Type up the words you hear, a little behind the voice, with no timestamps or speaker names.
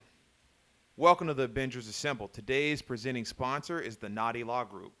Welcome to the Avengers Assemble. Today's presenting sponsor is the Naughty Law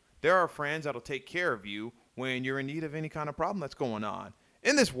Group. They're our friends that'll take care of you when you're in need of any kind of problem that's going on.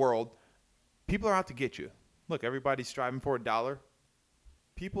 In this world, people are out to get you. Look, everybody's striving for a dollar.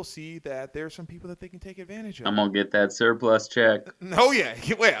 People see that there are some people that they can take advantage of. I'm gonna get that surplus check. Oh yeah,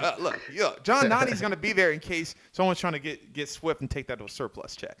 wait, look, John Notty's gonna be there in case someone's trying to get swift and take that to a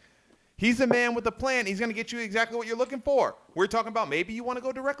surplus check. He's the man with the plan. He's gonna get you exactly what you're looking for. We're talking about maybe you want to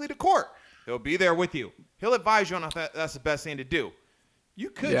go directly to court. He'll be there with you. He'll advise you on if that's the best thing to do.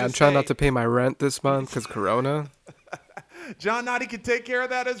 You could. Yeah, I'm trying not to pay my rent this month because Corona. John Notty can take care of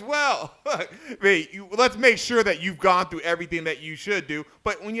that as well. Let's make sure that you've gone through everything that you should do.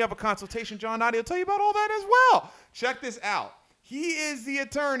 But when you have a consultation, John Notty will tell you about all that as well. Check this out. He is the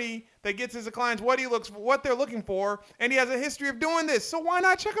attorney that gets his clients what they're looking for, and he has a history of doing this. So why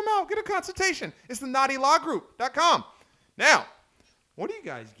not check him out? Get a consultation. It's the naughtylawgroup.com. Now, what do you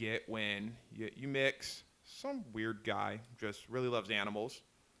guys get when you mix some weird guy just really loves animals,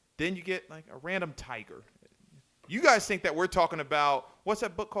 then you get like a random tiger? You guys think that we're talking about, what's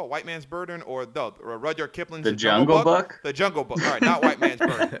that book called? White Man's Burden or Rudyard Kipling's The Jungle Book? The Jungle Book. All right, not White Man's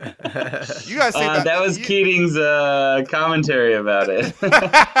Burden. You guys think that was Keating's commentary about it.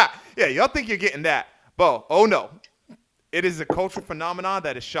 Yeah, y'all think you're getting that. But, oh no. It is a cultural phenomenon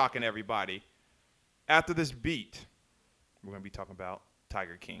that is shocking everybody. After this beat, we're going to be talking about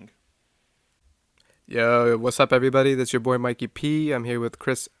Tiger King. Yo, what's up, everybody? That's your boy Mikey P. I'm here with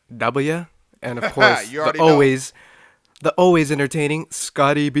Chris W. And of course, the always entertaining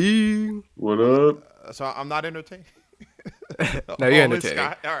Scotty B. What up? So I'm not entertained? No, you're entertaining.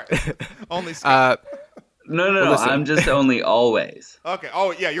 Scott. All right. Only Scott. No. I'm just only always. Okay.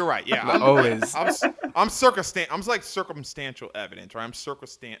 Oh, yeah, you're right. Yeah. Always. I'm like circumstantial evidence, right? I'm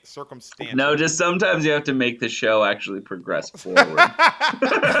circumstantial. No, just sometimes you have to make the show actually progress forward. Right.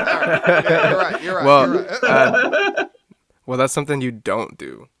 Yeah, you're right. Well, that's something you don't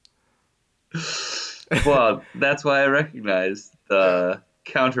do. Well, that's why I recognize the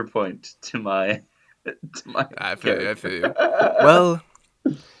counterpoint to my. I feel you. Well,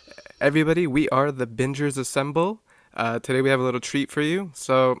 everybody, we are the Bingers Assemble. Today we have a little treat for you.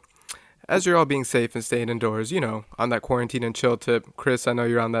 So, as you're all being safe and staying indoors, on that quarantine and chill tip. Chris, I know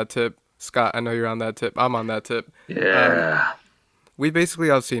you're on that tip. Scott, I know you're on that tip. I'm on that tip. Yeah. We've basically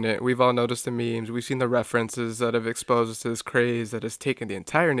all seen it. We've all noticed the memes. We've seen the references that have exposed us to this craze that has taken the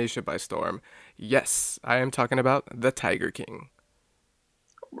entire nation by storm. Yes, I am talking about the Tiger King.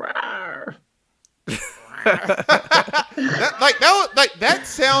 Rawr. That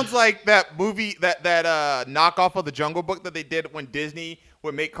sounds like that movie, that knockoff of the Jungle Book that they did when Disney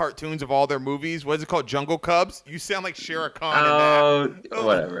would make cartoons of all their movies. What is it called? Jungle Cubs? You sound like Shere Khan in that.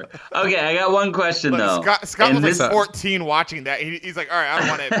 Whatever. Okay, I got one question though. Scott was like 14 watching that. He's like, all right, I don't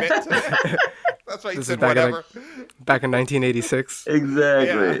want to admit to that. That's why he said whatever. Back in 1986.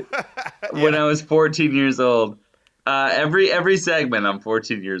 Exactly. Yeah. When I was 14 years old. Every segment I'm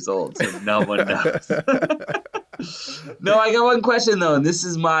 14 years old, so no one knows. No, I got one question though, and this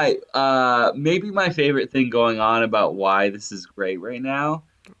is my maybe my favorite thing going on about why this is great right now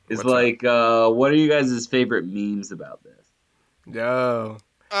is what are you guys' favorite memes about this? Yo.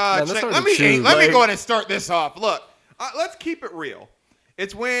 Let me go ahead and start this off. Look, let's keep it real.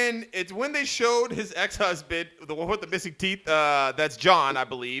 It's when they showed his ex-husband, the one with the missing teeth, that's John, I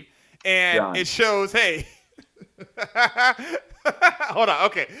believe, and John. It shows, hey. Hold on.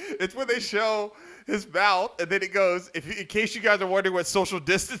 Okay, it's when they show his mouth, and then it goes. In case you guys are wondering what social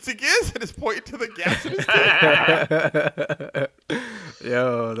distancing is, and it's pointing to the gaps in his teeth.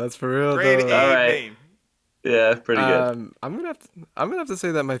 Yo, that's for real. Great though. All right. name. Yeah, pretty good. I'm gonna have to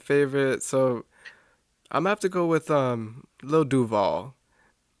say that my favorite. So I'm gonna have to go with Lil Duval,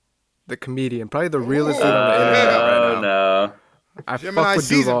 the comedian, probably the realest dude on the internet right now. Oh no! I Gemini fuck with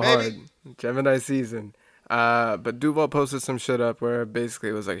season, Duval baby. hard. Gemini season. But Duval posted some shit up where basically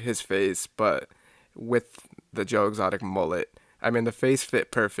it was like his face, but with the Joe Exotic mullet. I mean, the face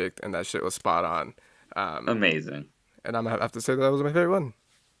fit perfect, and that shit was spot on. Amazing. And I'm gonna have to say that was my favorite one.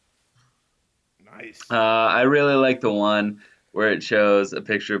 Nice. I really like the one where it shows a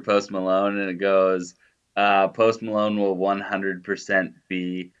picture of Post Malone, and it goes, Post Malone will 100%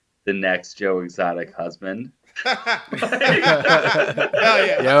 be the next Joe Exotic husband. Hell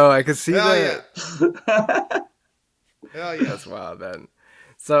yeah. Yo, I could see that. Yeah. Hell yeah. That's wild, man.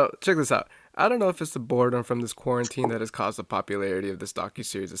 So check this out. I don't know if it's the boredom from this quarantine that has caused the popularity of this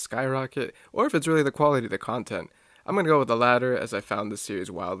docuseries to skyrocket, or if it's really the quality of the content. I'm gonna go with the latter, as I found this series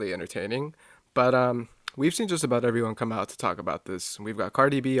wildly entertaining. But we've seen just about everyone come out to talk about this. We've got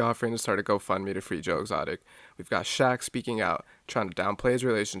Cardi B offering to start a GoFundMe to free Joe Exotic. We've got Shaq speaking out, trying to downplay his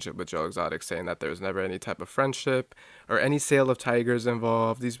relationship with Joe Exotic, saying that there was never any type of friendship or any sale of tigers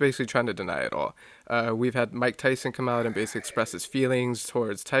involved. He's basically trying to deny it all. We've had Mike Tyson come out and basically express his feelings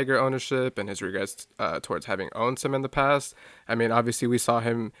towards tiger ownership and his regrets towards having owned some in the past. I mean, obviously we saw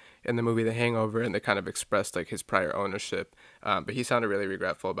him in the movie The Hangover, and they kind of expressed like his prior ownership, but he sounded really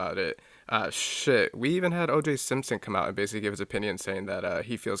regretful about it. We even had O.J. Simpson come out and basically give his opinion, saying that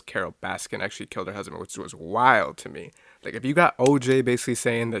he feels Carol Baskin actually killed her husband, which was wild to me. Like, if you got O.J. basically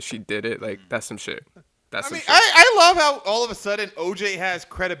saying that she did it, like, that's some shit. I love how all of a sudden OJ has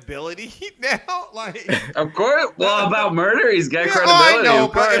credibility now. Like, of course. Well, about murder, he's got credibility. I know,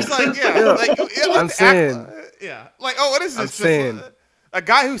 of but course. it's like, I'm saying, like, oh, what is this? I'm saying, A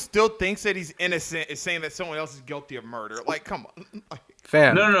guy who still thinks that he's innocent is saying that someone else is guilty of murder. Like, come on.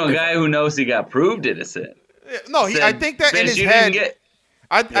 fam. No, a guy who knows he got proved innocent. No, I think that in his head,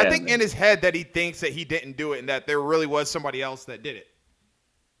 I think man. in his head that he thinks that he didn't do it and that there really was somebody else that did it.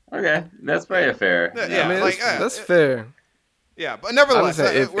 Okay, that's probably fair. Yeah, I mean, like, that's fair. Yeah, but I'm nevertheless,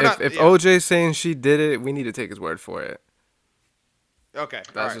 saying, if OJ's saying she did it, we need to take his word for it. Okay,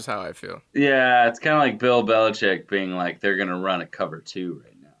 That's just how I feel. Yeah, it's kind of like Bill Belichick being like, they're gonna run a cover 2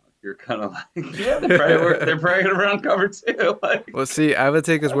 right now. You're kind of like, yeah, they're probably gonna run cover 2. Like, Well, see, I would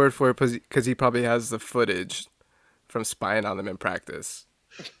take his word for it because he probably has the footage from spying on them in practice.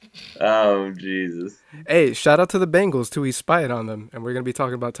 oh Jesus. Hey, shout out to the Bengals too. He spied on them, and we're gonna be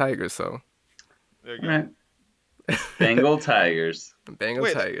talking about Tigers. So, there you go. Right. Bengal Tigers. Bengal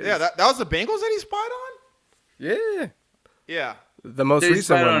Wait, Tigers. yeah, that was the Bengals that he spied on. Yeah. Yeah. The most They recent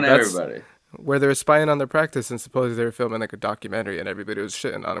spied one. on That's everybody. where they were spying on their practice, and supposedly they were filming like a documentary, and everybody was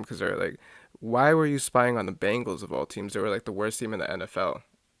shitting on them because they were like, "Why were you spying on the Bengals of all teams? They were like the worst team in the NFL."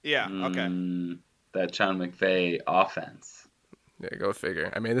 Yeah. Okay. That Sean McVay offense. Yeah, go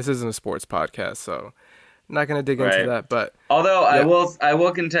figure. I mean, this isn't a sports podcast, so I'm not gonna dig Right. into that. But Although yeah. I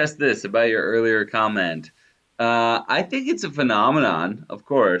will contest this about your earlier comment. I think it's a phenomenon, of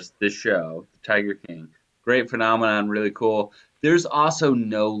course, this show, Tiger King. Great phenomenon, really cool. There's also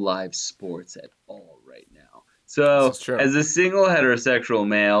no live sports at all right now. So This is true. as a single heterosexual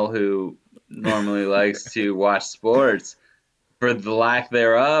male who normally likes to watch sports, for the lack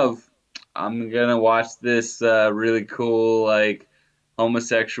thereof, I'm gonna watch this really cool like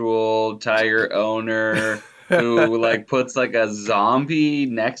homosexual tiger owner who like puts like a zombie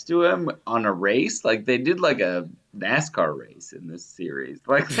next to him on a race. Like they did like a NASCAR race in this series.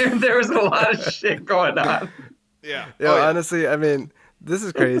 Like there was a lot of shit going on. Yeah. Yeah, Oh, yeah. honestly, I mean, this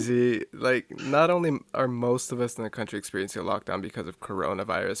is crazy. Like, not only are most of us in the country experiencing a lockdown because of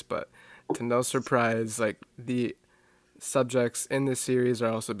coronavirus, but to no surprise, like, the subjects in this series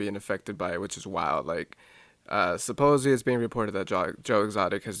are also being affected by it, which is wild. Like, supposedly it's being reported that Joe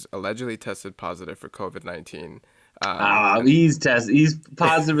Exotic has allegedly tested positive for COVID-19. He's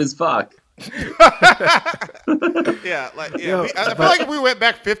positive as fuck. Yeah, like Yo, I feel like if we went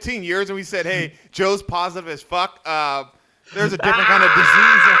back 15 years and we said, "Hey, Joe's positive as fuck," there's a different kind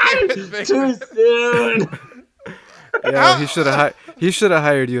of disease. Too soon. Yeah, he should have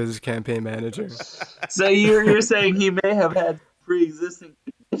hired you as his campaign manager. So you're saying he may have had pre-existing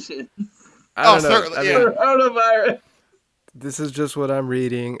conditions. I don't know. certainly, I yeah. mean, Coronavirus. this is just what I'm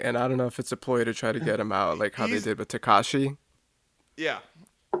reading, and I don't know if it's a ploy to try to get him out, like how they did with Takashi. Yeah.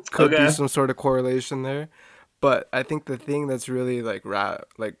 Could Okay. be some sort of correlation there, but I think the thing that's really like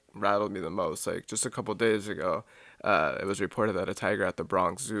rattled me the most, like just a couple days ago, it was reported that a tiger at the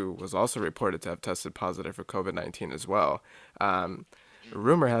Bronx Zoo was also reported to have tested positive for COVID-19 as well.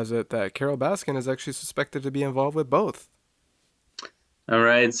 Rumor has it that Carol Baskin is actually suspected to be involved with both. All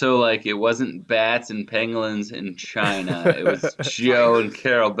right, so like it wasn't bats and pangolins in China. It was Joe and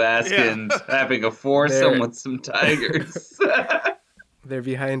Carol Baskin having a foursome They're- with some tigers. They're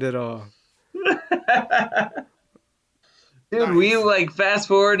behind it all. Dude, Nice. we like fast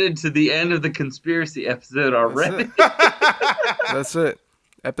forwarded to the end of the conspiracy episode already. That's it.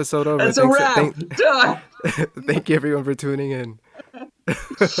 Episode over. That's a wrap. Done. Thank you everyone for tuning in.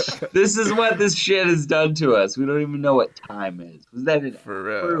 This is what this shit has done to us. We don't even know what time is. Was that an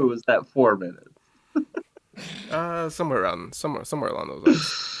For hour real. or was that 4 minutes? Somewhere along those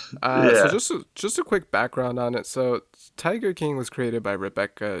lines. Yeah. So just a quick background on it. So Tiger King was created by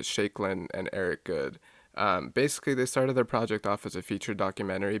Rebecca Shakelin and Eric Good. Basically, they started their project off as a feature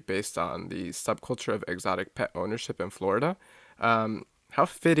documentary based on the subculture of exotic pet ownership in Florida. How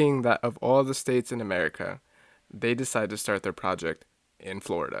fitting that of all the states in America, they decided to start their project in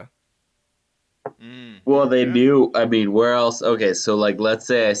Florida. Well, they knew. I mean, where else? Okay, so like, let's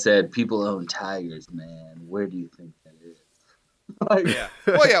say I said people own tigers, man. Where do you think that is? Like, Yeah.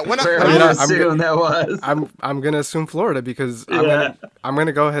 Well, yeah. where I would mean, you I'm assume that was? I'm gonna assume Florida because Yeah. I'm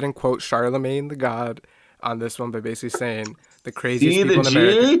gonna go ahead and quote Charlemagne the God on this one by basically saying the craziest See the people in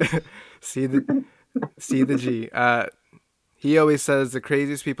America. G? see the see the G. He always says the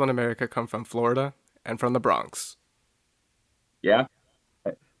craziest people in America come from Florida and from the Bronx. Yeah.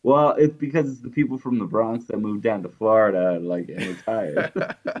 Well, it's because it's the people from the Bronx that moved down to Florida, like, and retired.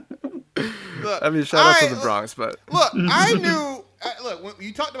 Look, I mean, shout out to the Bronx, but Look, I knew. Look, when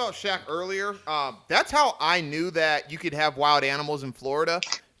you talked about Shaq earlier, that's how I knew that you could have wild animals in Florida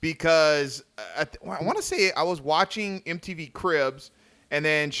because I want to say I was watching MTV Cribs, and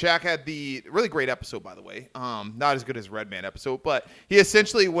then Shaq had the really great episode, by the way. Not as good as Redman episode, but he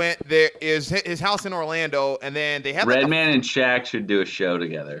essentially went there is his house in Orlando, and then they had like Redman and Shaq should do a show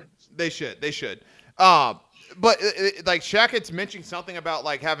together. They should. But like Shaq had mentioned something about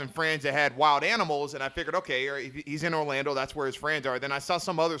like having friends that had wild animals, and I figured, okay, if he's in Orlando, that's where his friends are. Then I saw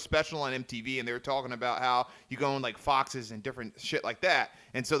some other special on MTV, and they were talking about how you go in like foxes and different shit like that.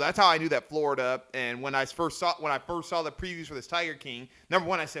 And so that's how I knew that Florida. And when I first saw the previews for this Tiger King, number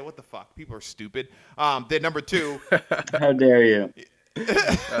one, I said, what the fuck? People are stupid. Then number two, How dare you?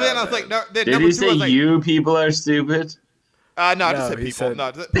 then I was like, no. Then Did number he two, say I was like, you people are stupid? no, I just No, said he people. said-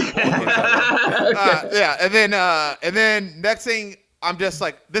 No, just people. Yeah, and then next thing, I'm just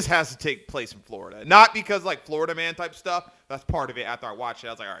like, this has to take place in Florida, not because like Florida Man type stuff. That's part of it. After I watched it,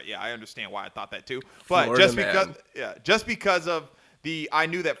 I was like, all right, yeah, I understand why I thought that too. But Florida just because of I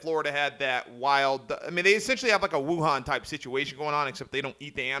knew that Florida had that wild. I mean, they essentially have like a Wuhan type situation going on, except they don't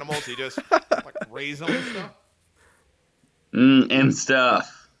eat the animals; they just like raise them and stuff. And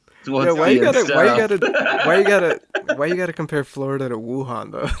stuff. What's yeah, the stuff? why you gotta compare Florida to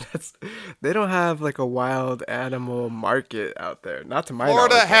Wuhan though? They don't have like a wild animal market out there. Not to my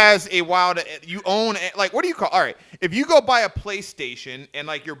Florida knowledge. has a wild. You own like what do you call? All right, if you go buy a PlayStation and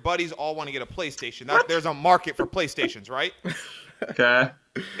like your buddies all want to get a PlayStation, there's a market for PlayStations, right? Okay.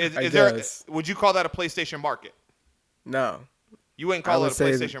 Is there? Would you call that a PlayStation market? No. You wouldn't I call would it a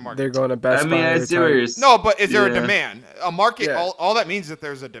say PlayStation market. they're going to Best I mean, Buy. I or see where Target. you're. No, but is there a Yeah. demand? A market. Yeah. All that means is that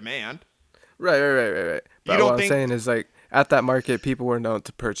there's a demand. Right. But don't what I'm think- saying is like at that market, people were known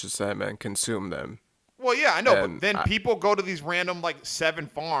to purchase them and consume them. Well, yeah, I know, And but then people go to these random like 7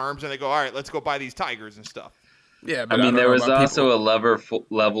 farms and they go, all right, let's go buy these tigers and stuff. Yeah, I but mean, don't there know was about also people. a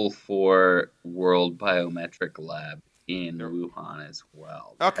level 4 World Biometric Lab in Wuhan as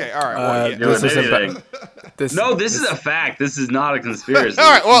well. Okay, all right. Well, yeah. Doing This isn't anything. This, No, this is a fact. This is not a conspiracy. All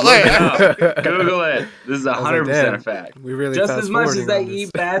right, well, Look hey. it up. Google it. This is was like, 100% damn, a fact. we really Just as much as fast-forwarding they on this.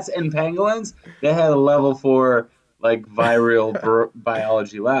 eat bats and pangolins, they had a level 4 like viral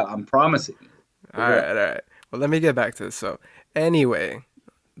biology lab. I'm promising you. All right. Well, let me get back to this. So, anyway,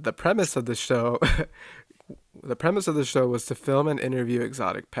 the premise of the show, was to film and interview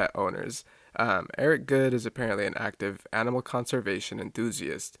exotic pet owners. Eric Good is apparently an active animal conservation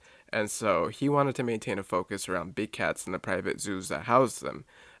enthusiast, and so he wanted to maintain a focus around big cats in the private zoos that house them.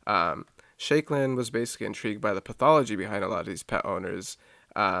 Shakelin was basically intrigued by the pathology behind a lot of these pet owners.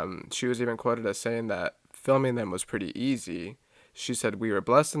 She was even quoted as saying that filming them was pretty easy. She said, "We were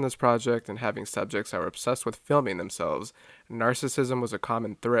blessed in this project and having subjects that were obsessed with filming themselves. Narcissism was a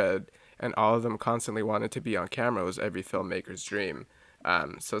common thread, and all of them constantly wanted to be on camera was every filmmaker's dream."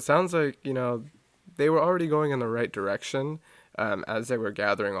 So it sounds like, they were already going in the right direction as they were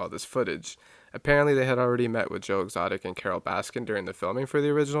gathering all this footage. Apparently, they had already met with Joe Exotic and Carol Baskin during the filming for the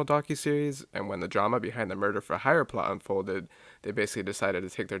original docuseries, and when the drama behind the murder for hire plot unfolded, they basically decided to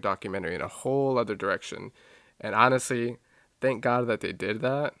take their documentary in a whole other direction. And honestly, thank God that they did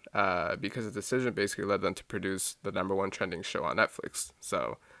that, because the decision basically led them to produce the #1 trending show on Netflix.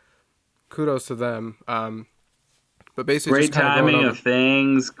 So, kudos to them. But basically, Great just kinda going timing over- of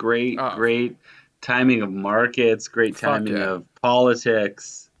things, great timing of markets, great Fuck timing yeah. of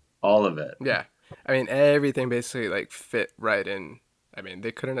politics, all of it. Yeah. I mean, everything basically like fit right in. I mean,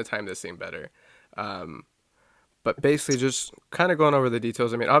 they couldn't have timed this scene better. But basically, just kind of going over the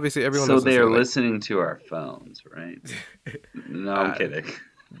details. I mean, obviously, everyone. So that's they are listening, listening to our phones, right? No, I'm kidding.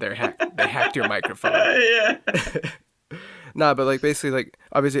 They hacked your microphone. Yeah. Nah, but like basically, like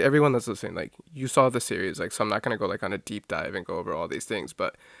obviously, everyone that's listening, like you saw the series, like so I'm not gonna go like on a deep dive and go over all these things.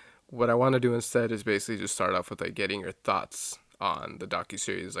 But what I want to do instead is basically just start off with like getting your thoughts on the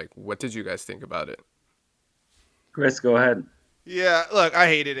docuseries. Like, what did you guys think about it? Chris, go ahead. Yeah, look, I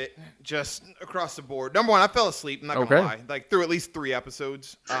hated it just across the board. Number one, I fell asleep. I'm not gonna Okay. lie, like through at least 3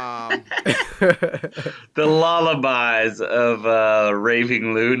 episodes. The lullabies of a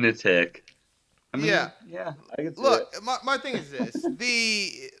raving lunatic. I mean, Yeah. Yeah, I can see Look, it. my thing is this: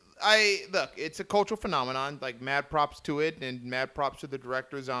 I look, it's a cultural phenomenon. Like mad props to it, and mad props to the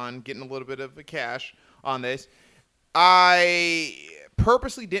directors on getting a little bit of a cash on this. I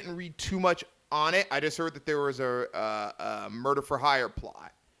purposely didn't read too much on it. I just heard that there was a murder for hire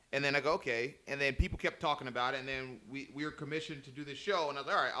plot, and then I go okay, and then people kept talking about it, and then we were commissioned to do this show, and I was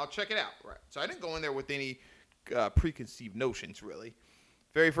like, all right, I'll check it out. Right, so I didn't go in there with any preconceived notions really.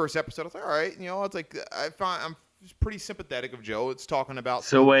 Very first episode, I was like, all right, it's like I'm pretty sympathetic of Joe. It's talking about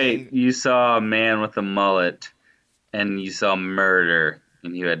So wait, you saw a man with a mullet, and you saw murder,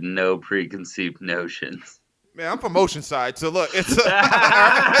 and you had no preconceived notions. Man, I'm from Oceanside, so look, it's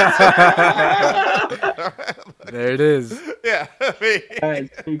There it is. yeah,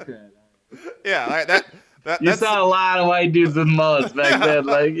 yeah, You saw a lot of white dudes with mullets back then.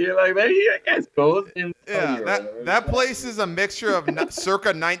 Like you're like, man, that guy's cool. Yeah, that place is a mixture of circa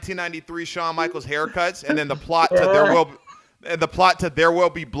 1993 Shawn Michaels haircuts, and then the plot to There Will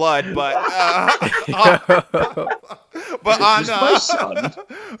Be Blood, but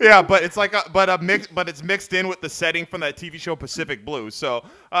yeah, but it's like but it's mixed in with the setting from that TV show Pacific Blue. So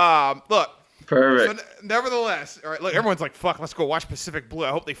look. Perfect. So nevertheless, all right. Look, everyone's like, "Fuck, let's go watch Pacific Blue." I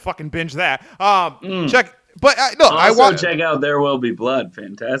hope they fucking binge that. Check, but no, also, I want check out There Will Be Blood.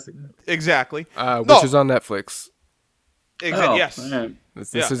 Fantastic. Exactly. Which is on Netflix. Yes. Man.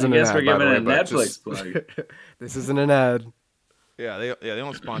 This Yeah. isn't I guess an we're ad, by the giving way, a but Netflix plug. this isn't an ad. Yeah, they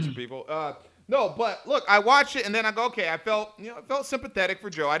don't sponsor people. No, but look, I watched it and then I go, okay, I felt sympathetic for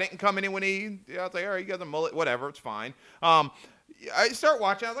Joe. I didn't come in when I was like, all right, you got the mullet, whatever, it's fine. I start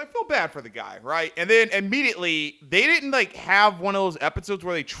watching. I was like, I feel bad for the guy, right? And then immediately they didn't like have one of those episodes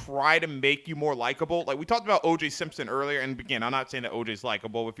where they try to make you more likable. Like we talked about O.J. Simpson earlier, and again, I'm not saying that O.J.'s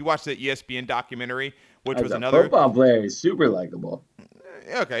likable. If you watch the ESPN documentary, which was another football player, he's super likable.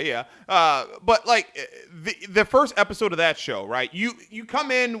 Okay, yeah. But like the first episode of that show, right? You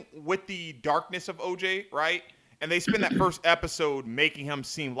come in with the darkness of OJ, right? And they spend that first episode making him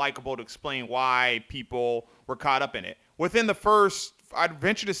seem likable to explain why people were caught up in it. Within the first, I'd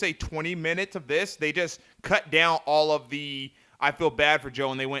venture to say 20 minutes of this, they just cut down all of the I feel bad for Joe,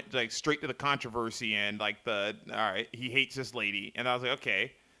 and they went like straight to the controversy and like all right, he hates this lady. And I was like,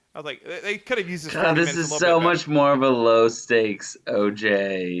 okay. I was like, they could have used this. God, this is so much more of a low stakes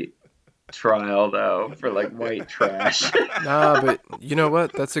OJ trial though for like white trash. Nah, but you know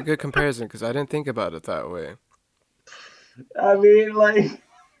what? That's a good comparison because I didn't think about it that way. I mean, like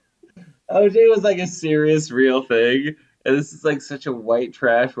OJ was like a serious, real thing, and this is like such a white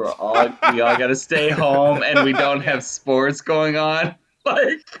trash where we all gotta stay home and we don't have sports going on.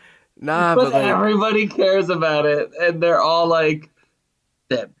 Like, Nah, but like, everybody cares about it, and they're all like,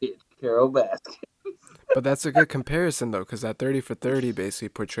 that bitch Carol Baskin. but that's a good comparison though, because that 30 for 30 basically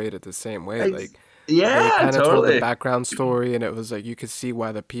portrayed it the same way. Like, Yeah, they kind of told totally. the background story, and it was like you could see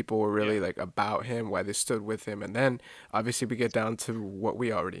why the people were really like about him, why they stood with him, and then obviously we get down to what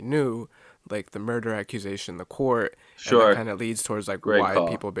we already knew, like the murder accusation, in the court, and Sure. that kind of leads towards like Great why call.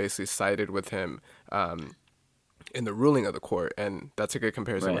 people basically sided with him in the ruling of the court, and that's a good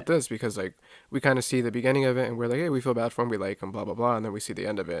comparison Right. with this because like we kind of see the beginning of it, and we're like, hey, we feel bad for him, we like him, blah blah blah, and then we see the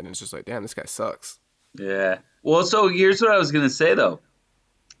end of it, and it's just like, damn, this guy sucks. Yeah. Well, so here's what I was gonna say though.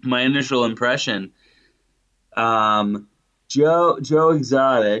 My initial impression, Joe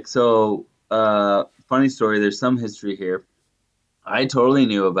Exotic. So, funny story. There's some history here. I totally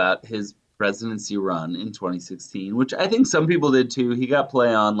knew about his presidency run in 2016, which I think some people did too. He got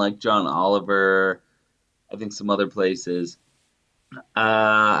play on like John Oliver, I think some other places.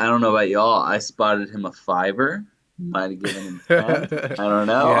 I don't know about y'all. I spotted him a $5. Might have given him 10. I don't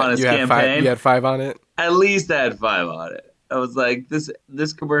know. On his you had campaign. you had 5 on it. At least I had 5 on it. I was like, this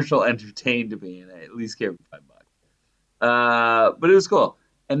commercial entertained me, and I at least gave him $5. But it was cool.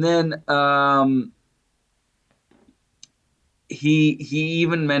 And then he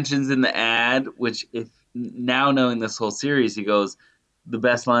even mentions in the ad, which if now knowing this whole series, he goes, the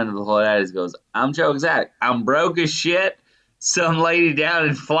best line of the whole ad is he goes, I'm Joe Exotic. I'm broke as shit. Some lady down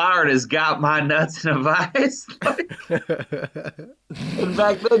in Florida's got my nuts in a vice. And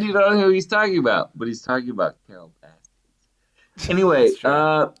back then, you don't know who he's talking about, but he's talking about Carol Baskin. Anyway,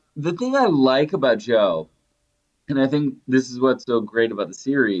 the thing I like about Joe, and I think this is what's so great about the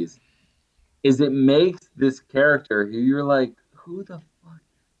series, is it makes this character who you're like, who the fuck?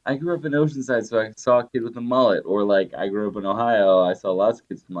 I grew up in Oceanside, so I saw a kid with a mullet. Or like, I grew up in Ohio, I saw lots of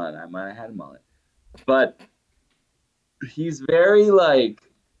kids with a mullet. I might have had a mullet. But he's very like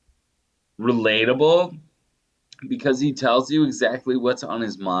relatable because he tells you exactly what's on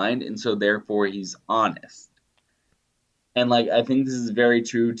his mind, and so therefore he's honest. And like I think this is very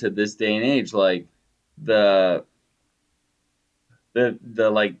true to this day and age. Like the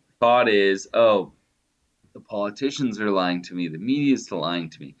like thought is, oh, the politicians are lying to me, the media's lying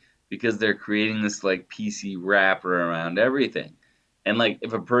to me, because they're creating this like PC wrapper around everything. And like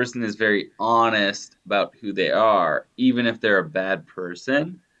if a person is very honest about who they are, even if they're a bad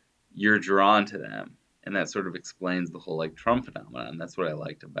person, you're drawn to them. And that sort of explains the whole like Trump phenomenon. That's what I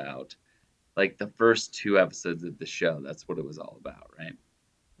liked about like the first 2 episodes of the show. That's what it was all about, right?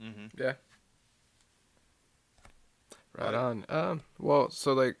 Mm-hmm. Yeah. Right on. Well,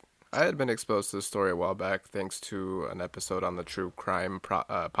 so like I had been exposed to the story a while back thanks to an episode on the True Crime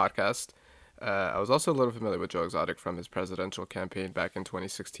podcast. I was also a little familiar with Joe Exotic from his presidential campaign back in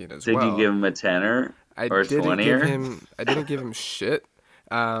 2016 as Did well. you give him a 10er or 20er? I didn't give him shit.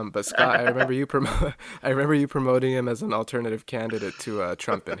 But Scott, I remember you promoting him as an alternative candidate to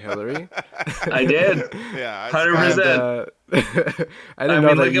Trump and Hillary. I did. Yeah, 100%. I didn't know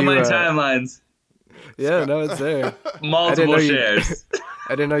that look you. at my timelines. Yeah, no, it's there. Multiple shares.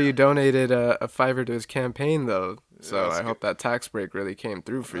 I didn't know you donated a $5 to his campaign though. So Yeah, I hope that tax break really came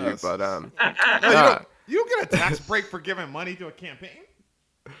through for you. Yes. But No, you don't get a tax break for giving money to a campaign.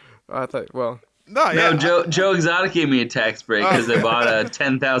 I thought, well, No, yeah. No, Joe Exotic gave me a tax break because I bought a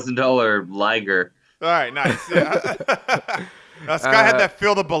 $10,000 Liger. All right, nice. Yeah. Scott had that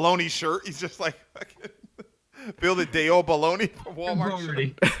Phil the Baloney shirt. He's just like Phil the Day-O Baloney from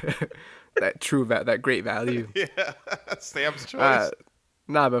Walmart shirt. that great value. Yeah, Sam's choice.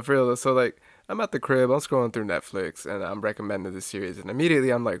 Nah, but for real, so like I'm at the crib, I'm scrolling through Netflix, and I'm recommended this series, and immediately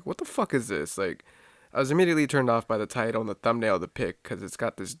I'm like, what the fuck is this? Like, I was immediately turned off by the title and the thumbnail of the pic because it's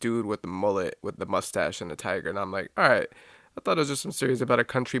got this dude with the mullet, with the mustache and the tiger, and I'm like, all right, I thought it was just some series about a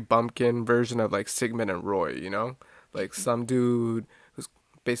country bumpkin version of like Sigmund and Roy, you know, like some dude who's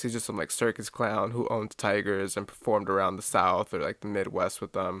basically just some like circus clown who owned tigers and performed around the South or like the Midwest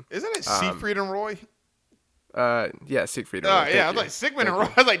with them. Isn't it Siegfried and Roy? Yeah, Siegfried. Yeah, I was like Sigmund and Roy.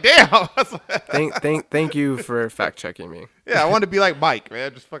 I was like, damn. I was like, thank you for fact checking me. yeah, I wanted to be like Mike,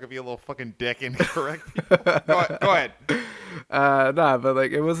 man. Just fucking be a little fucking dick and correct people. Go ahead. Nah, but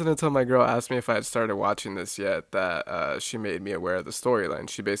like it wasn't until my girl asked me if I had started watching this yet that she made me aware of the storyline.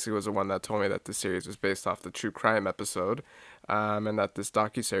 She basically was the one that told me that the series was based off the true crime episode, and that this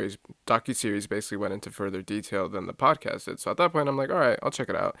docuseries basically went into further detail than the podcast did. So at that point, I'm like, all right, I'll check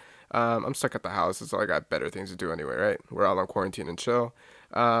it out. I'm stuck at the house, so I got better things to do anyway, right? We're all on quarantine and chill.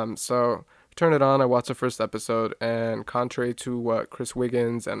 So turn it on. I watched the first episode, and contrary to what Chris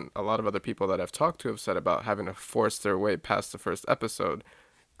Wiggins and a lot of other people that I've talked to have said about having to force their way past the first episode,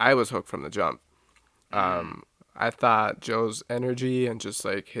 I was hooked from the jump. I thought Joe's energy and just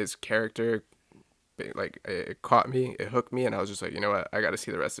like his character, like it caught me, it hooked me, and I was just like, you know what, I got to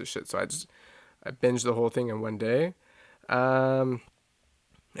see the rest of this shit. So I binged the whole thing in one day.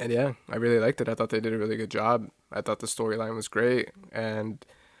 And yeah, I really liked it. I thought they did a really good job. I thought the storyline was great. And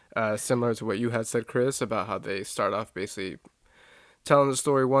similar to what you had said, Chris, about how they start off basically telling the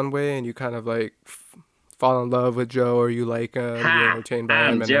story one way and you kind of like fall in love with Joe or you like him, you're entertained by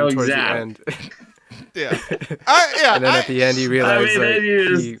him. And Joe then towards the Exotic. end. Yeah. And then at the end, you realize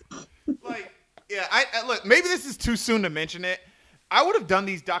look, maybe this is too soon to mention it. I would have done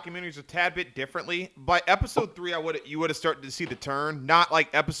these documentaries a tad bit differently. By episode 3, you would have started to see the turn. Not like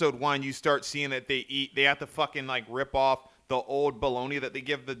episode 1, you start seeing that they have to fucking like rip off the old bologna that they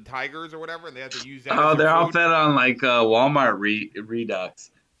give the tigers or whatever, and they have to use that. Oh, as their they're all food. fed on like Walmart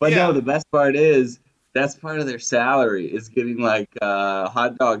Redux. But Yeah. no, the best part is that's part of their salary is getting like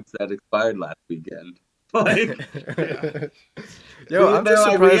hot dogs that expired last weekend. Like, Yo, I'm they're just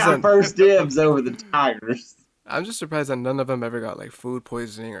like, we surprised. got first dibs over the tigers. I'm just surprised that none of them ever got like food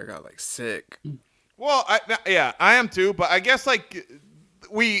poisoning or got like sick. Well, I am too, but I guess like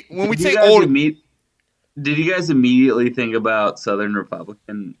when we Did say you guys old, did you guys immediately think about Southern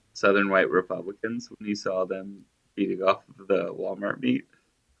white Republicans when you saw them feeding off of the Walmart meat?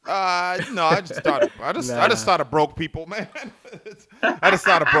 no, I just thought of broke people, man. I just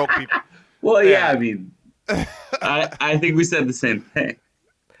thought of broke people. Well, Yeah. I mean, I think we said the same thing.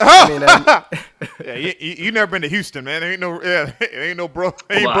 I mean, Yeah, you never been to Houston, man. There ain't no broke.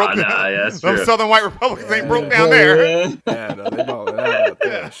 Well, broke. no, that's Them true. Southern white Republicans ain't broke down Oh, there. yeah. yeah, no, they balling out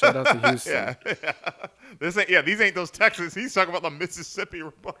there. Shout out to Houston. Yeah. These ain't those Texans. He's talking about the Mississippi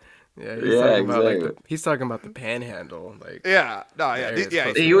Republic. Yeah, Yeah, about he's talking about the Panhandle, like Yeah, no, yeah, areas yeah.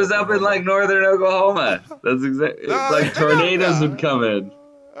 close to He was up in Oklahoma. like northern Oklahoma. That's exactly like tornadoes would come in.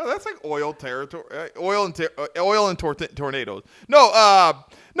 That's like oil territory, oil and tornadoes. No,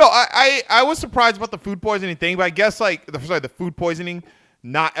 I was surprised about the food poisoning thing, but I guess like the food poisoning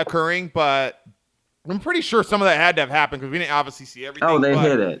not occurring, but I'm pretty sure some of that had to have happened because we didn't obviously see everything. Oh, they but,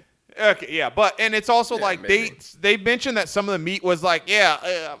 hit it. Okay, yeah, but and it's also Yeah, like maybe. they mentioned that some of the meat was like,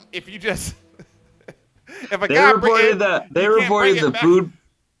 if you just if a They guy bring reported it, that you can't bring it back.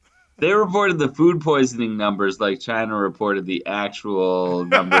 they reported the food poisoning numbers like China reported the actual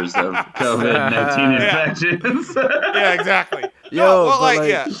numbers of COVID-19 Yeah, infections. yeah, exactly. No, Yo, well, but like, like,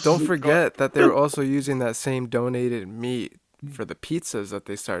 yeah. don't Go ahead. forget that they were also using that same donated meat for the pizzas that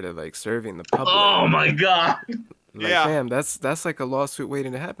they started like serving the public. Oh my god. Like, Yeah. fam, that's like a lawsuit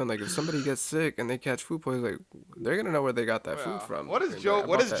waiting to happen. Like, if somebody gets sick and they catch food poisoning, like, they're gonna know where they got that food Yeah. from. What is They're gonna be Joe? like, I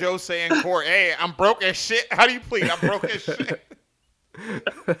What bought does that. Joe say in court? Hey, I'm broke as shit. How do you plead? I'm broke as shit.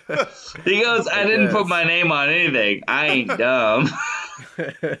 He goes, I I didn't put my guess. name on anything. I ain't dumb.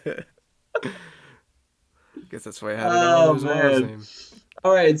 Guess that's why I had it on Oh his wallet's man. name.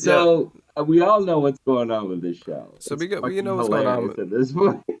 All right, Yeah. so we all know what's going on with this show. So It's we fucking know what's going on hilarious with. at this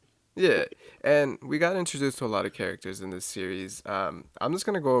point. Yeah, and we got introduced to a lot of characters in this series. I'm just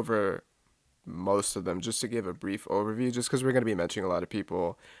gonna go over most of them just to give a brief overview, just because we're gonna be mentioning a lot of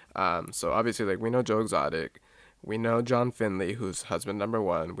people. So obviously, like we know Joe Exotic, we know John Finley, who's husband number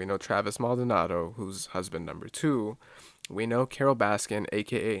one. We know Travis Maldonado, who's husband number two. We know Carol Baskin,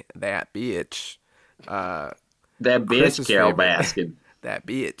 aka that bitch. Uh, That bitch, Chris's Carol favorite, Baskin. that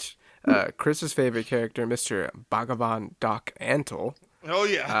bitch. Chris's favorite character, Mr. Bhagavan Doc Antle. Oh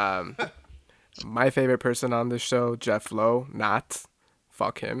yeah. Um, my favorite person on this show, Jeff Lowe, not.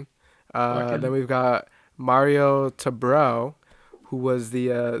 Fuck him. Then we've got Mario Tabrao, who was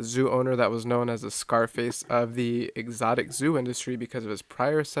the zoo owner that was known as the Scarface of the exotic zoo industry because of his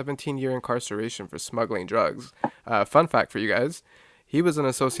prior 17-year incarceration for smuggling drugs. Fun fact for you guys, he was an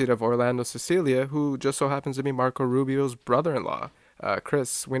associate of Orlando Cecilia, who just so happens to be Marco Rubio's brother-in-law.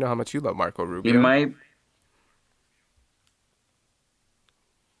 Chris, we know how much you love Marco He Rubio. might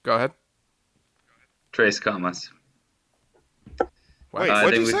Go ahead. Trace Thomas. Wow. Wait, I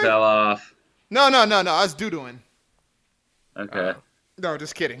what'd think you we say? fell off. No. I was doodling. Okay. No,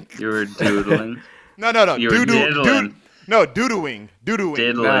 just kidding. You were doodling. No. You were diddling. No, doodooing. Doodooing.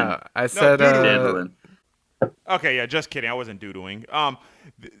 Diddling. Nah, I said Diddling. Okay, yeah, just kidding. I wasn't doodooing.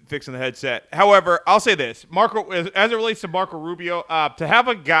 Fixing the headset. However, I'll say this: Marco, as it relates to Marco Rubio, to have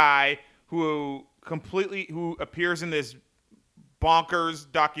a guy who appears in this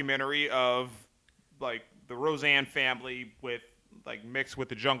bonkers documentary of like the Roseanne family with like mixed with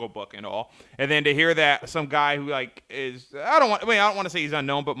the Jungle Book and all, and then to hear that some guy who like is I don't want to say he's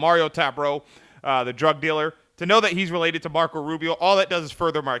unknown, but Mario Tabro, the drug dealer, to know that he's related to Marco Rubio, all that does is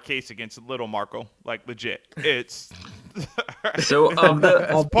further my case against little Marco, like legit. It's So of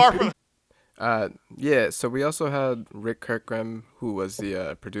the par for yeah, so we also had Rick Kirkgram, who was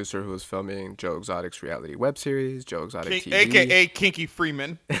the producer who was filming Joe Exotic's reality web series, Joe Exotic TV. AKA Kinky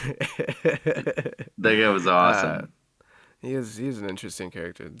Freeman. that guy was awesome. He's an interesting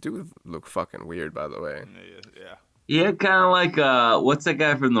character. Dude look fucking weird, by the way. Yeah. He had kind of like what's that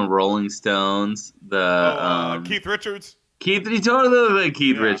guy from the Rolling Stones? Keith Richards. Keith. He totally looked like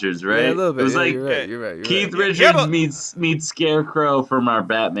Keith Yeah. Richards, right? Yeah, a little bit. It was Yeah, like you're right. You're Keith right. Richards meets Scarecrow from our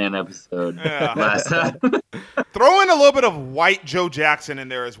Batman episode Yeah. last time. Throw in a little bit of white Joe Jackson in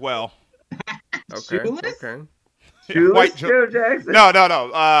there as well. Okay. Shoeless? Okay. White Joe Jackson. No.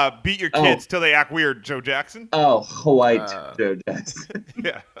 Beat your Oh. kids till they act weird, Joe Jackson. Oh, white Uh, Joe Jackson.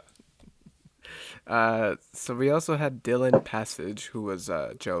 Yeah. So we also had Dylan Passage, who was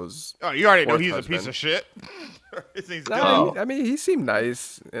Joe's. Oh, you already know Fourth he's husband. a piece of shit. His name's No, Dylan. I mean, he seemed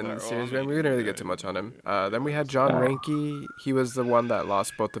nice in the Well, series, I mean, man. We didn't really get too much on him. Then we had John Ranke. He was the one that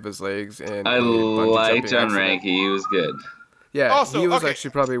lost both of his legs in I a bungee like jumping John accident. Ranke. He was good. Yeah, Also, he was okay.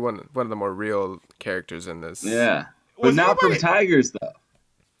 actually probably one of the more real characters in this. Yeah, but Was not from anybody- Tigers though.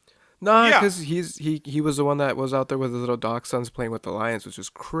 No, Yeah. because he was the one that was out there with his little dachshunds playing with the lions, which was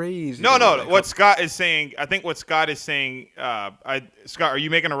crazy. No. Like, What Scott is saying, I think what Scott is saying, Scott, are you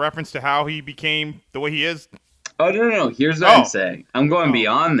making a reference to how he became the way he is? Oh no! Here's what Oh. I'm saying. I'm going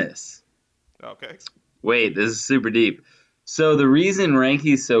beyond this. Okay. Wait, this is super deep. So the reason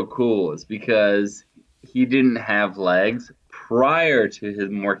Ranky's so cool is because he didn't have legs prior to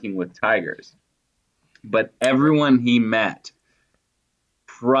him working with tigers. But everyone he met,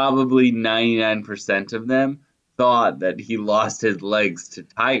 probably 99% of them, thought that he lost his legs to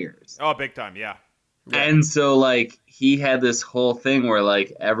tigers. Oh, big time, yeah. And so, like, he had this whole thing where,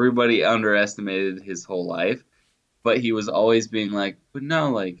 like, everybody underestimated his whole life. But he was always being like, but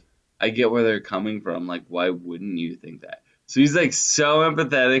no, like, I get where they're coming from. Like, why wouldn't you think that? So he's, like, so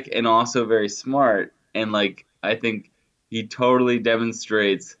empathetic and also very smart. And, like, I think he totally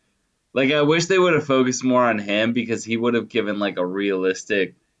demonstrates. Like, I wish they would have focused more on him because he would have given, like, a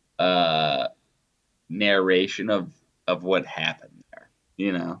realistic narration of what happened there,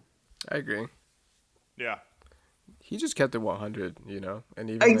 you know? I agree. Yeah. He just kept it 100, and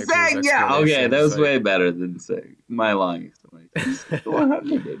even Exactly. Yeah. Okay, that was way better than saying my long explanation.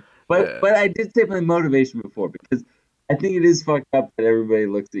 100, dude. But Yeah. I did say my motivation before because I think it is fucked up that everybody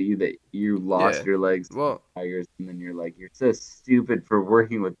looks at you that you lost Yeah. your legs to Well, tigers, and then you're like, you're so stupid for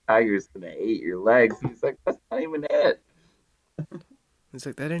working with tigers and they ate your legs. And he's like, that's not even it. it's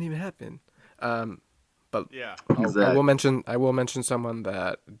like that didn't even happen. But Yeah. I will mention someone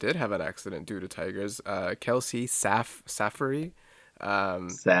that did have an accident due to tigers. Kelsey Safari.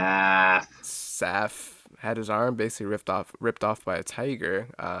 Saf. Saf had his arm basically ripped off by a tiger.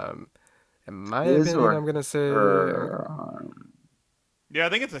 In my His opinion, or I'm gonna say her arm. Yeah, I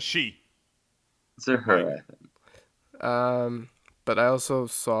think it's a she. It's a her, I think. But I also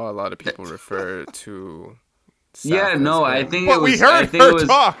saw a lot of people refer to Saf Yeah, no, as I him. think But it was. we heard I think her it was.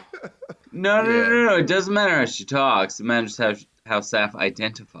 talk. No. It doesn't matter how she talks. It matters how Saf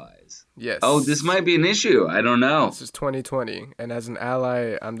identifies. Yes. Oh, this might be an issue. I don't know. This is 2020, and as an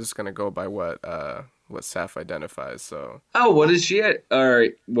ally, I'm just gonna go by what Saf identifies. So. Oh, what is she? Or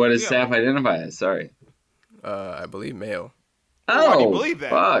what does Yeah. Saf identify as? Sorry. I believe male. Well, why do you Oh, believe that?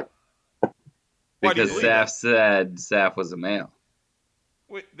 fuck. Why do you Because believe Saf that? said Saf was a male.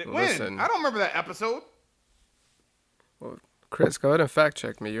 When? Listen. I don't remember that episode. Well, Chris, go ahead and fact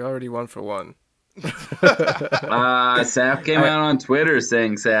check me. You already 1 for 1. Saf came out on Twitter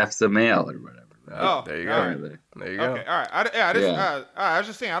saying Saf's a male or whatever. Oh, there you all go. right. There you go. Okay, all right. I was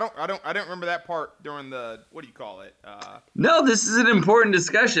just saying I didn't remember that part during the what do you call it? No, this is an important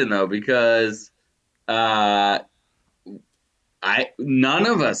discussion though because none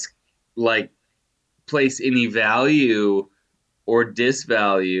of us like place any value or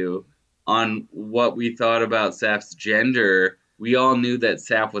disvalue on what we thought about Saf's gender. We all knew that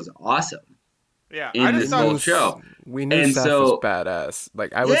Saf was awesome Yeah, in I just this thought whole show. We knew And Saf so- was badass.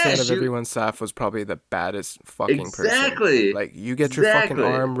 Like, I would Yeah, say out of she- everyone, Saf was probably the baddest fucking Exactly. person. Like, you get your fucking Exactly.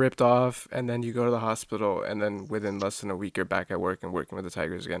 arm ripped off, and then you go to the hospital, and then within less than a week, you're back at work and working with the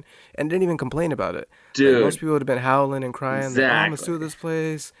Tigers again. And didn't even complain about it. Dude. Like, most people would have been howling and crying. Like, oh, I'm going to Exactly. sue this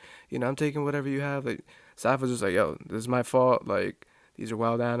place. I'm taking whatever you have. Like, Saf was just like, yo, this is my fault. Like, these are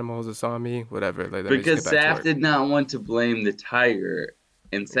wild animals. It's on me. Whatever. Like, let me Because just get back to Saf work. did not want to blame the tiger,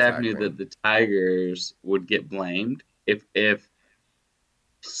 and Saf knew Exactly. that the tigers would get blamed if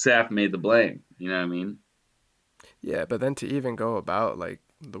Saf made the blame. You know what I mean? Yeah, but then to even go about like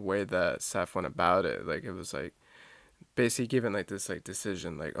the way that Saf went about it, like it was like basically given like this like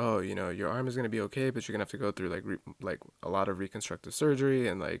decision, like oh, your arm is gonna be okay, but you're gonna have to go through like a lot of reconstructive surgery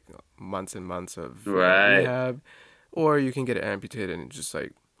and like months and months of Right. rehab, or you can get it amputated and just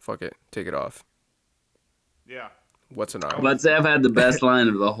like fuck it, take it off. yeah. What's an arm? But Saf had the best line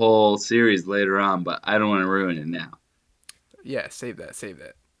of the whole series later on, but I don't want to ruin it now. Yeah, save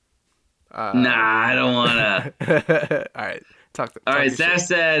that. Nah, I don't want to. All right, talk. All right, your shit. Saf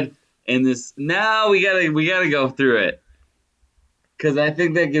said in this. Now we gotta go through it because I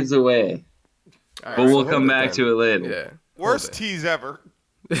think that gives away. All right, But so we'll hold come it back then. to it later. Yeah. Worst hold tease ever.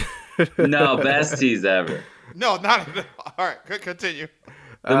 it. No, best tease ever. No, not at all. All right, continue.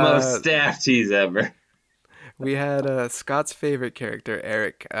 The most staff tease ever. We had Scott's favorite character,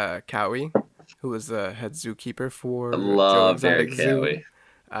 Eric Cowie, who was the head zookeeper for I love Joe Eric Exotic Zoo.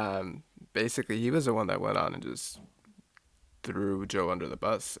 Cowie. Basically, he was the one that went on and just threw Joe under the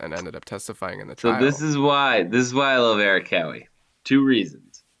bus and ended up testifying in the So trial. this is why I love Eric Cowie. 2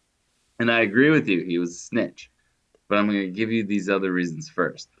 reasons. And I agree with you, he was a snitch. But I'm gonna give you these other reasons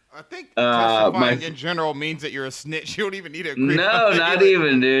first. I think my- testifying in general means that you're a snitch. You don't even need to agree. No, not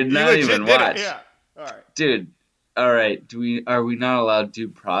even, dude. You Not legit even. did Watch. it. Yeah. All right. Dude, all right. Are we not allowed due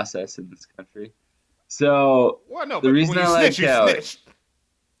process in this country? So Well, no, The but reason when you I like snitch, you Cowie- snitch.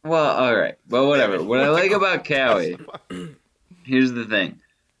 well, all right. Well, whatever. Damn it, What I what the like cr- about Cowie, here's the thing.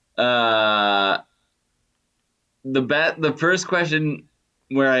 The first question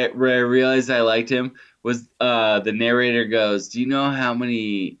where I realized I liked him was the narrator goes, "Do you know how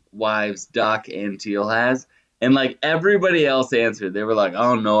many wives Doc Antiel has?" And like everybody else answered, they were like,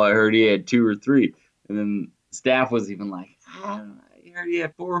 "Oh no, I heard he had 2 or 3." And then staff was even like, "I heard he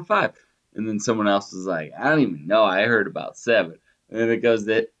had 4 or 5." And then someone else was like, "I don't even know, I heard about 7." And then it goes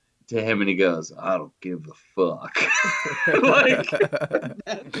to him and he goes, "I don't give a fuck." Like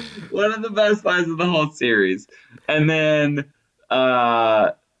one of the best lines of the whole series. And then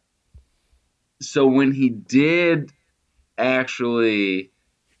so when he did actually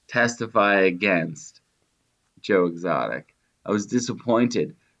testify against Joe Exotic, I was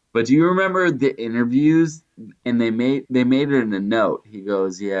disappointed. But do you remember the interviews? And they made it in a note. He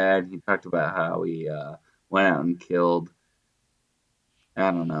goes, yeah, and he talked about how he went out and killed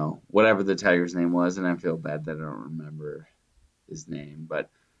I don't know, whatever the tiger's name was, and I feel bad that I don't remember his name, but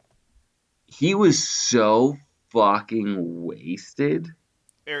he was so fucking wasted.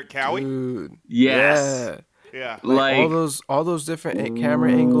 Eric Cowie. Dude. Yes. Yeah. Yeah. Like Like all those different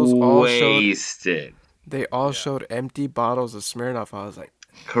camera angles all showed wasted. they all showed empty bottles of Smirnoff. I was like,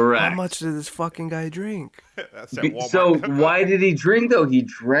 how Correct. much did this fucking guy drink? That's at Walmart. So why did he drink though? He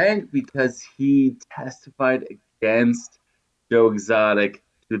drank because he testified against Joe Exotic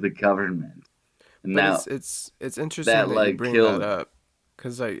to the government. And But now it's interesting that that you like bring killed that him. up,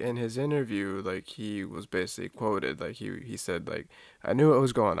 cause like in his interview, like he was basically quoted, like he said like, I knew what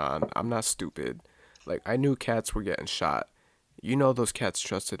was going on. I'm not stupid. Like I knew cats were getting shot. You know those cats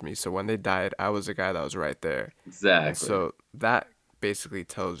trusted me, so when they died, I was the guy that was right there. And Exactly. so that basically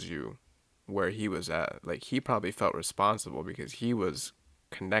tells you where he was at. Like he probably felt responsible because he was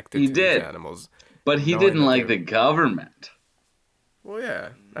connected He to did. these animals, But he knowing didn't that like they. the government. Well, yeah.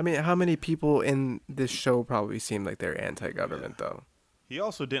 I mean, how many people in this show probably seem like they're anti-government though? He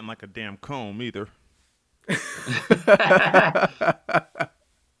also didn't like a damn comb either.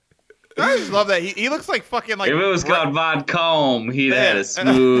 I just love that he looks like fucking like If it was Brett- called Von Combe, he'd had Yeah. a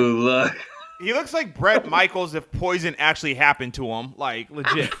smooth look. he looks like Brett Michaels if poison actually happened to him, like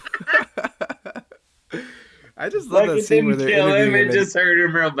legit. I just love Like that it scene where didn't they're kill him, interviewing it him. And, just hurt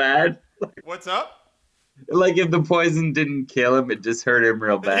him real bad. What's up? Like if the poison didn't kill him, it just hurt him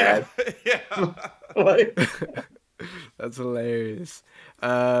real bad. Yeah. Like, that's hilarious.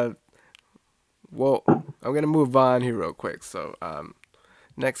 Well, I'm gonna move on here real quick. So,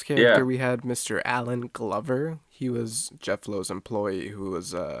 next character Yeah. we had Mr. Alan Glover. He was Jeff Lowe's employee who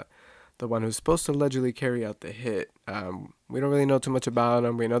was the one who's supposed to allegedly carry out the hit. We don't really know too much about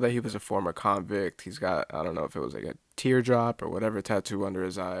him. We know that he was a former convict. He's got, I don't know if it was like a teardrop or whatever tattoo under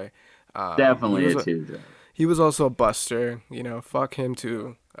his eye. definitely he a was teardrop. He was also a buster. You know, fuck him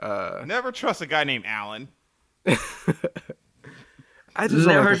too. Never trust a guy named Alan. I just don't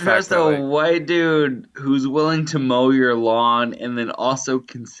Never like the fact trust that, a like, white dude who's willing to mow your lawn and then also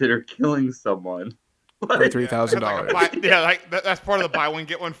consider killing someone. for Like, $3,000. That's part of the buy one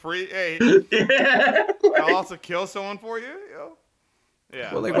get one free. Hey, yeah. I'll also kill someone for you. Yo.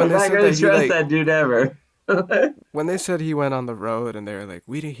 Yeah. Well, like I'm when they not said gonna that he trust like that dude ever. when they said he went on the road and they were like,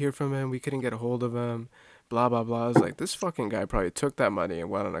 we didn't hear from him, we couldn't get a hold of him, blah blah blah. I was like, this fucking guy probably took that money and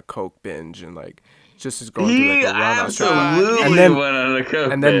went on a coke binge and like just is going through He like a run on drugs. absolutely And then- went on a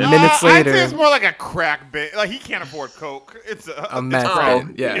coke and then binge. minutes I'd later- say it's more like a crack bit. Like he can't afford coke. It's A meth Oh,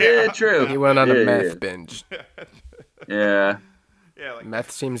 binge. Yeah. yeah, true. He went on Yeah, a meth yeah. binge. Yeah. yeah, like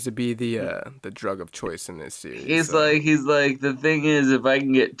Meth seems to be the drug of choice in this series. He's so- like, the thing is, if I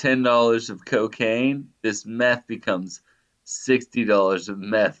can get $10 of cocaine, this meth becomes $60 of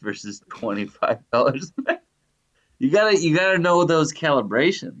meth versus $25 of meth. You gotta know those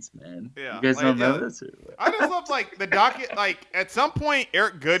calibrations, man. Yeah, You guys like, don't know yeah. this? I just love like the docket. Like at some point,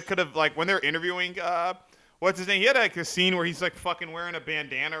 Eric Good could have like when they're interviewing, what's his name? He had like a scene where he's like fucking wearing a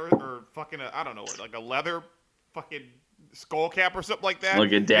bandana or fucking I don't know, like a leather fucking skull cap or something like that.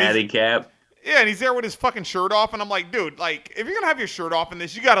 Like a And daddy he's- cap. Yeah, and he's there with his fucking shirt off, and I'm like, dude, like if you're gonna have your shirt off in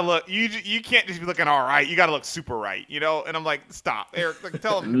this, you gotta look. You can't just be looking all right. You gotta look super right, you know. And I'm like, stop, Eric. Like,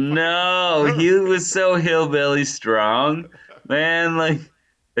 tell him. No, he was so hillbilly strong, man. Like,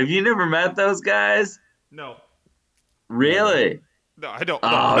 have you never met those guys? No, Really? no, I don't.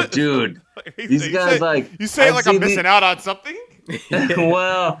 Oh, no. dude. You These say- guys, like, you say it I've like I'm seen missing out on something.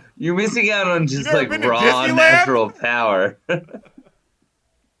 Well, you're missing out on just never like been to raw Disneyland? natural power.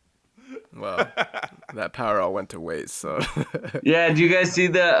 well, that power all went to waste. So Yeah, do you guys see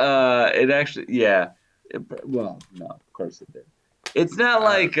the it actually well, no, of course it did. It's not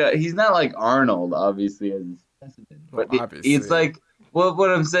like he's not like Arnold obviously as his president, Well, but obviously. it's like what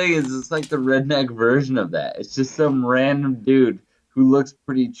I'm saying is it's like the redneck version of that. It's just some random dude who looks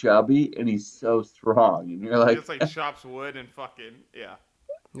pretty chubby and he's so strong and you're like Just like chops wood and fucking yeah.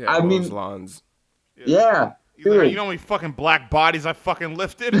 yeah, I mows mean- lawns. yeah. He's like, dude. you know how many fucking black bodies I fucking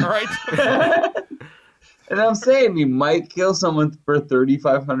lifted, all right? And I'm saying he might kill someone for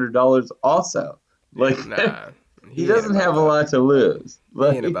 $3,500 also. Like Nah, he ain't doesn't about have a that. lot to lose. He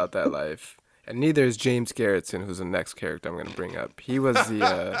Like, ain't about that life. And neither is James Garrettson, who's the next character I'm gonna bring up. He was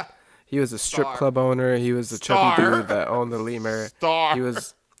the he was a strip Star. club owner. He was the chubby Star. dude that owned the lemur. Star.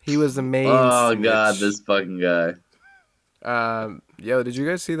 He was the main. oh snitch. god, this fucking guy. Yo, did you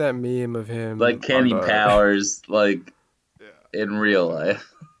guys see that meme of him? Like on Kenny the- Powers, like Yeah. in real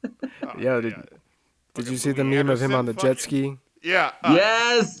life. Oh, Yo, yeah. did Fucking you see the Louis meme of him Anderson on the jet fucking- ski? Yeah.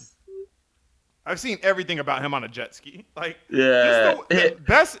 Yes. I've seen everything about him on a jet ski. Like, Yeah. just the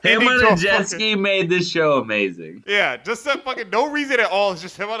best Him ending on to a a jet fucking, ski made this show amazing. Yeah, just that fucking no reason at all. It's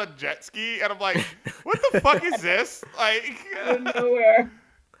just him on a jet ski, and I'm like, what the fuck is this? Like, Nowhere.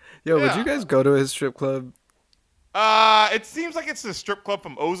 Yo, would Yeah. you guys go to his strip club? it seems like it's the strip club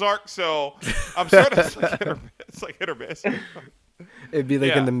from Ozark, so I'm sure that's like hit or miss. It's like hit or miss. It'd be like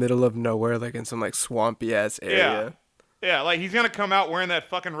Yeah. in the middle of nowhere, like in some like swampy ass area. Yeah, like he's gonna come out wearing that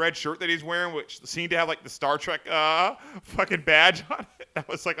fucking red shirt that he's wearing, which seemed to have like the Star Trek fucking badge on it. That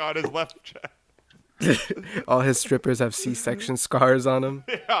was like on his left chest. All his strippers have C-section scars on them.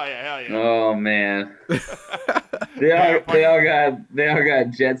 Hell yeah, hell yeah. Oh man. They all got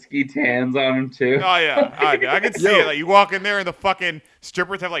jet ski tans on them too. Oh yeah, I can see Yo. it. Like you walk in there and the fucking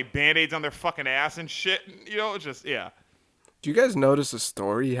strippers have like band-aids on their fucking ass and shit. You know, it's just yeah. Do you guys notice the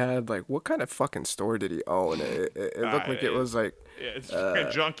store he had? Like, what kind of fucking store did he own? It looked like it was like Yeah, it's fucking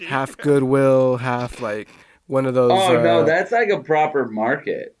junky. half Goodwill, half like one of those. Oh no, that's like a proper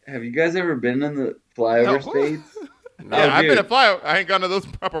market. Have you guys ever been in the flyover No. states? Yeah, Oh, I've been dude. at Flyover. I ain't gone to those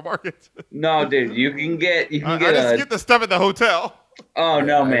proper markets. No, dude, you can get I just get the stuff at the hotel. Oh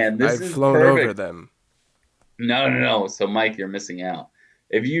no, man, this I've is flown perfect. over them. No. So, Mike, you're missing out.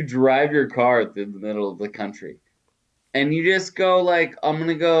 If you drive your car through the middle of the country, and you just go like, I'm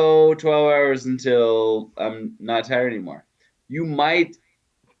gonna go 12 hours until I'm not tired anymore, you might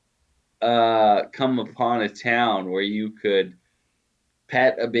come upon a town where you could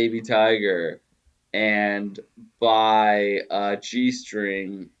pet a baby tiger and buy a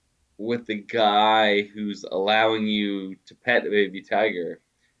G-string with the guy who's allowing you to pet a baby tiger,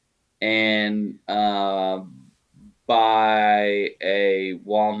 and buy a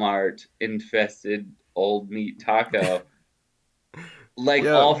Walmart infested old meat taco, like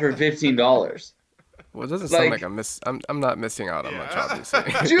Yo. all for $15. Well, it doesn't sound Like- like I'm not missing out on much, Yeah.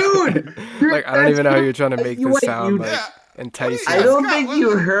 obviously. Dude, Like, I don't even know how you're trying to make this Wait, sound you- like Yeah. enticing. I don't Scott, think what-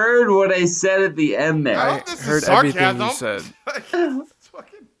 you heard what I said at the end there. Oh, I this is heard everything you sarcasm. said. It's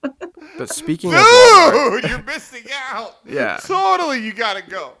fucking- But speaking of Walmart, Dude, you're missing out. Yeah. Totally, you gotta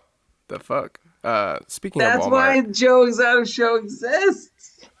go. the fuck. Speaking That's of why Walmart, Joe Exotic Show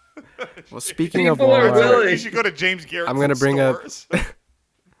exists. well, speaking of People are Walmart, willing. You should go to James Garrett's I'm gonna bring up- stores.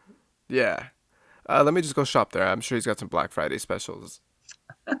 yeah. Let me just go shop there. I'm sure he's got some Black Friday specials.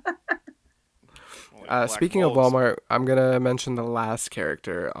 Black Speaking of Bulbs. Walmart, I'm gonna mention the last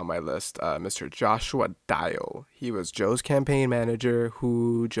character on my list, Mr. Joshua Dial. He was Joe's campaign manager,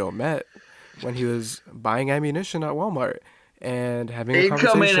 who Joe met when he was buying ammunition at Walmart and having a They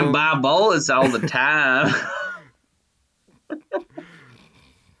conversation. come in and buy bullets all the time.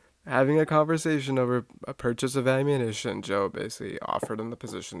 Having a conversation over a purchase of ammunition, Joe basically offered him the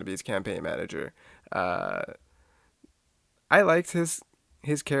position to be his campaign manager. I liked his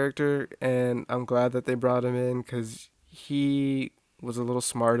character, and I'm glad that they brought him in because he was a little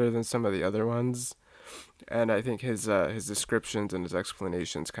smarter than some of the other ones, and I think his descriptions and his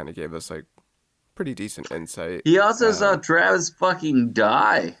explanations kind of gave us like pretty decent insight. He also saw Travis fucking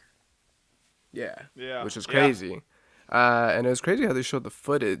die. Yeah, Yeah. which is Yeah. crazy. And it was crazy how they showed the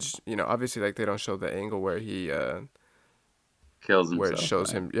footage. You know, obviously, like they don't show the angle where he Kills himself. where it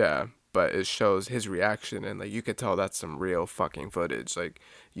shows right? him, yeah, but it shows his reaction, and like you could tell that's some real fucking footage. Like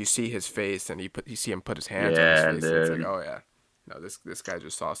you see his face, and you see him put his hands on Yeah, his face, and it's dude. like, oh yeah, no, this guy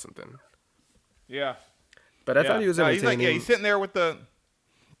just saw something. Yeah. But I thought he was No, entertaining. he's like, he's sitting there with the.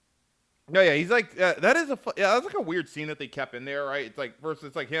 No, yeah, he's like that is that's like a weird scene that they kept in there, right? It's like first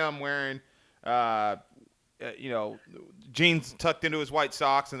it's like him wearing, jeans tucked into his white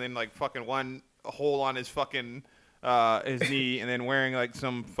socks, and then like fucking one hole on his fucking his knee, and then wearing like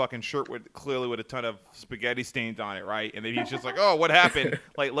some fucking shirt with a ton of spaghetti stains on it, right? And then he's just like, oh, what happened?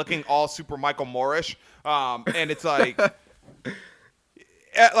 Like looking all super Michael Moorish, and it's like.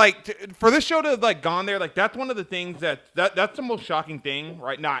 For this show to like gone there, like that's one of the things that's the most shocking thing,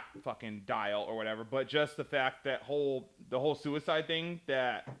 right? Not fucking Dial or whatever, but just the fact that the whole suicide thing,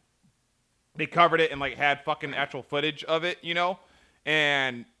 that they covered it and like had fucking actual footage of it, you know?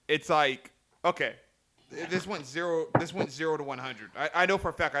 And it's like, okay, this went 0 to 100. I know for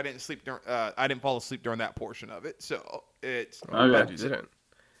a fact I didn't fall asleep during that portion of it, so it's I'm glad Okay. you didn't.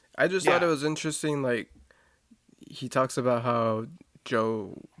 I just Yeah. thought it was interesting. Like he talks about how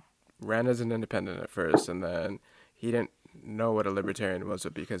Joe ran as an independent at first, and then he didn't know what a libertarian was,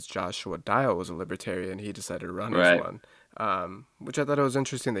 but because Joshua Dial was a libertarian, he decided to run Right. as one. Which I thought it was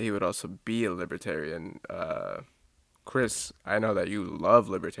interesting that he would also be a libertarian Chris, I know that you love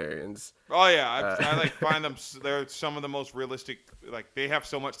libertarians. Oh yeah, I like find them. They're some of the most realistic. Like they have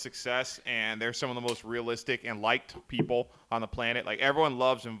so much success, and they're some of the most realistic and liked people on the planet. Like everyone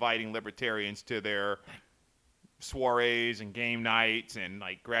loves inviting libertarians to their soirees and game nights and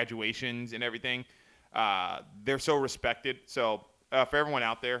like graduations and everything. They're so respected. So for everyone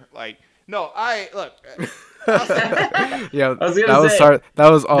out there, like no, I look. Yeah, I was gonna say,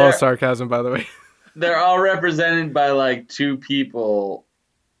 that was all there- sarcasm, by the way. They're all represented by like two people,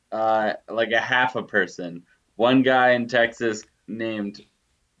 like a half a person. One guy in Texas named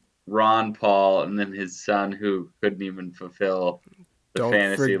Ron Paul, and then his son who couldn't even fulfill the Don't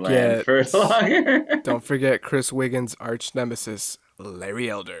fantasy land for longer. Don't forget Chris Wiggins' arch nemesis, Larry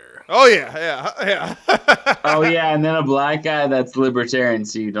Elder. Oh yeah. Oh yeah, and then a black guy that's libertarian,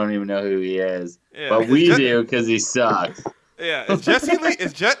 so you don't even know who he is. Yeah, But we it's do because he sucks. Yeah, is Jesse Lee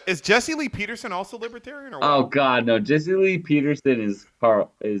is Jesse Lee Peterson also libertarian or what? Oh God, no! Jesse Lee Peterson is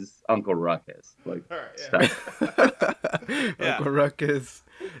Uncle Ruckus. Like, All right, stop. Yeah. Uncle Ruckus.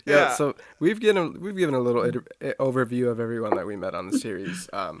 Yeah, Yeah. so we've given a little overview of everyone that we met on the series.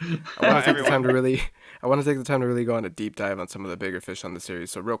 I want to take the time to really go on a deep dive on some of the bigger fish on the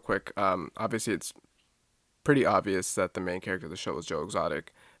series. So real quick, obviously it's pretty obvious that the main character of the show is Joe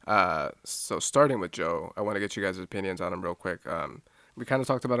Exotic. So starting with Joe, I want to get you guys' opinions on him real quick. We kind of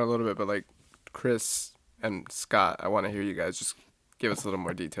talked about it a little bit, but like Chris and Scott, I want to hear you guys just give us a little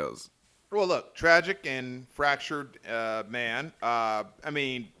more details. Well, look, tragic and fractured man. I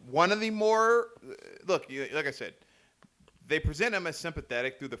mean, one of the more like I said, they present him as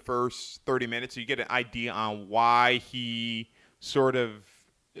sympathetic through the first 30 minutes, so you get an idea on why he sort of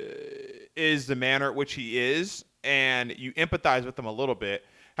is the manner at which he is, and you empathize with him a little bit.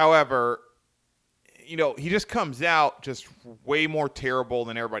 However, you know, he just comes out just way more terrible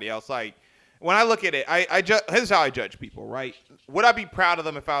than everybody else. Like when I look at it, this is how I judge people, right? Would I be proud of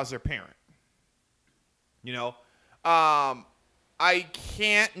them if I was their parent? You know, I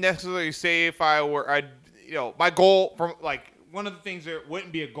can't necessarily say if I were, my goal from like one of the things that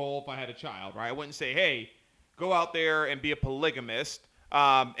wouldn't be a goal if I had a child, right? I wouldn't say, hey, go out there and be a polygamist,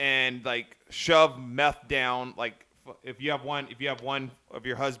 and like shove meth down. Like if you have one of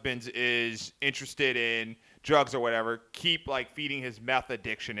your husbands is interested in drugs or whatever, keep like feeding his meth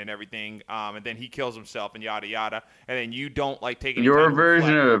addiction and everything, and then he kills himself and yada yada, and then you don't like taking Your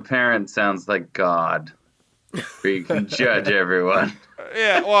version of a parent sounds like God, where you can judge everyone.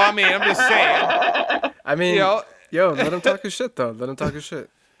 Yeah, well, I mean, I'm just saying. I mean, You know, yo, let him talk his shit though. Let him talk his shit.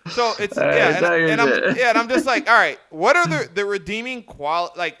 So it's right, I'm just like, all right, what are the redeeming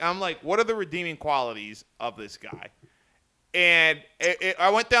what are the redeeming qualities of this guy? And I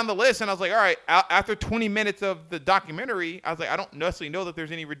went down the list and I was like, all right, after 20 minutes of the documentary, I was like, I don't necessarily know that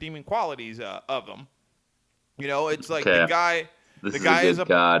there's any redeeming qualities of him. You know, it's like Okay. the guy This is a good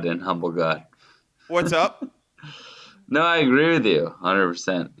God and humble God. What's up? No, I agree with you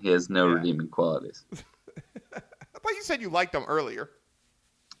 100%. He has no Yeah. redeeming qualities. I thought you said you liked him earlier.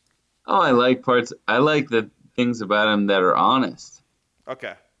 Oh, I like the things about him that are honest.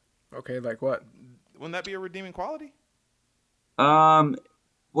 Okay. Okay, like what? Wouldn't that be a redeeming quality? Well,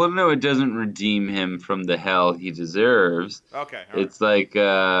 no, it doesn't redeem him from the hell he deserves. Okay. All right. It's like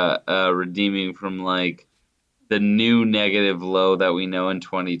redeeming from like the new negative low that we know in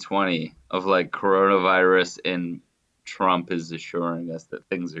 2020 of like coronavirus, and Trump is assuring us that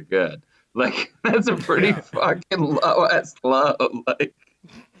things are good. Like that's a pretty fucking low ass low. Like,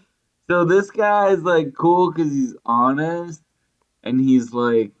 so this guy is like cool because he's honest and he's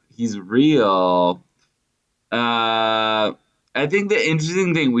real. I think the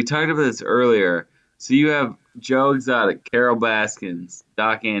interesting thing, we talked about this earlier. So you have Joe Exotic, Carol Baskins,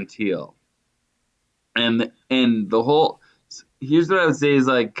 Doc Antle, and the whole. Here's what I would say is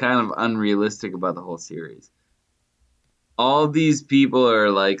like kind of unrealistic about the whole series. All these people are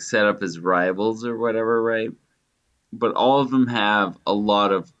like set up as rivals or whatever, right? But all of them have a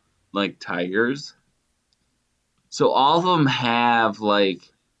lot of like tigers. So all of them have like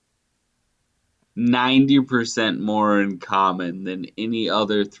 90% more in common than any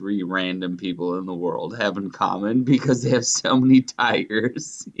other three random people in the world have in common because they have so many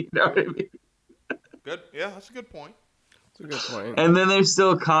tigers. You know what I mean? Good. Yeah, that's a good point. That's a good point. And then there's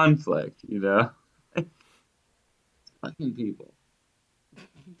still conflict, you know? Fucking people.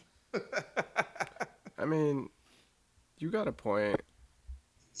 I mean, you got a point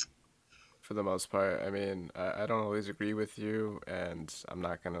for the most part. I mean, I don't always agree with you, and I'm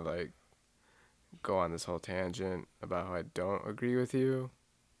not gonna like go on this whole tangent about how I don't agree with you.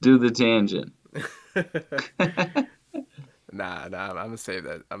 Do the tangent. Nah, I'm gonna save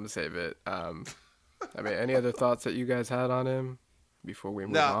that. I'm gonna save it. I mean, any other thoughts that you guys had on him before we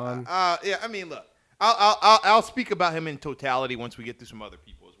move No, on? yeah. I mean, look, I'll speak about him in totality once we get through some other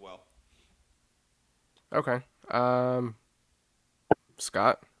people as well. Okay.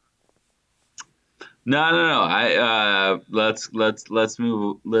 Scott. No. Let's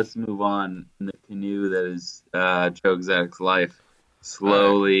move on in the canoe that is Joe Exotic's life,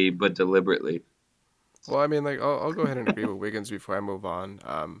 slowly but deliberately. Well, I mean, like, I'll go ahead and agree with Wiggins before I move on.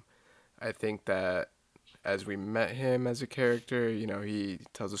 I think that as we met him as a character, you know, he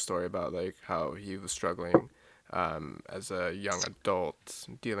tells a story about like how he was struggling as a young adult,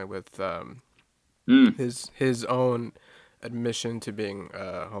 dealing with Mm. his own admission to being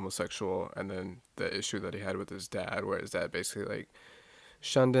homosexual, and then the issue that he had with his dad, where his dad basically like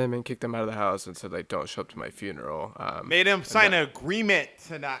shunned him and kicked him out of the house and said like, "Don't show up to my funeral." Made him sign an agreement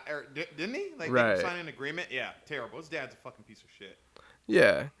to not, or didn't he? Like, made him Right. sign an agreement. Yeah, terrible. His dad's a fucking piece of shit.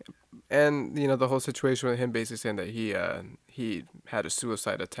 Yeah, and you know the whole situation with him basically saying that he had a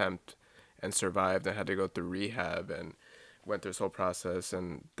suicide attempt and survived and had to go through rehab and went through this whole process,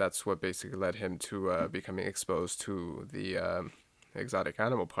 and that's what basically led him to becoming exposed to the exotic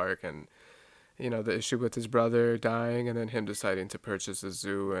animal park, and you know the issue with his brother dying and then him deciding to purchase a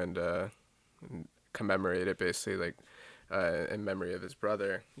zoo and commemorate it basically like in memory of his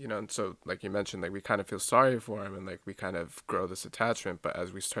brother, you know. And so like you mentioned, like we kind of feel sorry for him and like we kind of grow this attachment, but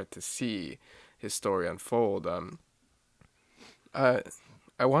as we start to see his story unfold,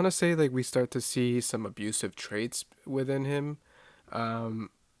 I want to say like we start to see some abusive traits within him, and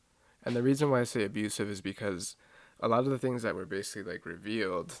the reason why I say abusive is because a lot of the things that were basically like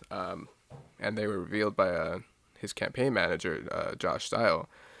revealed, and they were revealed by his campaign manager, Josh Style.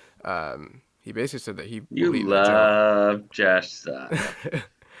 He basically said that he You believed that Joe. love Josh Style.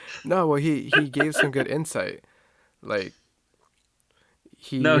 No, well, he gave some good insight. Like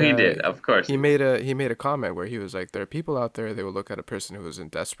No, he did. Of course. he made a comment where he was like, there are people out there, they will look at a person who was in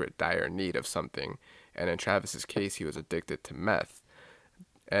desperate, dire need of something, and in Travis's case, he was addicted to meth.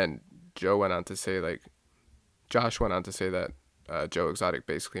 And Josh went on to say that Joe Exotic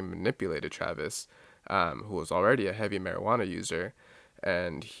basically manipulated Travis, who was already a heavy marijuana user,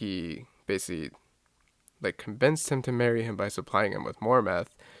 and he basically like convinced him to marry him by supplying him with more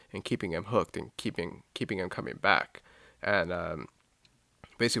meth and keeping him hooked and keeping him coming back. And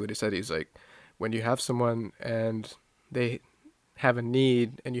basically what he said, he's like, when you have someone and they have a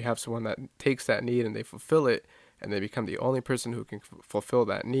need and you have someone that takes that need and they fulfill it and they become the only person who can fulfill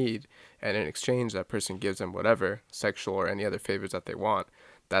that need, and in exchange that person gives them whatever sexual or any other favors that they want,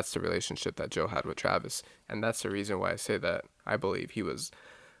 that's the relationship that Joe had with Travis. And that's the reason why I say that I believe he was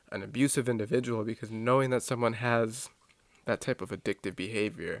an abusive individual, because knowing that someone has that type of addictive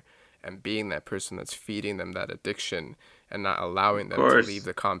behavior and being that person that's feeding them that addiction and not allowing them to leave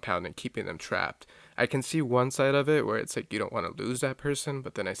the compound and keeping them trapped. I can see one side of it where it's like you don't want to lose that person,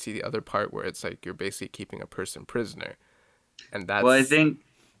 but then I see the other part where it's like you're basically keeping a person prisoner. And that's Well, I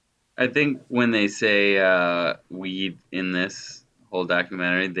think when they say weed in this whole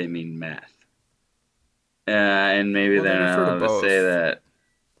documentary, they mean meth. And maybe Well, they they're not refer to allowed to both. say that.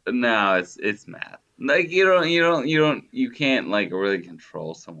 No, it's math. Like you can't like really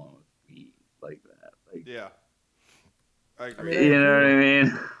control someone with weed like that. Like, Yeah, I I agree. mean, you know what I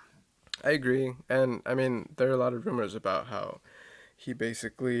mean? I agree. And I mean, there are a lot of rumors about how he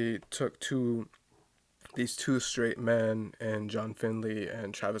basically took these two straight men, and John Finley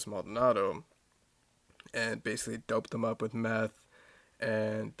and Travis Maldonado, and basically doped them up with meth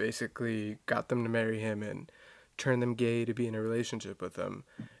and basically got them to marry him and turned them gay to be in a relationship with him.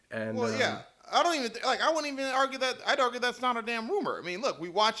 And Well, yeah. I don't even like. I wouldn't even argue that. I'd argue that's not a damn rumor. I mean, look, we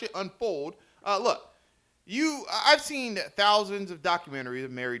watch it unfold. Look, I've seen thousands of documentaries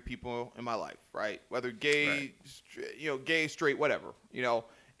of married people in my life, right? Whether gay, Right. gay, straight, whatever,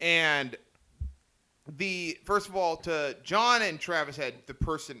 And first of all, to John and Travis had the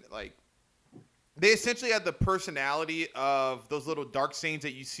person like. They essentially had the personality of those little dark stains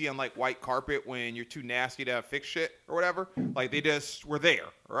that you see on like white carpet when you're too nasty to fix shit or whatever. Like they just were there,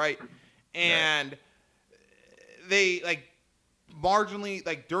 right? And they like marginally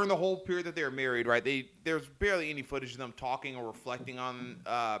like during the whole period that they were married, right? There's barely any footage of them talking or reflecting on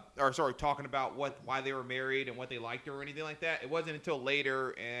talking about why they were married and what they liked or anything like that. It wasn't until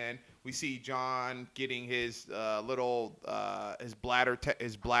later, and we see John getting his his bladder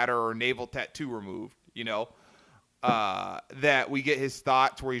or navel tattoo removed, that we get his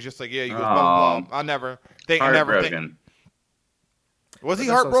thoughts where he's just like, yeah, he goes, blah, blah, blah. I never think. Was he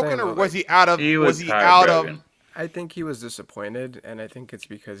But that's what I'm heartbroken, saying, or though, was he out of? He was out of? heartbroken. I think he was disappointed, and I think it's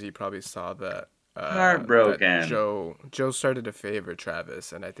because he probably saw that Heartbroken. Joe started to favor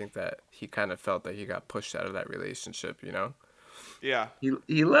Travis, and I think that he kind of felt that he got pushed out of that relationship, you know. Yeah.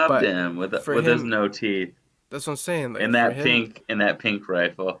 He loved But him with for his him, no teeth that's what I'm saying. Like in that pink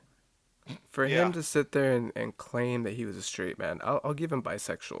rifle. for Yeah. him to sit there and claim that he was a straight man, I'll give him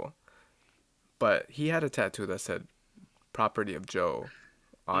bisexual. But he had a tattoo that said "property of Joe"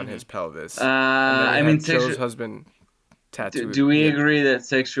 on his pelvis, and then he I had mean, Joe's husband tattooed. do we he had- agree that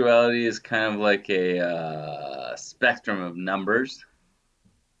sexuality is kind of like a spectrum of numbers?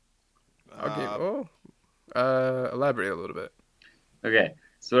 I'll give. Elaborate a little bit. Okay,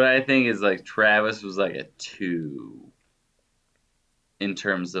 so what I think is like Travis was like a 2 in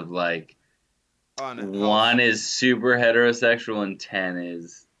terms of like On a 1 is super heterosexual and 10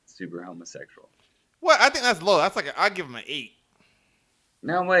 is super homosexual. What? I think that's low. That's like I give him an 8.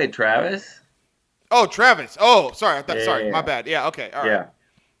 No way, Travis. Oh, Travis. Oh, sorry. Yeah, Sorry, yeah, my yeah. bad. Yeah. Okay. All right.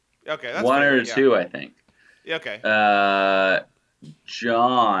 Yeah, Okay. That's 1 fair, or yeah. 2, I think. Yeah, okay.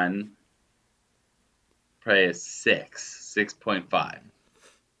 John probably a 6.5.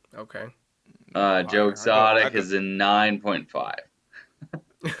 Okay. Joe Exotic I go- is a 9.5.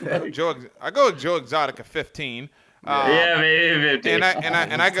 I go with Joe Exotic at 15. Yeah, maybe 50. And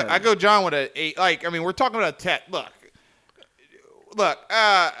I go John with an 8. Like, I mean, we're talking about Look.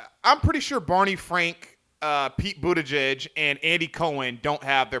 I'm pretty sure Barney Frank, Pete Buttigieg, and Andy Cohen don't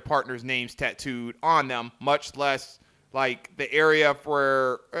have their partners' names tattooed on them, much less like the area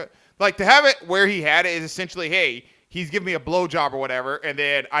for like to have it where he had it is essentially, hey, he's giving me a blowjob or whatever, and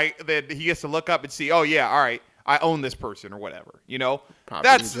then he gets to look up and see, oh yeah, all right, I own this person or whatever. You know,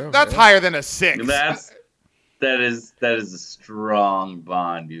 that's Joe, higher than a 6. That is a strong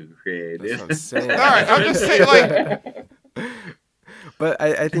bond you created. That's what I'm saying. All right, I'm just saying, like, But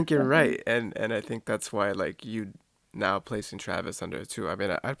I think you're right, and I think that's why like you now placing Travis under a 2. I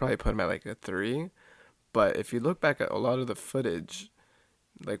mean, I'd probably put him at like a 3, but if you look back at a lot of the footage,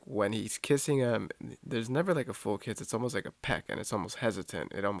 like when he's kissing him, there's never like a full kiss. It's almost like a peck, and it's almost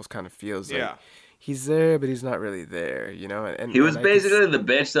hesitant. It almost kind of feels like he's there, but he's not really there, you know. And he was and basically the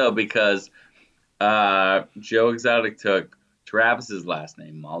bitch though because Joe Exotic took Travis's last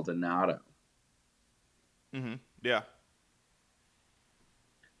name, Maldonado. mm-hmm. Yeah.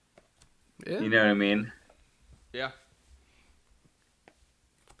 Yeah. You know what I mean? Yeah.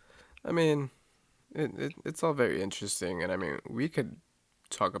 I mean, it's all very interesting, and I mean, we could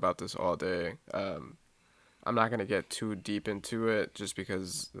talk about this all day. I'm not gonna get too deep into it, just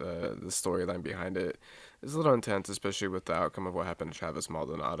because the storyline behind it is a little intense, especially with the outcome of what happened to Travis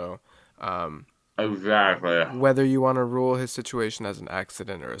Maldonado. Exactly. Whether you want to rule his situation as an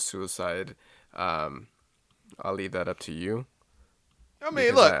accident or a suicide, I'll leave that up to you. I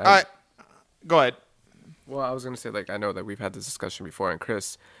mean, Because look, go ahead. Well, I was going to say, like, I know that we've had this discussion before, and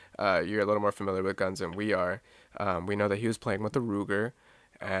Chris, you're a little more familiar with guns than we are. We know that he was playing with a Ruger,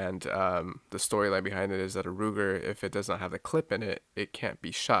 and the storyline behind it is that a Ruger, if it does not have the clip in it, it can't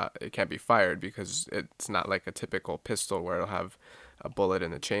be shot. It can't be fired because it's not like a typical pistol where it'll have a bullet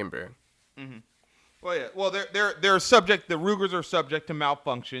in the chamber. Mm-hmm. Well, yeah. Well, they're subject. The Rugers are subject to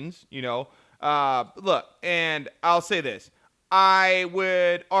malfunctions. You know. Look, and I'll say this. I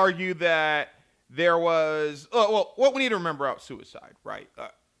would argue that there was. Well, what we need to remember about suicide, right?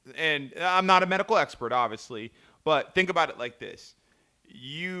 And I'm not a medical expert, obviously, but think about it like this: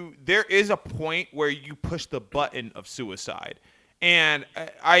 there is a point where you push the button of suicide, and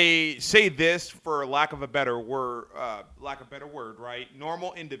I say this for lack of a better word, right?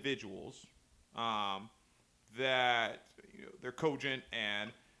 Normal individuals, that they're cogent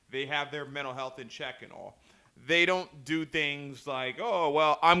and they have their mental health in check and all. They don't do things like, oh,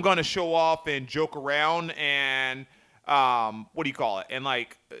 well, I'm going to show off and joke around and what do you call it? And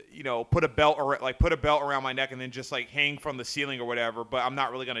put a belt around my neck and then just like hang from the ceiling or whatever, but I'm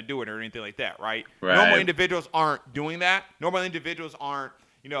not really going to do it or anything like that, right? Normal individuals aren't doing that. Normal individuals aren't,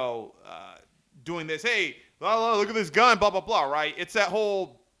 doing this. Hey, look at this gun, blah, blah, blah, right? It's that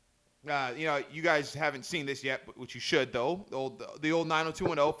whole you guys haven't seen this yet, but which you should though. The old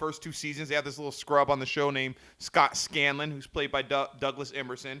 90210 first 2 seasons, they have this little scrub on the show named Scott Scanlon, who's played by Douglas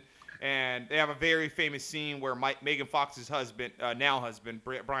Emerson, and they have a very famous scene where Megan Fox's husband, now husband,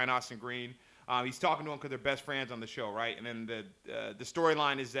 Brian Austin Green, he's talking to him because they're best friends on the show, right? And then the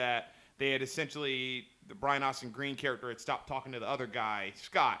storyline is that they had essentially the Brian Austin Green character had stopped talking to the other guy,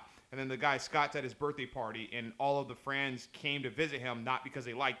 Scott. And then the guy, Scott's at his birthday party, and all of the friends came to visit him, not because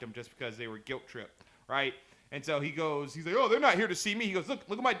they liked him, just because they were guilt tripped, right? And so he's like, oh, they're not here to see me. He goes, look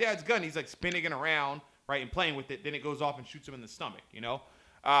at my dad's gun. He's like spinning it around, right, and playing with it. Then it goes off and shoots him in the stomach,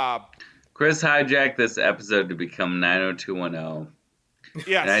 Chris hijacked this episode to become 90210,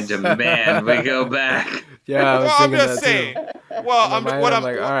 Yes. And I demand we go back. Yeah, I was Well, I'm thinking just that saying. too. Well, In my mind, I'm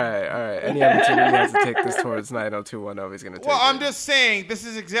like, all right. Any opportunity he has to take this towards 90210, he's gonna take Well, I'm it. just saying this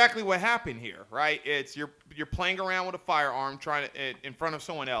is exactly what happened here, right? It's you're playing around with a firearm, trying to in front of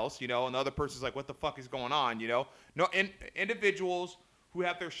someone else, and the other person's like, "What the fuck is going on?" No, individuals who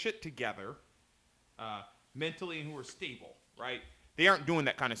have their shit together, mentally and who are stable, right? They aren't doing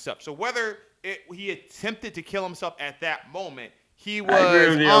that kind of stuff. So whether he attempted to kill himself at that moment, he I agree was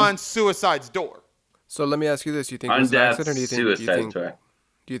with you. on suicide's door. So let me ask you this: Do you think it On was an death's accident, or suicide track.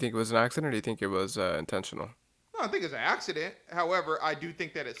 do you think it was an accident, or do you think it was intentional? No, I think it's an accident. However, I do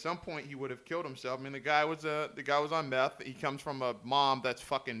think that at some point he would have killed himself. I mean, the guy was on meth. He comes from a mom that's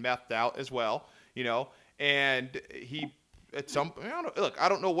fucking methed out as well, and he at some I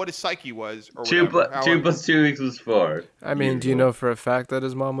don't know what his psyche was or Two whatever. plus 2 equals 4. I mean, do you know for a fact that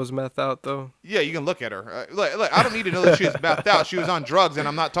his mom was meth out though? Yeah, you can look at her. Look, I don't need to know that she was methed out. She was on drugs, and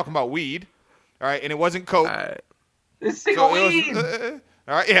I'm not talking about weed. All right, and it wasn't coke. This sick So of it weed. was,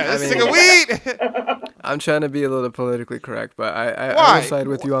 all right, yeah, I sick mean- of weed. I'm trying to be a little politically correct, but I Why? will side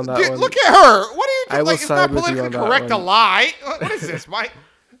with you on that Dude, one. look at her. What are you? I will Like, it's side not with you politically on that correct to one. lie. What is this, Mike?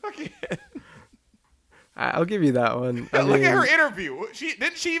 Okay. I'll give you that one. I Look mean, at her interview.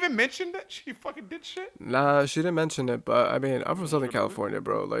 Didn't she even mention that she fucking did shit? Nah, she didn't mention it, but I mean, I'm from Southern California,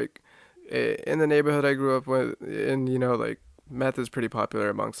 bro. Like, in the neighborhood I grew up with, like, meth is pretty popular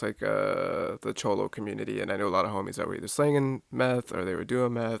amongst, like, the Cholo community, and I knew a lot of homies that were either slinging meth or they were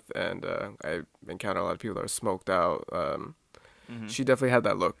doing meth, and I encountered a lot of people that were smoked out. She definitely had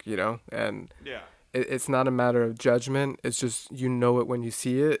that look, and Yeah. it's not a matter of judgment. It's just you know it when you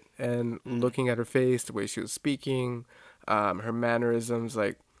see it, and looking at her face, the way she was speaking, her mannerisms,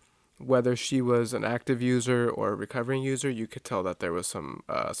 like whether she was an active user or a recovering user, you could tell that there was some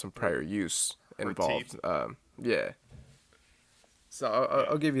prior use involved. Yeah. So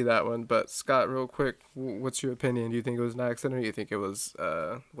I'll give you that one. But Scott, real quick, what's your opinion? Do you think it was an accident, or do you think it was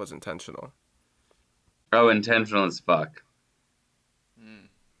intentional? Oh, intentional as fuck.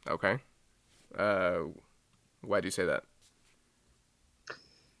 Okay. Why do you say that?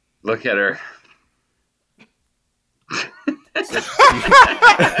 Look at her.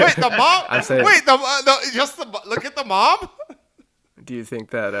 Wait, the mom? I'm saying- Wait, look at the mom? Do you think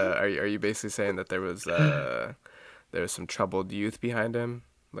that are you basically saying that there was some troubled youth behind him?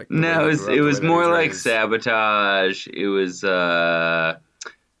 Like the way No, he it grew up, the way was that he more like raised? sabotage. It was no,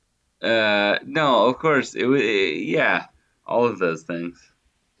 of course it was yeah, all of those things.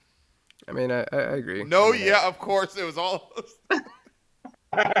 I mean, I agree. No, I mean, yeah, of course. It was all.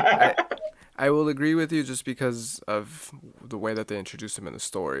 I will agree with you just because of the way that they introduced him in the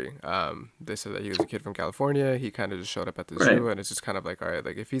story. They said that he was a kid from California. He kind of just showed up at the zoo, Right. and it's just kind of like, all right,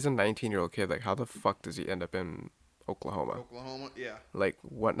 like if he's a 19-year-old kid, like how the fuck does he end up in Oklahoma? Oklahoma, yeah. Like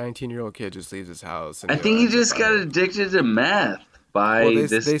what 19-year-old kid just leaves his house? I think he just got addicted to meth by Well,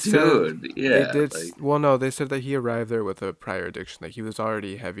 this they dude. said Yeah, they did. like- Well, no, they said that he arrived there with a prior addiction. Like he was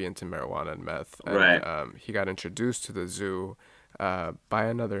already heavy into marijuana and meth. And, Right. He got introduced to the zoo by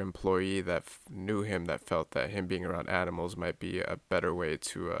another employee that knew him, that felt that him being around animals might be a better way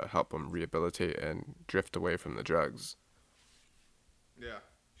to help him rehabilitate and drift away from the drugs. Yeah.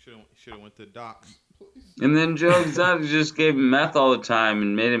 Should have went to docs. And then Joe Exotic just gave him meth all the time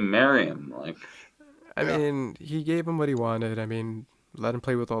and made him marry him. Like, I Yeah. mean, he gave him what he wanted. I mean, let him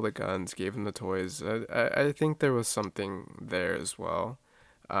play with all the guns, gave him the toys. I think there was something there as well.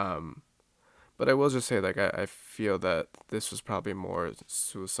 But I will just say, like, I feel that this was probably more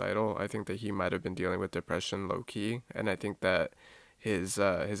suicidal. I think that he might have been dealing with depression low key, and I think that his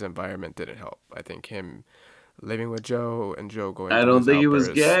environment didn't help. I think him living with Joe and Joe going. I through don't his think he was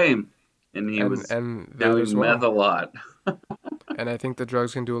outbursts, gay, and he and was that doing as well. meth a lot. And I think the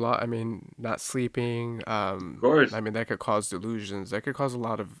drugs can do a lot. I mean, not sleeping. Of course. I mean, that could cause delusions. That could cause a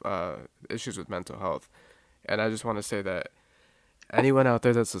lot of issues with mental health. And I just want to say that anyone out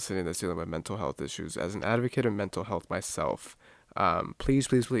there that's listening that's dealing with mental health issues, as an advocate of mental health myself, please,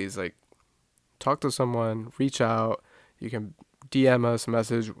 please, please, like, talk to someone, reach out. You can DM us a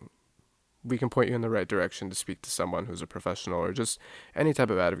message. We can point you in the right direction to speak to someone who's a professional, or just any type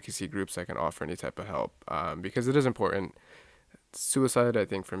of advocacy groups that can offer any type of help, because it is important. Suicide, I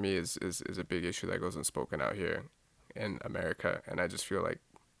think, for me is a big issue that goes unspoken out here in America, and I just feel like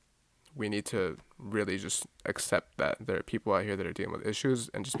we need to really just accept that there are people out here that are dealing with issues,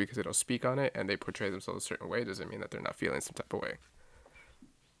 and just because they don't speak on it and they portray themselves a certain way doesn't mean that they're not feeling some type of way.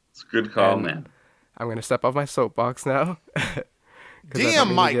 It's a good call, And man. I'm gonna step off my soapbox now. 'Cause I don't DM mean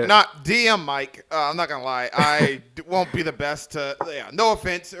to Mike, get- not DM Mike. I'm not gonna lie. I won't be the best to. Yeah, no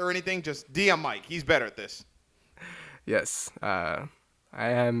offense or anything. Just DM Mike. He's better at this. Yes. I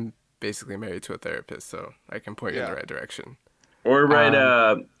am basically married to a therapist, so I can point you in the Yeah. right direction. Or write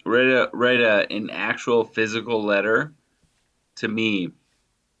Um, an actual physical letter to me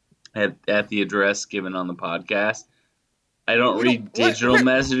at the address given on the podcast. I don't We don't. read digital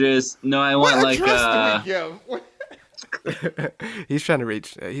messages. No, I want What like address do we give? he's trying to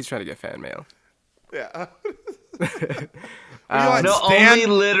reach. He's trying to get fan mail. Yeah. What do you want, no, Stan? only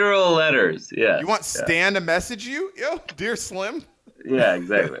literal letters. Yes. You want Stan to message you? Yo, dear Slim. Yeah,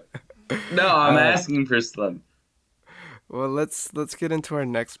 exactly. No, I'm asking for Slim. Well, let's get into our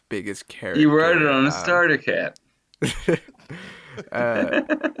next biggest character. You wrote it on a starter kit.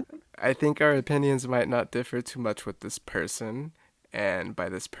 I think our opinions might not differ too much with this person, and by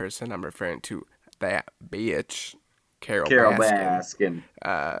this person, I'm referring to that bitch, Carol Baskin.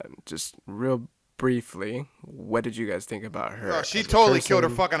 Just real briefly, what did you guys think about her? Oh, she as a totally killed her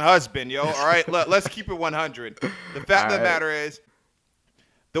person? fucking husband, yo. All right, let's keep it 100. The fact of the matter is,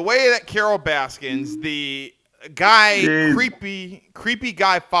 the way that Carol Baskins, the guy, creepy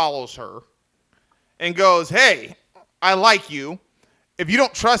guy, follows her and goes, "Hey, I like you. If you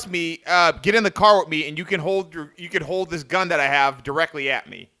don't trust me, get in the car with me, and you can hold this gun that I have directly at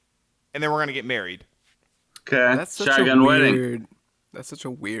me, and then we're gonna get married." Okay. That's such Shotgun a wedding. weird. That's such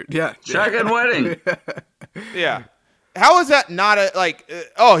a weird. Yeah. Shotgun wedding. Yeah. How is that not a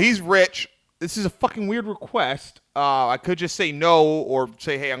oh, he's rich. This is a fucking weird request. I could just say no or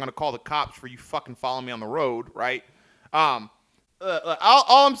say, hey, I'm going to call the cops for you fucking following me on the road, right? All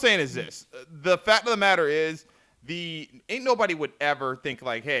I'm saying is this. The fact of the matter is, ain't nobody would ever think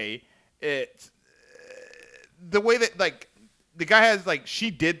like, hey, it's the way that like the guy has like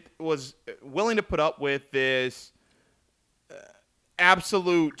was willing to put up with this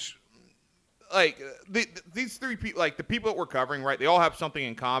absolute like these three people, like the people that we're covering, right? They all have something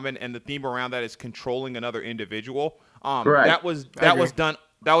in common, and the theme around that is controlling another individual. Right. That was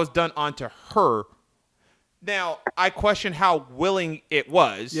done onto her. Now I question how willing it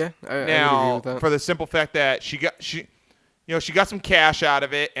was. Yeah, I would agree now with that. for the simple fact that she got some cash out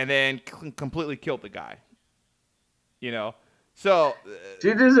of it, and then completely killed the guy. So Do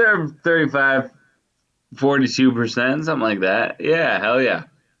you deserve 35, 42%, something like that? Yeah, hell yeah.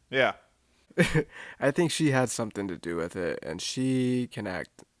 yeah. I think she had something to do with it, and she can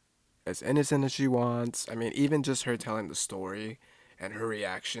act as innocent as she wants. I mean, even just her telling the story and her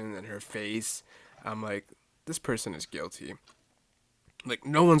reaction and her face, I'm like, this person is guilty. Like,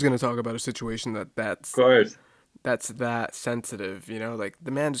 no one's gonna talk about a situation that's Of course. that sensitive, Like,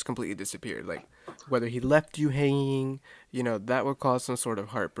 the man just completely disappeared. Like, whether he left you hanging, that would cause some sort of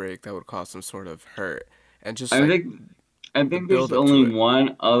heartbreak, that would cause some sort of hurt, and just I think there's build up to only it.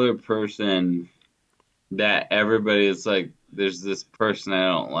 one other person that everybody is like, there's this person I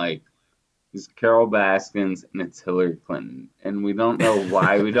don't like. It's Carol Baskins, and it's Hillary Clinton. And we don't know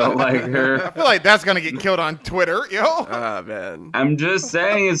why we don't like I her. feel like that's gonna get killed on Twitter, yo. Ah, man. I'm just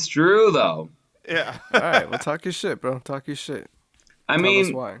saying it's true, though. Yeah. All right, well, talk your shit, bro. Talk your shit. I Tell us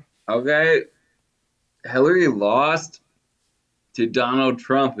mean, why. okay, Hillary lost to Donald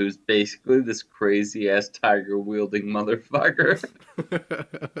Trump, who's basically this crazy-ass tiger-wielding motherfucker.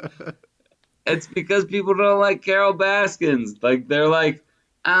 It's because people don't like Carol Baskins. Like, they're like,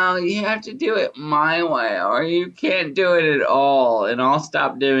 oh, you have to do it my way, or you can't do it at all, and I'll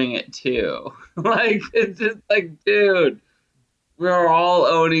stop doing it too. Like, it's just like, dude, we're all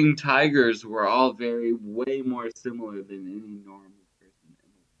owning tigers. We're all way more similar than any normal person.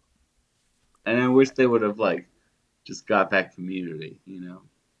 And I wish they would have, like, just got that community,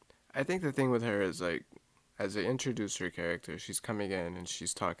 I think the thing with her is, like, as they introduce her character, she's coming in and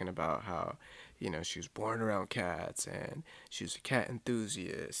she's talking about how, she was born around cats and she was a cat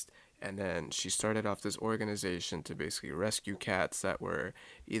enthusiast. And then she started off this organization to basically rescue cats that were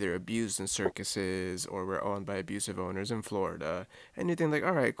either abused in circuses or were owned by abusive owners in Florida. And you think, like,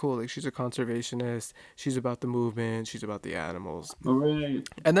 all right, cool. Like, she's a conservationist. She's about the movement. She's about the animals. All right.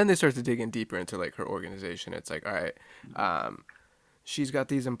 And then they start to dig in deeper into, like, her organization. It's like, all right, she's got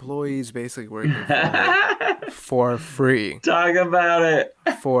these employees basically working for free. Talk about it.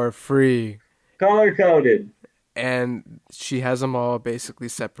 For free. Color-coded. And she has them all basically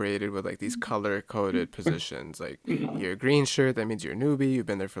separated with like these color-coded positions. Like, you're a green shirt, that means you're a newbie. You've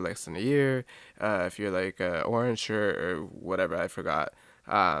been there for less than a year. If you're like a orange shirt or whatever, I forgot.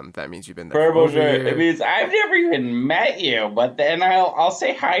 That means you've been there Purple for over a shirt. year. It means I've never even met you, but then I'll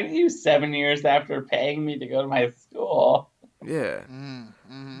say hi to you 7 years after paying me to go to my school. Yeah.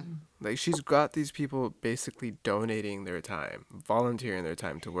 Like, she's got these people basically donating their time, volunteering their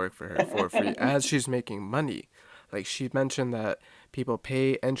time to work for her for free as she's making money. Like, she mentioned that people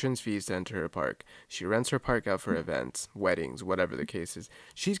pay entrance fees to enter her park. She rents her park out for events, weddings, whatever the case is.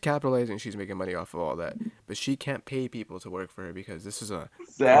 She's capitalizing, she's making money off of all that. But she can't pay people to work for her because this is a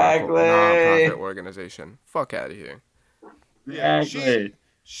quote-unquote non-profit Exactly. organization. Fuck out of here. Yeah, Exactly.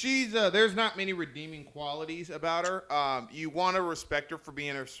 she's there's not many redeeming qualities about her. You want to respect her for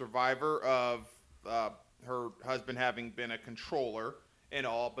being a survivor of her husband having been a controller and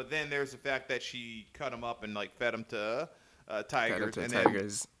all, but then there's the fact that she cut him up and like fed him to Got tigers, into and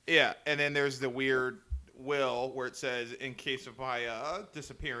tigers. and then there's the weird will where it says in case of my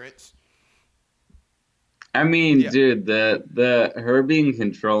disappearance. I mean, Yeah. dude, the her being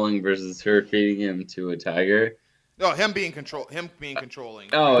controlling versus her feeding him to a tiger. Oh, him being controlling.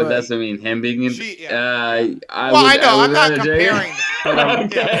 Oh, But that's what I mean. Him being in. Yeah. I Well, would. I know. I would I'm not rather comparing.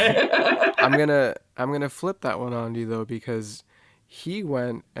 But Yeah. I'm gonna flip that one on you though, because he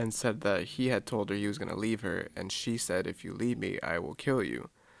went and said that he had told her he was gonna leave her, and she said, "If you leave me, I will kill you."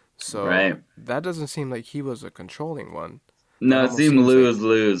 So Right. that doesn't seem like he was a controlling one. That No, it almost seemed seems like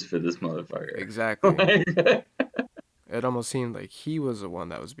lose for this motherfucker. exactly. Like, It almost seemed like he was the one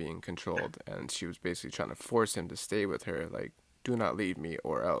that was being controlled, and she was basically trying to force him to stay with her, like, "Do not leave me,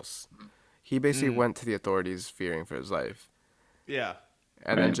 or else." He basically went to the authorities fearing for his life. Yeah.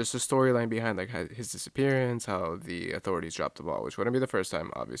 And then Right. just the storyline behind like his disappearance, how the authorities dropped the ball, which wouldn't be the first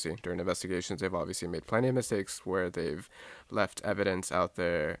time, obviously. During investigations, they've obviously made plenty of mistakes where they've left evidence out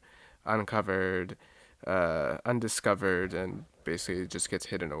there uncovered, undiscovered, and basically just gets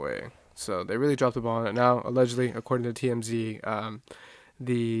hidden away. So they really dropped the ball on it. Now, allegedly, according to TMZ,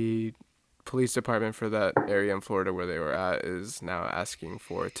 the police department for that area in Florida where they were at is now asking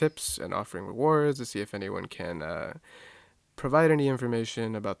for tips and offering rewards to see if anyone can provide any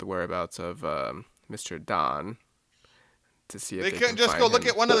information about the whereabouts of Mr. Don to see if They they couldn't can just find go look him.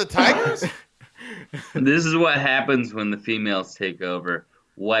 at one of the tigers? this is what happens when the females take over.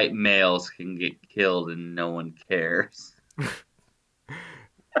 White males can get killed and no one cares.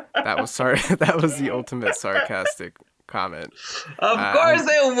 That was that was the ultimate sarcastic comment. Of I- course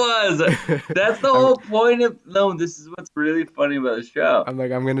I'm- it was. That's the whole point of. No, this is what's really funny about the show. I'm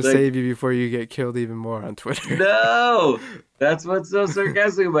like, I'm gonna Like- save you before you get killed even more on Twitter. No, that's what's so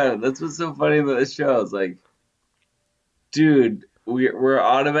sarcastic about it. That's what's so funny about the show. It's like, dude, we're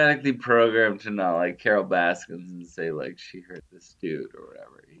automatically programmed to not like Carol Baskins and say like she hurt this dude or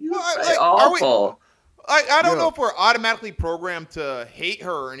whatever. He's Well, like, like, are we- awful. I don't Yo. know if we're automatically programmed to hate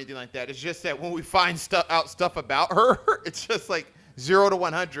her or anything like that. It's just that when we find stuff about her, it's just like 0 to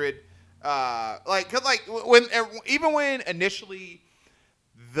 100. Cause when even when initially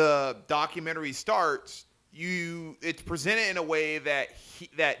the documentary starts, it's presented in a way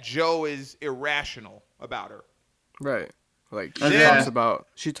that Joe is irrational about her. Right. Like Okay.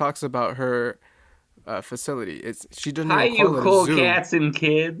 she talks about her facility. She doesn't Hi, even you call it cool a zoo. cats and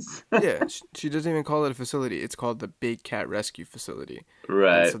kids. Yeah, she doesn't even call it a facility. It's called the Big Cat Rescue Facility. And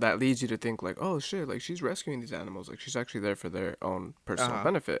Right. so that leads you to think like, oh shit, like she's rescuing these animals. Like she's actually there for their own personal Uh-huh.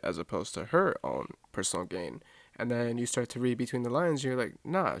 benefit as opposed to her own personal gain. And then you start to read between the lines. You're like,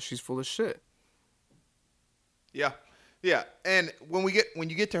 nah, she's full of shit. Yeah, yeah. And when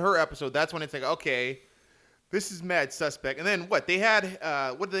you get to her episode, that's when it's like, okay, this is mad suspect. And then what they had?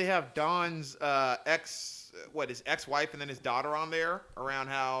 What did they have? Don's his ex-wife, and then his daughter on there around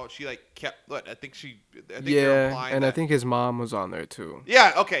how she like kept. What I think they're Yeah, implying and I that- think his mom was on there too.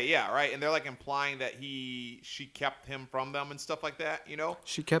 Yeah. Okay. Yeah. Right. And they're like implying that she kept him from them and stuff like that. You know.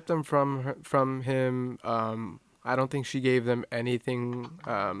 She kept them from him. I don't think she gave them anything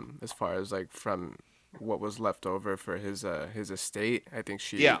as far as like from what was left over for his estate. I think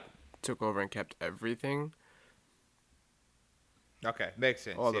she Yeah. took over and kept everything. Okay. Makes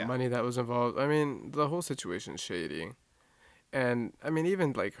sense. All the yeah. money that was involved. I mean, the whole situation's shady. And I mean,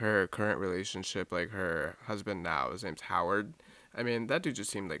 even like her current relationship, like her husband now, his name's Howard. I mean, that dude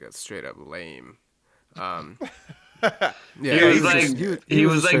just seemed like a straight up lame. Yeah, He was like just- he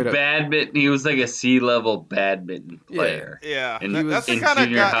was just like straight up- badminton. He was like a C-level badminton player. Yeah. In, That's the in kind of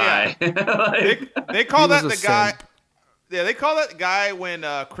junior guy. high. Like, They call He that was the a guy. simp. Yeah, they call that the guy when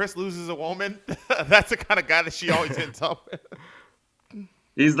Chris loses a woman. That's the kind of guy that she always ends up with.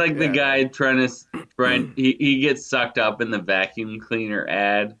 he's like the Yeah, guy he gets sucked up in the vacuum cleaner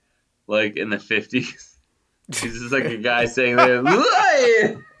ad, like in the 50s. He's just like a guy saying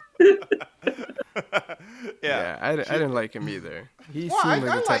that. Yeah, I didn't like him either. He Well, seemed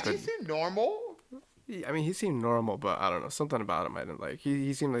like the type he of. seemed normal. I mean, he seemed normal, but I don't know, something about him I didn't like.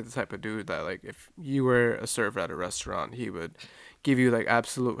 He seemed like the type of dude that like if you were a server at a restaurant, he would give you like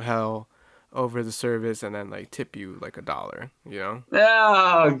absolute hell over the service and then like tip you like $1. You know?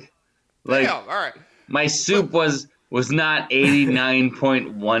 Oh, like Damn, all right. My soup was not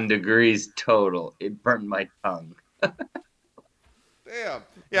 89.1 degrees total. It burned my tongue. Damn.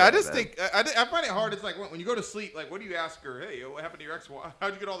 Yeah, I just man. think I find it hard. It's like when you go to sleep, like, what do you ask her? Hey, what happened to your ex?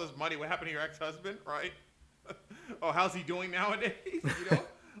 How'd you get all this money? What happened to your ex-husband? Right? Oh, how's he doing nowadays? You know,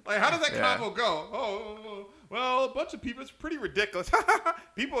 like, how does that Yeah. convo go? Oh, well, a bunch of people. It's pretty ridiculous.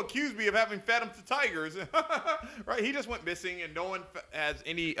 People accuse me of having fed him to tigers. Right? He just went missing, and no one has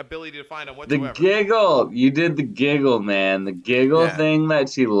any ability to find him The whatsoever. giggle. You did the giggle, man. The giggle Yeah. thing that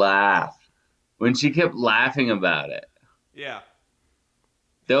she laughed. When she kept laughing about it. Yeah.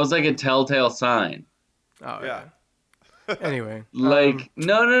 That was like a telltale sign. Oh Yeah. yeah. Anyway, Like,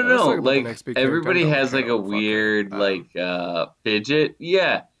 no. let's talk about the Like, next big character. everybody I'm done has with like a Carol, fuck her. weird, like, fidget.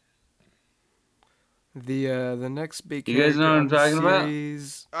 Yeah. The next big You guys character know what I'm on the talking about?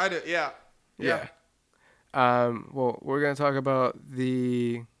 series, I do. Yeah. Yeah. Well, we're gonna talk about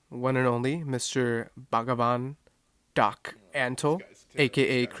the one and only Mr. Bhagavan Doc Antle, This guy's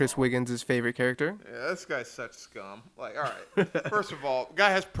aka this guy's Chris awful. Wiggins' favorite character. Yeah, this guy's such scum. Like, all right. First of all, guy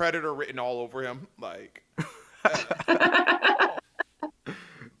has Predator written all over him. Like,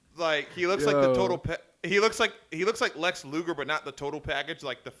 like he looks like the Yo. total. He looks like Lex Luger, but not the total package.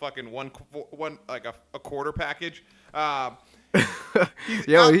 Like the fucking one like a quarter package. He's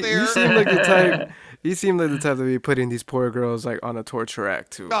Yo, out he there. seemed like the type. He seemed like the type to be putting these poor girls like on a torture rack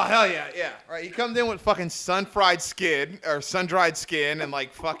too. Oh hell yeah, yeah. Right. He comes in with fucking sun dried skin and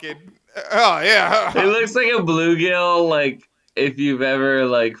like fucking. Oh yeah. It looks like a bluegill, like, if you've ever,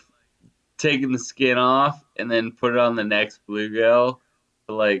 like, taken the skin off and then put it on the next bluegill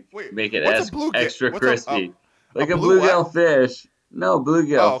to, like, Wait, make it what's a bluegill? extra What's a- crispy. Like a a blue bluegill what? fish. No,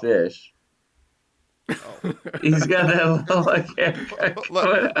 bluegill Oh. fish. Oh. He's got that little, like, haircut.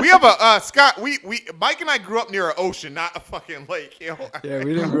 Look, we have a Scott. We Mike and I grew up near an ocean, not a fucking lake. You know? Yeah,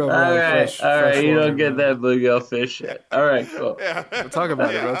 we didn't grow up All around right, fresh. all right. fresh You water, don't get bro. that bluegill fish shit. All right, cool. Yeah. We'll talk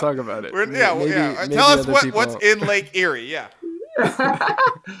about it. We'll talk about it. Yeah, well, Maybe- yeah. maybe Tell us other what's people- in Lake Erie. Yeah.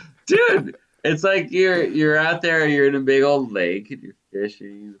 Dude, it's like you're out there, you're in a big old lake, and you're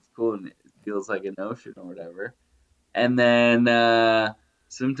fishing. It's cool, and it feels like an ocean or whatever. And then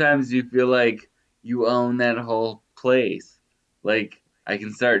sometimes you feel like you own that whole place. Like, I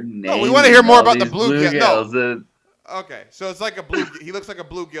can start naming. we wanna hear more all about the these bluegill. No. bluegills and- Okay, so it's like a blue. He looks like a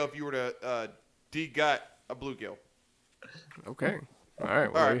bluegill if you were to de-gut a bluegill. Okay. All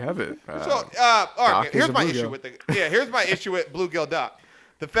right. Well, All there right. you have it. So, all right. Doc is Here's a my bluegill. issue with here's my issue with Bluegill Doc.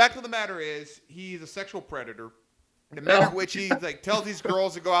 The fact of the matter is, he's a sexual predator. The manner in which he like tells these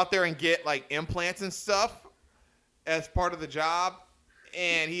girls to go out there and get like implants and stuff as part of the job,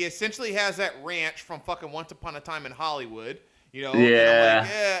 and he essentially has that ranch from fucking Once Upon a Time in Hollywood. You know? Yeah. And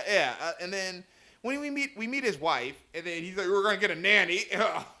I'm like, yeah. And then when we meet his wife, and then he's like, we're gonna get a nanny.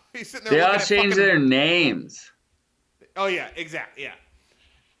 He's sitting there. They all looking at change fucking- their names. Oh yeah, exactly. Yeah.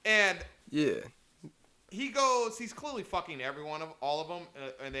 And Yeah. he's clearly fucking all of them,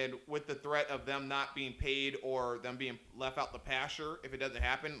 and then with the threat of them not being paid or them being left out the pasture if it doesn't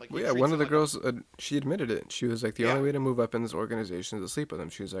happen. Like, he Well, yeah, treats one of them the like girls, she admitted it. She was like, the Yeah. only way to move up in this organization is to sleep with him.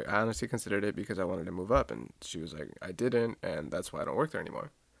 She was like, I honestly considered it because I wanted to move up. And she was like, I didn't, and that's why I don't work there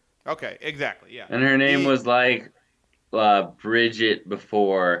anymore. Okay, exactly. Yeah. And her name He- was like Bridget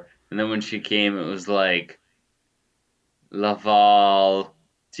before, and then when she came, it was like Laval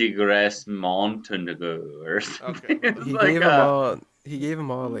Tigress Montenegro or something. Okay. It was He like gave him all. He gave them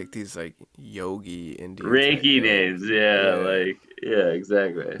all like these like yogi Indian type Reiki names, names. yeah,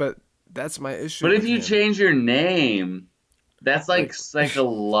 exactly. But that's my issue. But if with you him. change your name, that's like Like-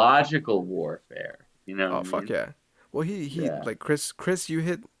 psychological warfare. You know? Oh what I fuck mean? yeah. Well, he Yeah. like Chris, you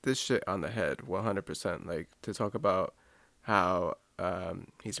hit this shit on the head 100%. Like to talk about how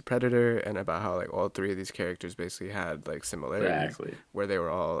he's a predator and about how like all three of these characters basically had like similarities Exactly. where they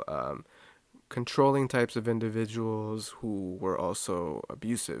were all controlling types of individuals who were also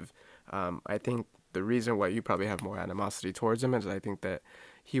abusive. I think the reason why you probably have more animosity towards him is I think that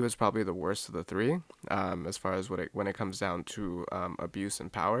he was probably the worst of the three as far as when it comes down to abuse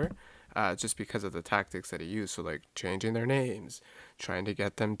and power. Just because of the tactics that he used. So, like, changing their names, trying to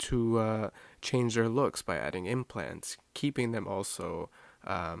get them to change their looks by adding implants, keeping them also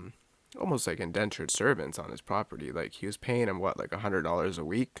almost like indentured servants on his property. Like, he was paying them, like $100 a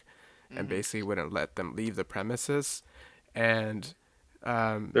week and basically wouldn't let them leave the premises. And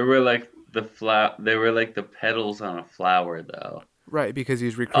They were like they were like the petals on a flower, though. right, because he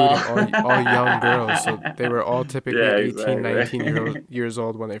was recruiting all young girls, so they were all typically Yeah, 18, exactly. 19 years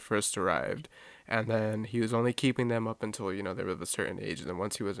old when they first arrived. And then he was only keeping them up until, you know, they were of a certain age. And then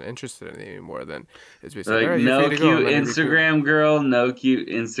once he wasn't interested in it anymore, then it's basically, Like, all right, you're no free to go. cute Let me recruit." Instagram girl, no cute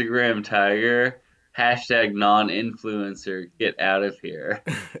Instagram tiger. Hashtag non-influencer, get out of here.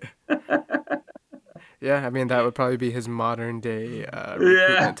 Yeah, I mean that would probably be his modern day Yeah.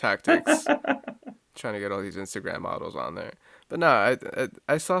 recruitment tactics, trying to get all these Instagram models on there. But no,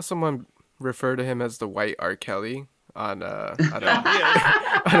 I saw someone refer to him as the white R. Kelly on on Yeah, a he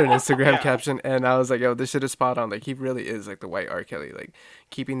is. on an Instagram Yeah. caption, and I was like, yo, this shit is spot on. Like he really is like the white R. Kelly, like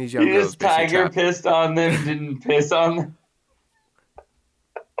keeping these young girls His basically tiger trapped. pissed on them, didn't piss on them.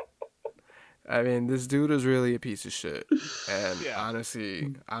 I mean, this dude is really a piece of shit, and Yeah.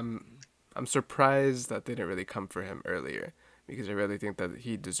 honestly, I'm surprised that they didn't really come for him earlier, because I really think that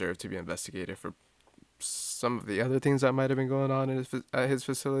he deserved to be investigated for some of the other things that might have been going on in at his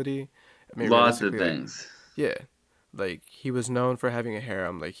facility. I mean, Lots of realistically, like, things. yeah, like he was known for having a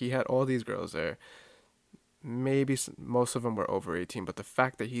harem. Like he had all these girls there. Maybe most of them were over 18, but the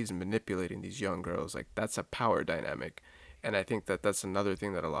fact that he's manipulating these young girls, like that's a power dynamic. And I think that that's another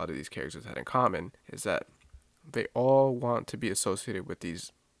thing that a lot of these characters had in common is that they all want to be associated with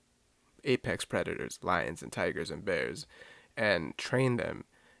these apex predators, lions and tigers and bears, and train them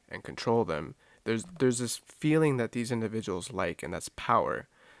and control them. There's this feeling that these individuals like, and that's power,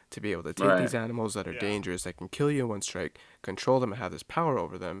 to be able to take Right. these animals that are Yeah. dangerous, that can kill you in one strike, control them and have this power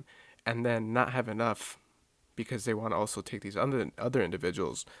over them, and then not have enough because they want to also take these other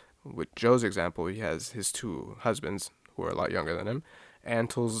individuals. With Joe's example, he has his two husbands who are a lot younger than him.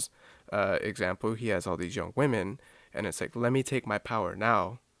 Antel's example, he has all these young women, and it's like, let me take my power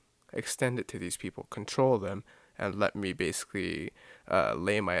now, extend it to these people, control them, and let me basically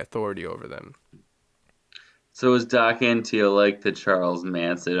lay my authority over them. So is Doc Antil like the Charles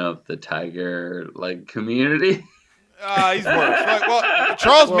Manson of the tiger community? He's worse. Well,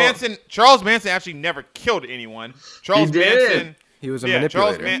 Charles Manson actually never killed anyone. Charles did. Manson. He was a Yeah,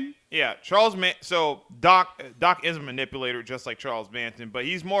 manipulator. Charles Manson. So Doc is a manipulator, just like Charles Manson, but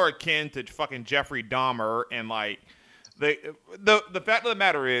he's more akin to fucking Jeffrey Dahmer. And like the fact of the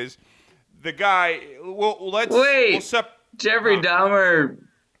matter is, the guy. Wait. Jeffrey Dahmer,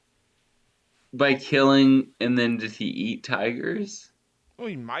 by killing, and then did he eat tigers? Well,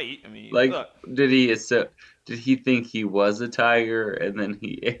 he might. I mean, Like, look, did he think he was a tiger and then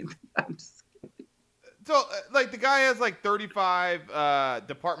he ate? I'm just so like the guy has like 35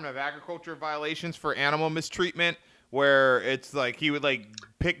 Department of Agriculture violations for animal mistreatment, where it's like he would like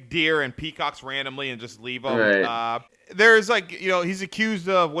pick deer and peacocks randomly and just leave them. Right. There's like he's accused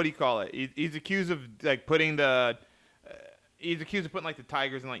of what do you call it? He's accused of like putting the he's accused of putting like the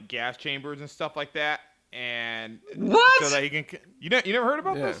tigers in like gas chambers and stuff like that. And What? So that he can you never heard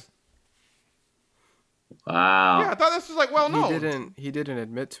about Yeah. this? Wow. Yeah, I thought this was like well known. He didn't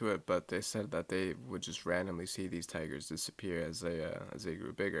admit to it, but they said that they would just randomly see these tigers disappear as they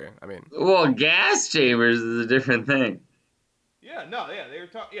grew bigger. I mean, Well, gas chambers is a different thing. Yeah, no, yeah, they were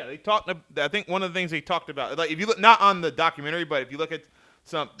talking. Yeah, they talked. I think one of the things they talked about, like if you look not on the documentary, but if you look at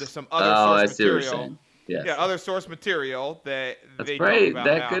some other Oh, I source see what you're material, saying. Yes. yeah, other source material that That's they right. talk about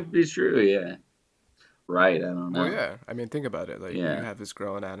That how, could be true. Yeah. Right. I don't know. well, yeah. I mean, think about it. Like Yeah. you have this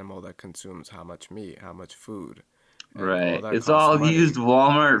growing animal that consumes how much meat, how much food. and all Right. that It's costs all money. used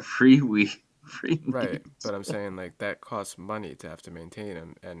Walmart free weed. Free Right, meat. but I'm saying like that costs money to have to maintain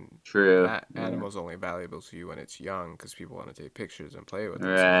them, and True. that Yeah. animal's only valuable to you when it's young because people want to take pictures and play with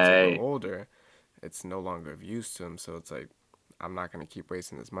them. So as they Right. grow older, it's no longer of use to them. So it's like I'm not gonna keep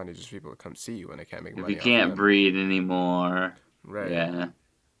wasting this money just for people to come see you when they can't make If money. you off can't them. breed anymore. Right. Yeah.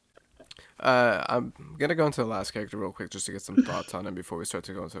 I'm gonna go into the last character real quick just to get some thoughts on him before we start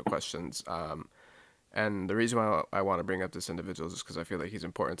to go into the questions. And the reason why I want to bring up this individual is because I feel like he's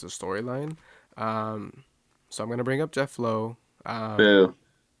important to the storyline. So I'm gonna bring up Jeff Lowe. Boo.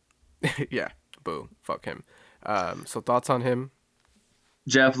 Yeah, boo, fuck him. So thoughts on him?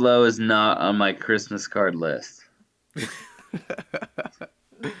 Jeff Lowe is not on my Christmas card list.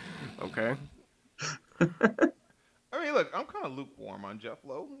 Okay. I mean, look, I'm kind of lukewarm on Jeff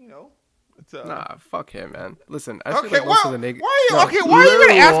Lowe. It's Nah, fuck him, man. Listen, I feel Okay, like most well, of the neg- why are you No, okay? Why are you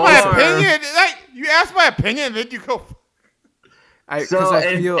gonna ask my lukewarm. opinion? Like, you ask my opinion, and then you go. because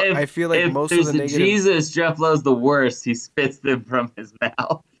I feel like if most of there's the a negative. Jesus, Jeff Lowe's the worst. He spits them from his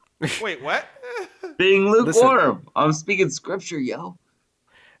mouth. Wait, what? Being Listen. lukewarm. I'm speaking scripture, yo.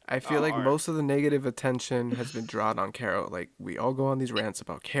 I feel like alright. most of the negative attention has been drawn on Carol. Like we all go on these rants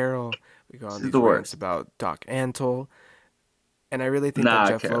about Carol. We go on She's these the rants worst. about Doc Antle. And I really think Nah,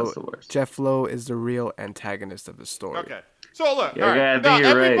 that Carol's the worst. Jeff Lowe is the real antagonist of the story. Okay. So look, Yeah, all right. I Now, think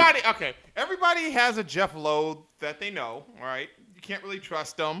you're right. everybody, okay. Everybody has a Jeff Lowe that they know, all right? You can't really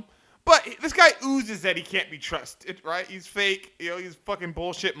trust him. But this guy oozes that he can't be trusted, right? He's fake. He's fucking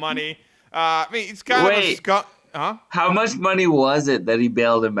bullshit money. I mean, he's kind of a Wait. scum. Huh? How much money was it that he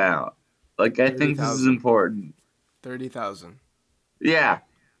bailed him out? Like, I think this is 30,000. important. 30,000. Yeah.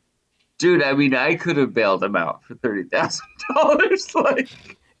 Dude, I mean, I could have bailed him out for $30,000.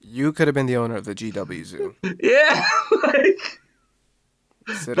 Like, You could have been the owner of the GW Zoo. yeah. Like,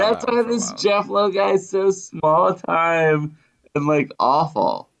 Sit on that's that one why for a this while. Jeff Lowe guy is so small time and, like,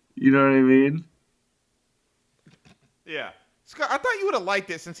 awful. You know what I mean? Yeah. Scott, I thought you would have liked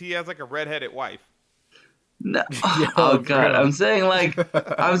it since he has like a redheaded wife. No. Yo, Oh, for God. real. I'm saying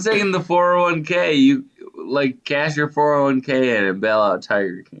the 401k. You, like, cash your 401k in and bail out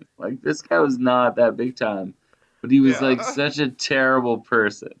Tiger King. Like, this guy was not that big time. But he was, Yeah. like, such a terrible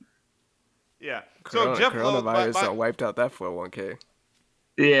person. Yeah. So Jeff Lowe, Coronavirus wiped out that 401k.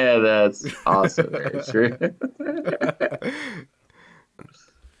 Yeah, that's also very true.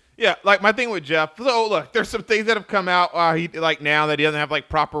 yeah, like my thing with Jeff. So look, there's some things that have come out. He like now that he doesn't have like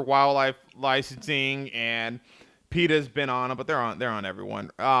proper wildlife licensing, and PETA's been on him, but they're on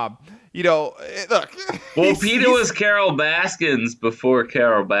everyone. Look. Well, PETA was Carol Baskins before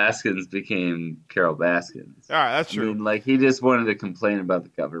Carol Baskins became Carol Baskins. All right, that's I true. mean, like, he just wanted to complain about the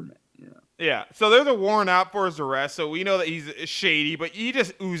government. You know? Yeah, so there's a warrant out for his arrest, so we know that he's shady, but he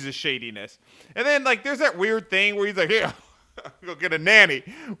just oozes shadiness. And then, like, there's that weird thing where he's like, yeah, we're going to get a nanny.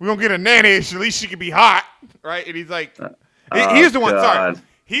 We're going to get a nanny, at least she can be hot, right? And he's like, he was the one, sorry. God.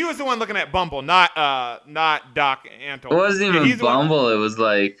 He was the one looking at Bumble, not Doc Antle. It wasn't even he's the one- Bumble. It was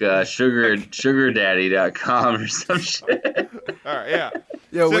like sugardaddy.com or some shit. All right, yeah.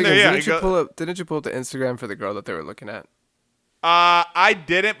 Yo, So Wiggins, there, yeah, didn't you pull up the Instagram for the girl that they were looking at? I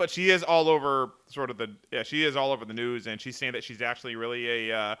didn't, but she is all over she is all over the news, and she's saying that she's actually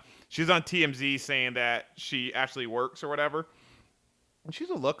really she's on TMZ saying that she actually works or whatever. And she's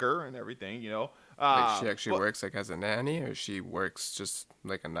a looker and everything, you know. Like she actually works like as a nanny, or she works just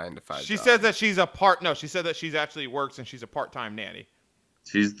like a 9 to 5 She job? says that she said that she's actually works and she's a part-time nanny.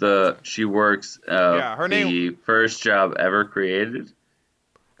 She works her the name- first job ever created.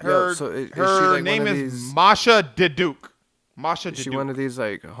 Her so is she her like name one of is these- Masha Deduk. Masha Is she Deduk. one of these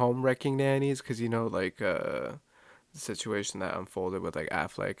like home wrecking nannies? Because like the situation that unfolded with like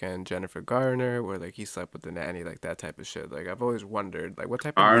Affleck and Jennifer Garner, where like he slept with the nanny, like that type of shit. Like I've always wondered, like what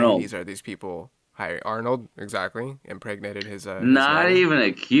type of Arnold. nannies are these people hiring? Arnold, exactly, impregnated his. His Not nanny. even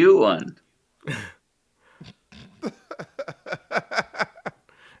a cute one.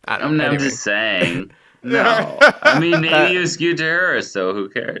 I'm not Anyway. just saying. No. I mean, maybe it was cute to her, so who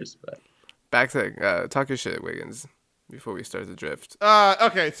cares? But Back to talk your shit, Wiggins, before we start to drift.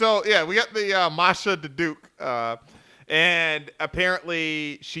 Okay, so yeah, we got the Masha Deduk, and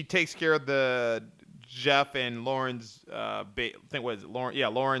apparently she takes care of the Jeff and Lauren's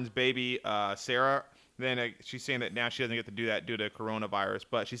Lauren's baby, Sarah. Then she's saying that now she doesn't get to do that due to coronavirus,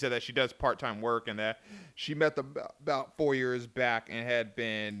 but she said that she does part-time work and that she met them about 4 years back and had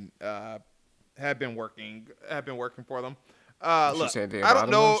been working for them. Did she Look, say anything I about don't him?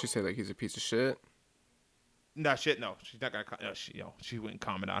 know. Though? She said like he's a piece of shit. No shit. No, she's not gonna. She wouldn't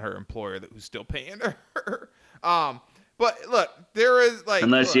comment on her employer who's still paying her. But look, there is like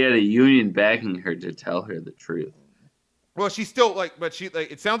unless she had a union backing her to tell her the truth. Well, she's still but she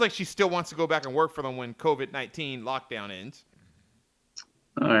it sounds like she still wants to go back and work for them when COVID-19 lockdown ends.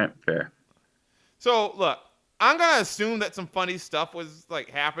 All right, fair. So look, I'm gonna assume that some funny stuff was like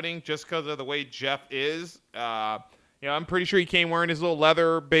happening just because of the way Jeff is. I'm pretty sure he came wearing his little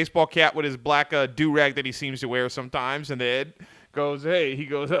leather baseball cap with his black do-rag that he seems to wear sometimes, and then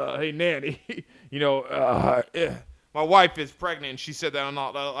hey nanny, my wife is pregnant, and she said that I'm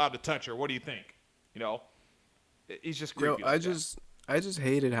not allowed to touch her. What do you think? He's just creepy. I just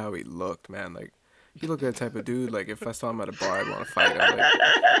hated how he looked, man. Like he looked like the type of dude. Like if I saw him at a bar, I'd want to fight him.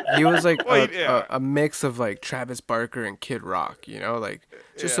 Like, he was like a mix of like Travis Barker and Kid Rock. Like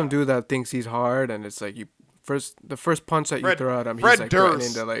just some dude that thinks he's hard, and it's like the first punch that you throw at him, he's like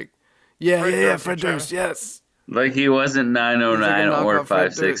threatening to like, Fred Durst, yes. Like he wasn't 909 or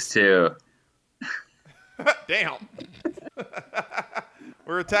 562. Damn.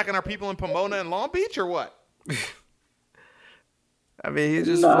 We're attacking our people in Pomona and Long Beach, or what? I mean, he's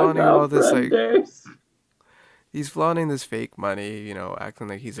just flaunting all this like. He's flaunting this fake money, acting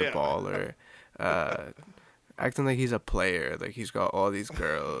like he's a baller, acting like he's a player, like he's got all these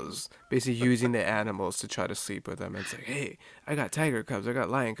girls, basically using the animals to try to sleep with them. And it's like, hey, I got tiger cubs, I got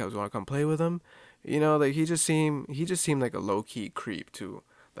lion cubs, want to come play with them? Like he just seemed like a low key creep too.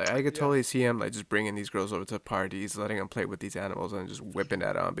 Like I could totally see him like just bringing these girls over to parties, letting them play with these animals, and just whipping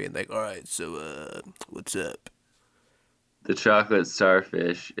that on, being like, all right, so what's up? The chocolate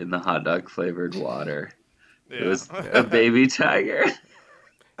starfish in the hot dog flavored water. It was a baby tiger.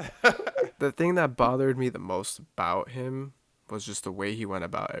 The thing that bothered me the most about him was just the way he went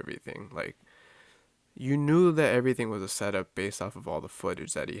about everything. Like, you knew that everything was a setup based off of all the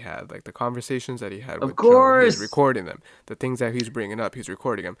footage that he had. Like, the conversations that he had Of with Joe, he was course. recording them. The things that he's bringing up, he's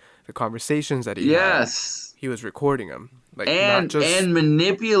recording them. The conversations that he had, Yes. he was recording them. Like, not And just...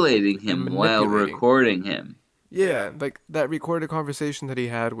 manipulating him And while manipulating. recording him. Yeah, like that recorded conversation that he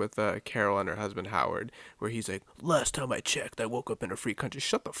had with Carol and her husband Howard, where he's like, "Last time I checked, I woke up in a free country."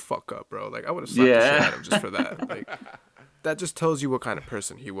 Shut the fuck up, bro. Like, I would have slapped the shit Yeah. out of him just for that. Like, that just tells you what kind of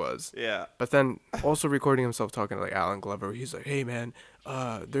person he was. Yeah. But then also recording himself talking to like Alan Glover, where he's like, "Hey man,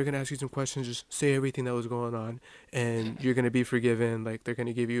 they're gonna ask you some questions. Just say everything that was going on, and you're gonna be forgiven. Like, they're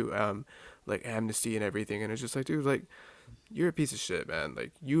gonna give you like amnesty and everything." And it's just like, dude, like, you're a piece of shit, man.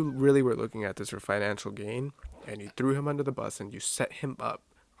 Like, you really were looking at this for financial gain, and you threw him under the bus and you set him up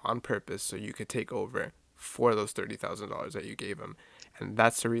on purpose so you could take over for those $30,000 that you gave him. And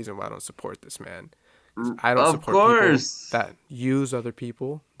that's the reason why I don't support this man. 'Cause I don't Of support course. people that use other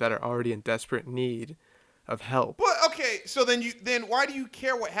people that are already in desperate need of help. But okay, so then why do you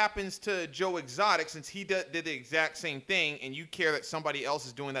care what happens to Joe Exotic since he did the exact same thing, and you care that somebody else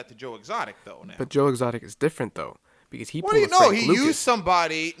is doing that to Joe Exotic though now? But Joe Exotic is different though, because he What pulled do you a know? Frank He Lucas. used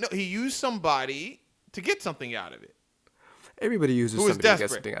somebody. No, he used somebody to get something out of it. Everybody uses Who is somebody to get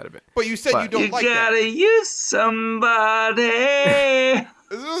desperate. something out of it. But you said But- you don't You like gotta that. use somebody.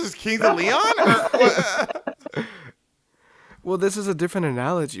 Is this Kings of Leon? Or what? Well, this is a different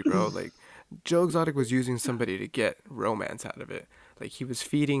analogy, bro. Like, Joe Exotic was using somebody to get romance out of it. Like, he was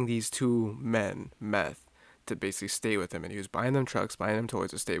feeding these two men meth to basically stay with him, and he was buying them trucks, buying them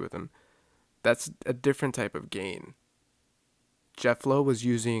toys to stay with him. That's a different type of gain. Jeff Lowe was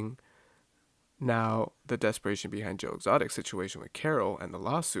using now the desperation behind Joe Exotic's situation with Carol and the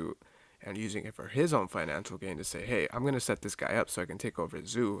lawsuit, and using it for his own financial gain to say, hey, I'm going to set this guy up so I can take over his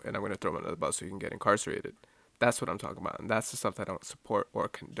zoo, and I'm going to throw him under the bus so he can get incarcerated. That's what I'm talking about, and that's the stuff that I don't support or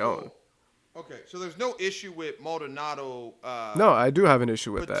condone. Okay, so there's no issue with Maldonado. No, I do have an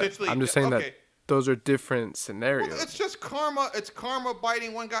issue with that. potentially- I'm just saying okay. that those are different Well, scenarios. it's just karma. It's karma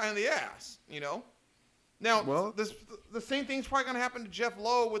biting one guy in the ass. You know. Now, Well- the same thing's probably gonna happen to Jeff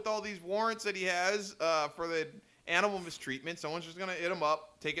Lowe with all these warrants that he has for the animal mistreatment. Someone's just gonna hit him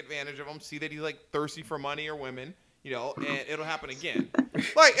up, take advantage of him, see that he's like thirsty for money or women, you know, and it'll happen again.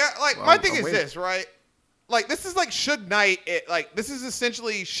 Like Well, my thing I'm is waiting. this, right? Like, this is like Suge Knight. This is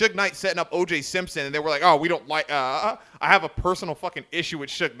essentially Suge Knight setting up O.J. Simpson, and they were like, "Oh, we don't like. I have a personal fucking issue with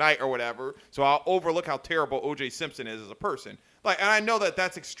Suge Knight or whatever, so I'll overlook how terrible O.J. Simpson is as a person." Like, and I know that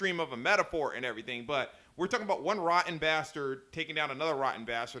that's extreme of a metaphor and everything, but we're talking about one rotten bastard taking down another rotten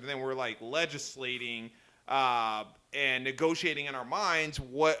bastard, and then we're like legislating and negotiating in our minds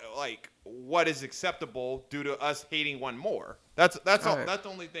what is acceptable due to us hating one more. That's all. Alright. That's the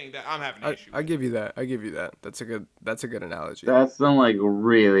only thing that I'm having an issue I with. give you that. I give you that. That's a good analogy. That's some like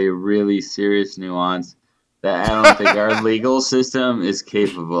really, really serious nuance that I don't think our legal system is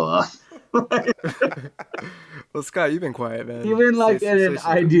capable of. Well, Scott, you've been quiet, man. Even like Say- in say an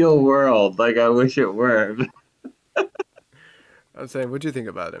something. ideal world, like I wish it were. I'm saying, what'd you think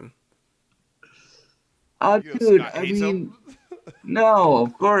about him? You know, Dude, Scott I hates him. mean, no,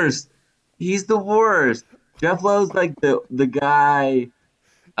 of course, he's the worst. Jeff Lowe's like the guy.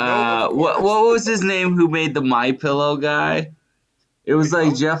 of What was his name? Who made the My Pillow guy? It was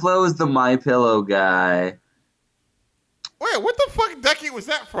like Jeff Lowe was the My Pillow guy. Wait, what the fuck decade was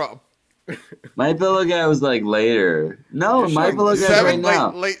that from? My Pillow guy was like later. No, You're My showing Pillow guy's seven- right now.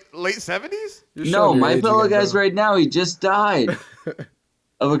 late 70s? You're No, showing your My age Pillow again, guy's bro. right now. He just died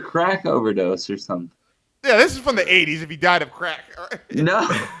of a crack overdose or something. Yeah, this is from the 80s. If he died of crack. No,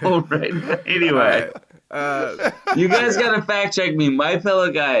 right. Anyway, you guys gotta fact check me. My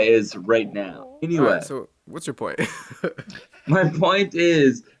Pillow guy is right now. Anyway, Alright, so what's your point? my point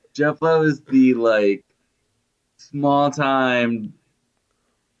is Jeff Lowe is the like small time,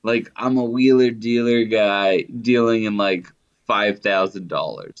 like I'm a wheeler dealer guy dealing in like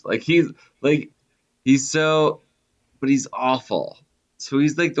 $5,000. Like he's so, but he's awful. So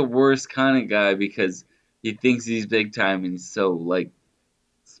he's like the worst kind of guy because he thinks he's big time and he's so like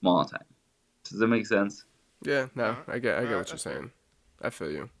small time. Does that make sense? Yeah, no, I get what you're saying. I feel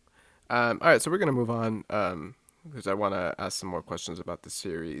you. All right, so we're gonna move on because I want to ask some more questions about the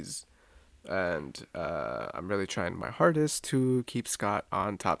series, and I'm really trying my hardest to keep Scott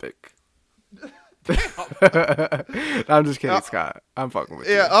on topic. I'm just kidding, Scott. I'm fucking with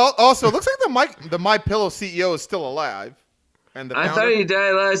Yeah. you. Also, it looks like the My Pillow CEO is still alive, and the I founder. thought he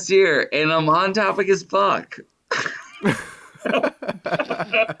died last year, and I'm on topic as fuck.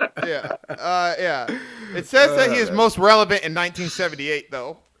 Yeah. Yeah. It says that he is most relevant in 1978,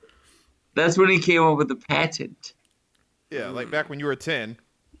 though. That's when he came up with the patent. Yeah, like back when you were 10.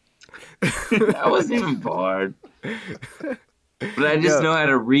 I wasn't even born. But I just Yeah. know how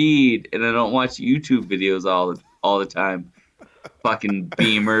to read, and I don't watch YouTube videos all the time. Fucking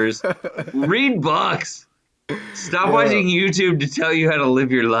beamers. Read books. Stop Yeah. watching YouTube to tell you how to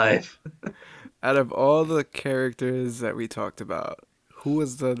live your life. Out of all the characters that we talked about, who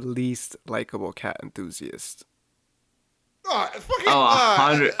was the least likable cat enthusiast? Fucking,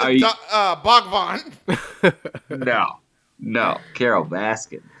 100. Are you? Bogvan. No. Carol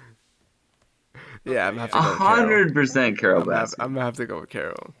Baskin. Yeah, I'm gonna have to go with Carol. 100% Carol Baskin. I'm gonna have to go with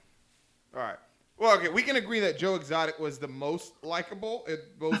Carol. All right. Well, okay, we can agree that Joe Exotic was the most likable and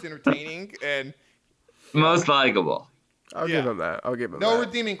most entertaining, and Most likable. I'll Yeah. give him that. I'll give him no that.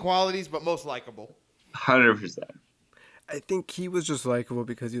 redeeming qualities, but most likable. 100%. I think he was just likable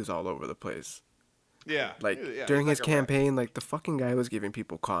because he was all over the place. Yeah. Like Yeah, during he's his like a rat. campaign, like the fucking guy was giving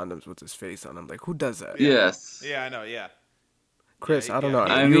people condoms with his face on them. Like who does that? Yes. Yeah, I know. Yeah. Chris, Yeah, I don't yeah.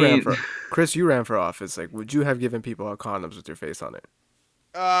 know. I You ran mean- Chris, you ran for office. Like, would you have given people condoms with your face on it?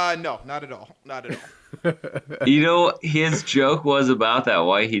 No, not at all. Not at all. You know, his joke was about that,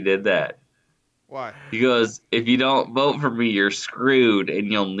 why he did that. Why? He goes, if you don't vote for me, you're screwed and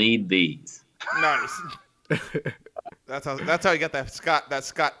you'll need these. Nice. That's how you got that Scott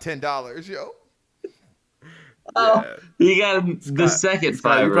 $10, yo. Oh, he got the second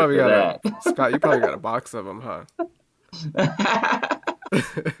Scott, you fiver probably for got that. Scott, you probably got a box of them, huh?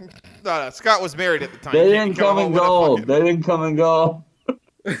 No, Scott was married at the time. They You didn't can't come home and with a go. fucking- They didn't come and go.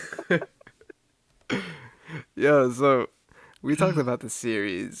 Yeah, so we talked about the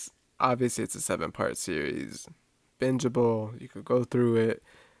series. Obviously, it's a 7-part series. Bingeable. You could go through it.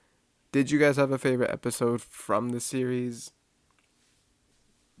 Did you guys have a favorite episode from the series?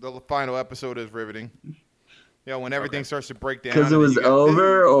 The final episode is riveting. Yeah, when everything starts to break down. Because it and then was you got-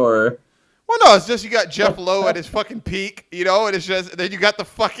 over, or Well, no, it's just you got Jeff Lowe at his fucking peak, you know, and it's just then you got the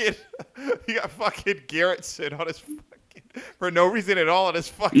fucking you got fucking Garrett sit on his fucking for no reason at all on his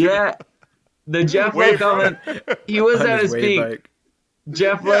fucking yeah, the Jeff Lowe Wave comment. He was On at his wave peak. bike.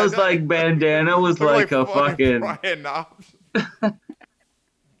 Jeff Yeah, Lowe's that- like bandana was looked like a fucking. Brian Knobs.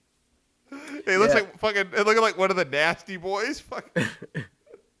 He looks Yeah. like fucking. It looking like one of the nasty boys. Fucking.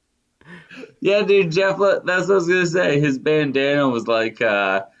 Yeah, dude, Jeff. That's what I was gonna say. His bandana was like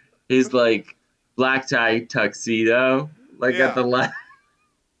his like black tie tuxedo, like Yeah. at the last,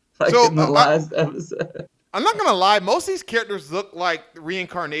 like So, in the last episode. I'm not gonna lie. Most of these characters look like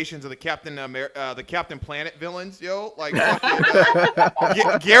reincarnations of the Captain Planet villains, yo. Like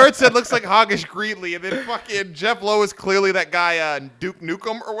fucking, Garrett said looks like Hoggish Greedley, and then fucking Jeff Lowe is clearly that guy Duke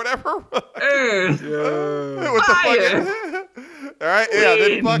Nukem or whatever. With Yeah. the Fire. fucking. All right,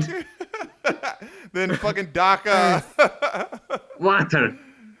 yeah. Wind. Then fucking Doc. Water,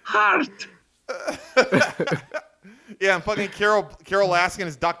 heart. Yeah, and fucking Carol Laskin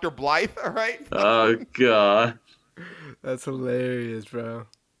is Dr. Blythe. All right. Oh god. That's hilarious, bro.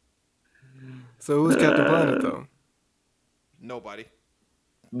 So who's Captain Planet though? Nobody.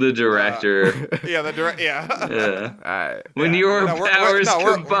 The director. Yeah, the direct. Yeah. Yeah. Alright. When Yeah. your No, we're- powers no,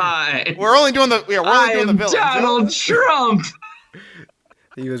 we're- combine, We're only doing the. Yeah, we're only I doing the am villains. yo. Donald Trump.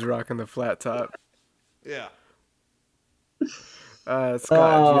 He was rocking the flat top. Yeah. Scott, do you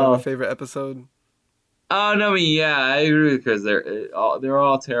have Oh. a favorite episode? Oh no, I mean, yeah, I agree because they're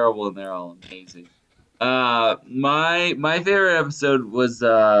all terrible and they're all amazing. My favorite episode was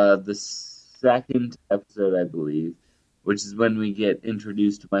the second episode, I believe, which is when we get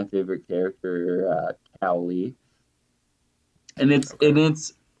introduced to my favorite character, Cowley, and it's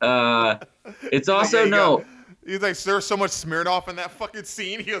also Yeah, you no. got- He's like, there's so much Smirnoff in that fucking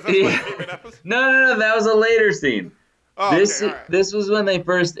scene. He goes, that's my Yeah. favorite episode. No, that was a later scene. Oh, This okay, all right. this was when they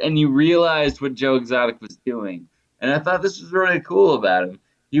first and you realized what Joe Exotic was doing, and I thought this was really cool about him.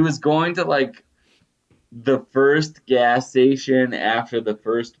 He was going to like the first gas station after the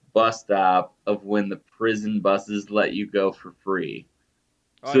first bus stop of when the prison buses let you go for free.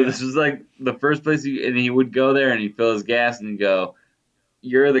 Oh, So yeah. this was like the first place, and he would go there and he'd fill his gas and he'd go,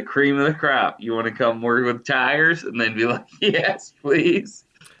 "You're the cream of the crop. You want to come work with tires?" And then be like, "Yes, please."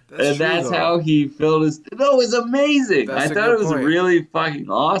 And true, that's though. how he filled his. No, it was amazing. That's I a thought good it was point. really fucking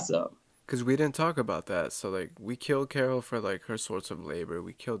awesome. Because we didn't talk about that. So, like, we killed Carol for, like, her source of labor.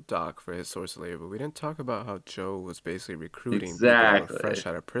 We killed Doc for his source of labor. We didn't talk about how Joe was basically recruiting people Exactly. fresh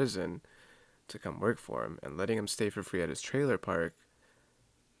out of prison to come work for him and letting him stay for free at his trailer park,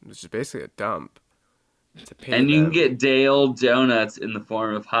 which is basically a dump. To pay And you them. can get day-old donuts in the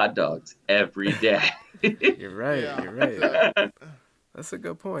form of hot dogs every day. You're right. Yeah. You're right. That's a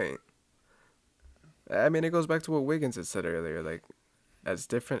good point. I mean, it goes back to what Wiggins had said earlier. Like, as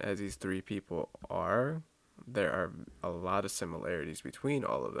different as these three people are, there are a lot of similarities between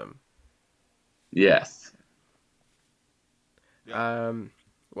all of them. Yes.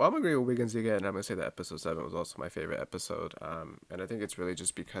 Well, I'm agree with Wiggins again. I'm gonna say that episode 7 was also my favorite episode. And I think it's really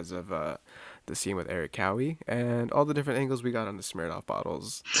just because of the scene with Eric Cowie and all the different angles we got on the Smirnoff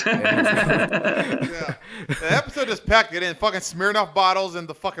bottles. Yeah. The episode just packed it in. Fucking Smirnoff bottles and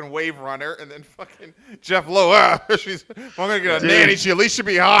the fucking Wave Runner, and then fucking Jeff Lowe. I'm gonna get a nanny. She at least should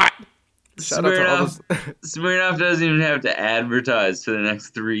be hot. Shout out to all those. Smirnoff doesn't even have to advertise for the next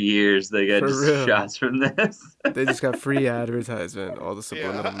 3 years. They got For just real. shots from this. They just got free advertisement, all the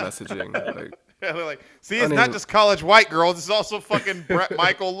subliminal messaging. Like, Yeah, they're like, see, it's not just college white girls. It's also fucking Brett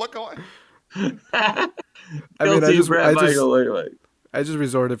Michael lookalike. I Guilty just, Brett I just, Michael look-alike. I just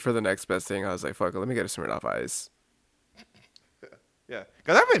resorted for the next best thing. I was like, fuck it, let me get a Smirnoff Ice. Yeah,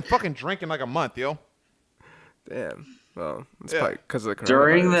 because I've been fucking drinking like a month, yo. Damn. Well, it's Yeah. probably because of the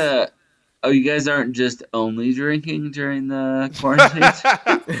During coronavirus. the... Oh, you guys aren't just only drinking during the quarantine?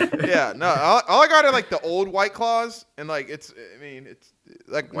 Yeah, no, all I got are like the old White Claws, and like it's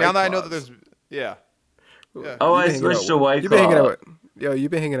like White now that I know that Claws. there's, yeah. Yeah. Oh, You've I been hanging switched out- to White You've been hanging out Claw. with,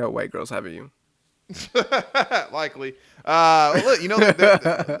 you've been hanging out with white girls, haven't you? Likely. Look, you know, That's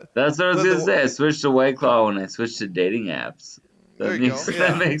what I was The- going to say. I switched to White Claw when I switched to dating apps. There That you makes, go,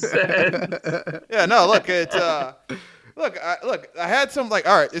 that yeah. makes sense. yeah, no, look, it's look, I had some like,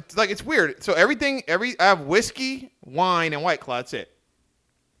 all right, it's weird. So I have whiskey, wine, and White Claw. That's it.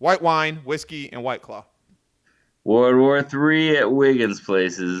 White wine, whiskey, and White Claw. World War III at Wiggins'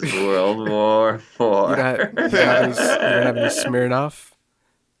 places. World War IV. You don't have any Smirnoff?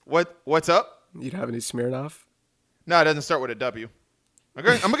 What's up? You don't have any Smirnoff? No, it doesn't start with a W. I'm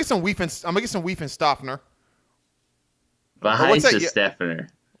gonna get some Weefenstoffner. what's that ye- Weiheisenstephaner.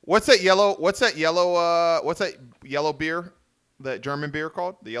 What's that yellow beer? That German beer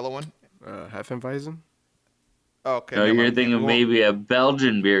called? The yellow one? Hefeweizen? Oh, okay. No, never you're mind. thinking Well, maybe a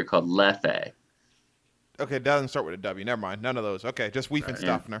Belgian beer called Leffe. Okay, it doesn't start with a W. Never mind. None of those. Okay, just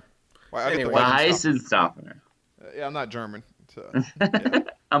Weefenstoffner. Well, I'll get the Anyway. Weifenstoffner. Weiheisenstephaner. Yeah, I'm not German. So,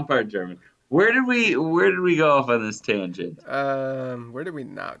 I'm part German. Where did we go off on this tangent? Where did we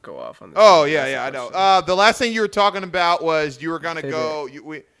not go off on this? oh one? yeah, That's yeah, I the know. question. The last thing you were talking about was you were gonna Favorite.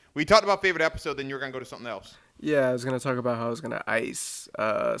 go. We talked about favorite episode, then you were gonna go to something else. Yeah, I was gonna talk about how I was gonna ice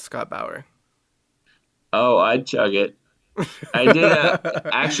Scott Bauer. Oh, I'd chug it. I did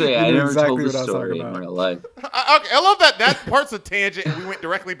actually, You I knew never exactly told the what I was story talking in about. real life. Okay, I love that part's a tangent, and we went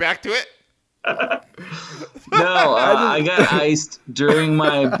directly back to it. No, I got iced during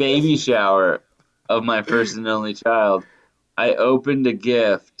my baby shower of my first and only child. I opened a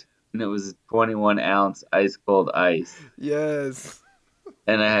gift, and it was 21-ounce ice cold ice, Yes.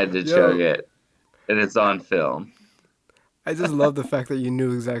 and I had to Yo. chug it, and it's on film. I just love the fact that you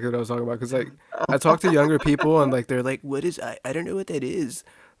knew exactly what I was talking about. Because, like, I talk to younger people, and, like, they're like, what is, I don't know what that is.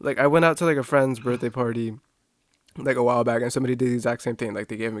 Like, I went out to, like, a friend's birthday party, like, a while back, and somebody did the exact same thing. Like,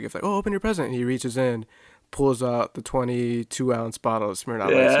 they gave him a gift, like, oh, open your present. And he reaches in, pulls out the 22-ounce bottle of Smirnoff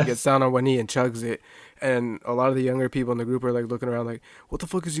Ice. Yeah. He gets down on one knee and chugs it. And a lot of the younger people in the group are, like, looking around, like, what the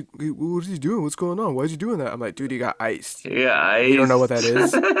fuck is what is he doing? What's going on? Why is he doing that? I'm like, dude, he got iced. Yeah, You don't know what that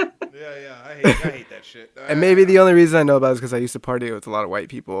is? Yeah, I hate that shit. And maybe the only reason I know about it is because I used to party with a lot of white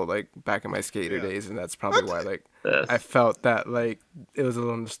people, like back in my skater Yeah. days, and that's probably why, like, Yes. I felt that, like, it was a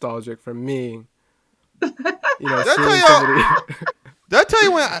little nostalgic for me. You know, Did I seeing tell you- somebody. Did I tell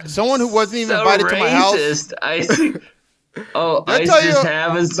you when someone who wasn't even So invited to my house? racist. Oh, Did I ice tell just you-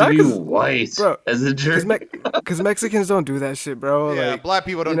 happens to Not be 'cause- white bro, as a drink. Because Mexicans don't do that shit, bro. Yeah, Like, black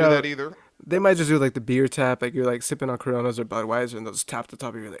people don't you do know, that either. They might just do, like, the beer tap, like, you're, like, sipping on Coronas or Budweiser, and they'll just tap the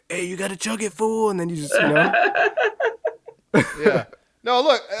top of your, like, hey, you gotta chug it, fool, and then you just, you know. Yeah. No,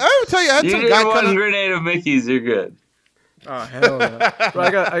 look, I would tell you, I had You some get guy one come. grenade of Mickey's, you're good. Oh, hell no. Bro, I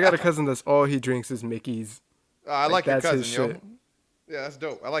got a cousin that's all he drinks is Mickey's. I like your that's cousin, his yo. shit. Yeah, that's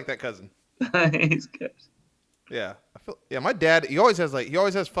dope. I like that cousin. He's good. Yeah, my dad. He always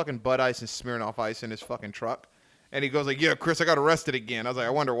has fucking Bud Ice and Smirnoff Ice in his fucking truck, and he goes like, "Yeah, Chris, I got arrested again." I was like,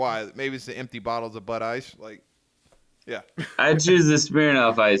 "I wonder why? Maybe it's the empty bottles of Bud Ice." Like, yeah, I choose the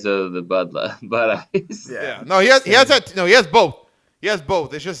Smirnoff Ice over the Bud Ice. yeah. No, he has that. No, he has both. He has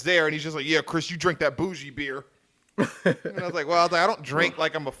both. It's just there, and he's just like, "Yeah, Chris, you drink that bougie beer." And I was like, "Well, I don't drink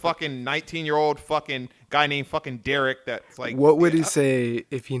like I'm a fucking 19-year-old fucking guy named fucking Derek." That's like, What would he say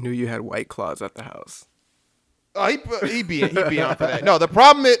if he knew you had White Claws at the house? Oh, he'd be on for that. No, the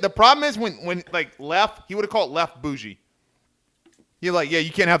problem is when like left, he would have called left bougie. You're like, yeah, you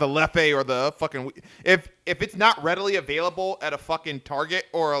can't have the Leffe or the fucking if it's not readily available at a fucking Target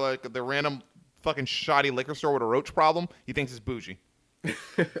or like the random fucking shoddy liquor store with a roach problem, he thinks it's bougie.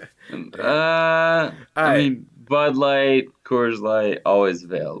 I All I right. mean, Bud Light, Coors Light, always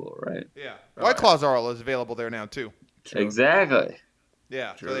available, right? Yeah. All White right. Claws are always available there now too. True. Exactly.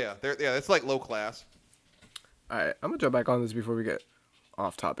 Yeah. So True. yeah, it's like low class. All right. I'm gonna jump back on this before we get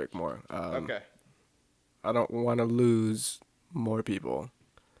off topic more. Okay. I don't want to lose more people.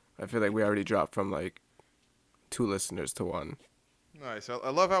 I feel like we already dropped from like 2 listeners to 1. All right, so I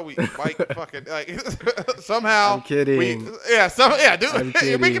love how we Mike fucking like somehow. I'm kidding. Dude, I'm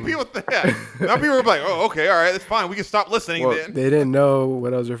you're making kidding. people think. Yeah. Now people are like, oh, okay, all right, that's fine. We can stop listening Well, then. they didn't know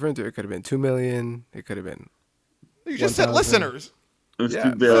what I was referring to. It could have been 2 million. It could have been. You just said 1,000. listeners. It was Yeah, 2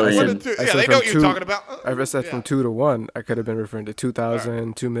 so I billion. said- Yeah, I said they from know what you're 2 talking about. I said from 2 to 1. I could have been referring to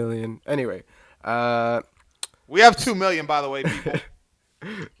 2,000, 2 million. Anyway, We have 2 million, by the way, people.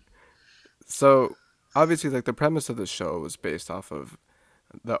 so obviously, like the premise of the show was based off of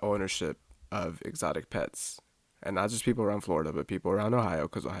the ownership of exotic pets, and not just people around Florida, but people around Ohio,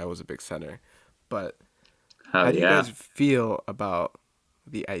 because Ohio was a big center. But Hell how do you yeah. guys feel about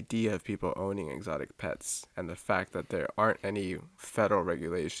the idea of people owning exotic pets and the fact that there aren't any federal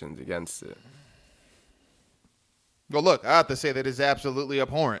regulations against it? Well, look, I have to say that is absolutely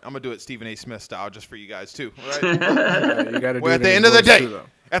abhorrent. I'm gonna do it Stephen A. Smith style, just for you guys too. All right. You got to do Well, it at the in end his of the voice, day, too, though.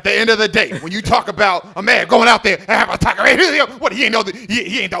 at the end of the day, when you talk about a man going out there and having a tiger, what he ain't know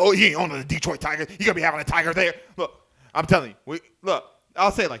he ain't owning the Detroit Tigers. He gonna be having a tiger there. Look, I'm telling you.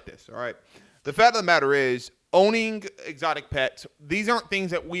 I'll say it like this. All right. The fact of the matter is, owning exotic pets, these aren't things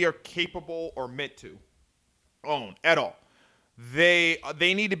that we are capable or meant to own at all. They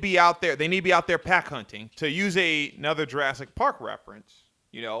need to be out there. They need to be out there pack hunting. To use another Jurassic Park reference,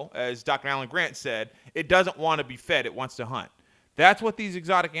 as Dr. Alan Grant said, it doesn't want to be fed. It wants to hunt. That's what these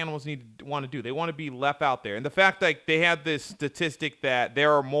exotic animals want to do. They want to be left out there. And the fact that they have this statistic that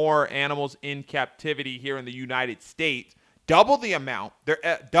there are more animals in captivity here in the United States, double the amount.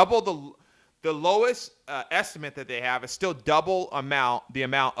 They're double the lowest estimate that they have is still double the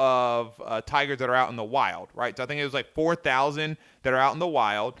amount of tigers that are out in the wild, right? So I think it was like 4,000 that are out in the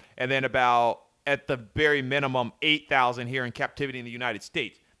wild, and then about, at the very minimum, 8,000 here in captivity in the United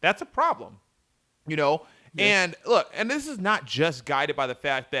States. That's a problem, Yeah. And look, and this is not just guided by the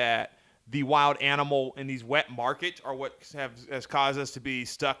fact that the wild animal in these wet markets are what has caused us to be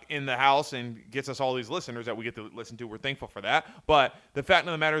stuck in the house and gets us all these listeners that we get to listen to. We're thankful for that. But the fact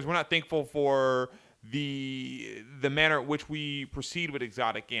of the matter is we're not thankful for the manner in which we proceed with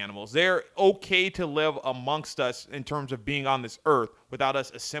exotic animals. They're okay to live amongst us in terms of being on this earth without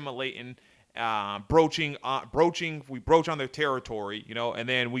us assimilating, broaching. We broach on their territory, and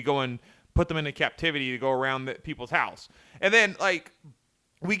then we go and put them into captivity to go around people's house. And then, like,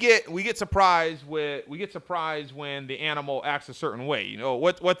 we get surprised when the animal acts a certain way.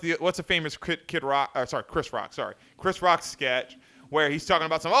 What's a famous Chris Rock sketch where he's talking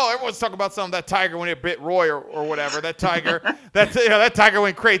about everyone's talking about that tiger when it bit Roy or whatever. That tiger that tiger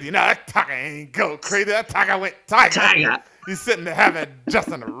went crazy. No, that tiger ain't go crazy. That tiger went tiger. He's sitting there having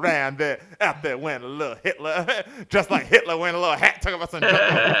Justin Rand there out there wearing a little Hitler, just like Hitler wearing a little hat, talking about some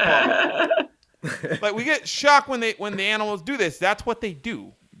like, we get shocked when the animals do this. That's what they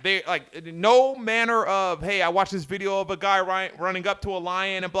do. They like no manner of, hey, I watched this video of a guy running up to a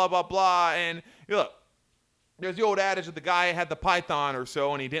lion and blah blah blah. And look, there's the old adage that the guy had the python or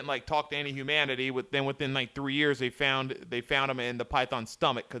so, and he didn't like talk to any humanity. Then within like 3 years, they found him in the python's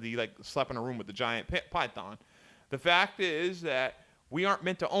stomach because he like slept in a room with the giant python. The fact is that we aren't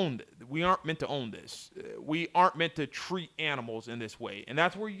meant to own this. We aren't meant to own this. We aren't meant to treat animals in this way. And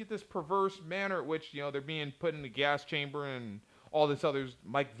that's where you get this perverse manner at which, they're being put in the gas chamber and all this other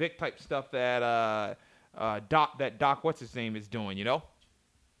Mike Vick type stuff that Doc what's his name is doing, Yeah.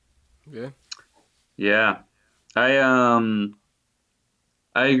 Yeah. I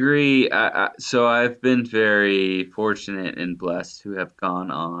agree. So I've been very fortunate and blessed to have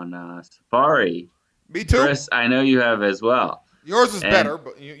gone on safari. Me too. Chris, I know you have as well. Yours is better,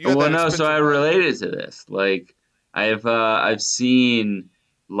 but you have that no. So expensive I one. related to this. Like I've seen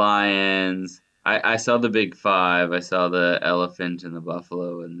lions. I saw the big five. I saw the elephant and the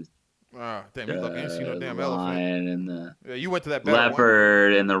buffalo and Oh, damn, you lucky you didn't see no the damn elephant. lion and the Yeah, you went to that better one.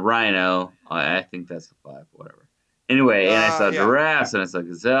 leopard and the rhino. I think that's the five. Whatever. Anyway, and I saw Yeah. giraffes and I saw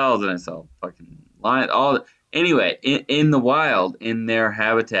gazelles and I saw fucking lions. Anyway, in the wild, in their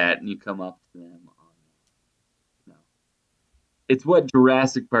habitat, and you come up to them. It's what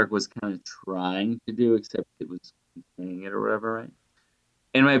Jurassic Park was kind of trying to do, except it was containing it or whatever, right?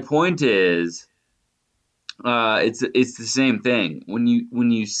 And my point is, it's the same thing. When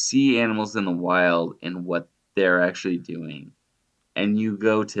you see animals in the wild and what they're actually doing, and you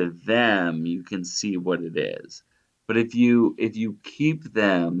go to them, you can see what it is. But if you keep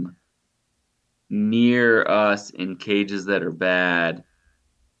them near us in cages that are bad,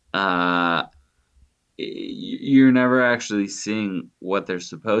 uh, you're never actually seeing what they're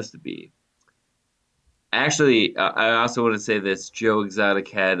supposed to be. Actually, I also want to say this. Joe Exotic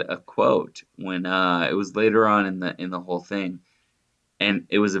had a quote when it was later on in the whole thing, and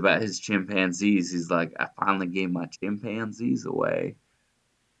it was about his chimpanzees. He's like, "I finally gave my chimpanzees away."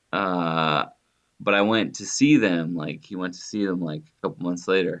 Uh, but I went to see them. Like he went to see them like a couple months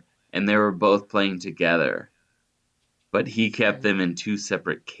later, and they were both playing together. But he kept them in two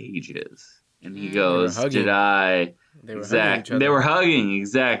separate cages. And he They were goes, "Did hugging. I?" They were hugging each Exact. They other. were hugging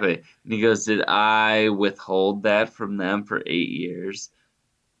exactly. And he goes, "Did I withhold that from them for 8 years?"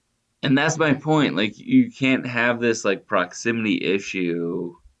 And that's my point. Like you can't have this like proximity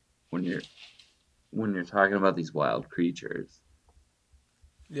issue when you're talking about these wild creatures.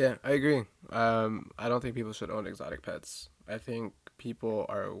 Yeah, I agree. I don't think people should own exotic pets. I think people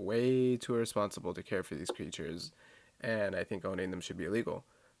are way too irresponsible to care for these creatures, and I think owning them should be illegal.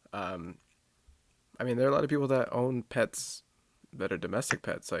 Um, I mean, there are a lot of people that own pets that are domestic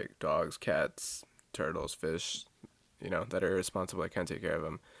pets, like dogs, cats, turtles, fish, that are irresponsible, that can't take care of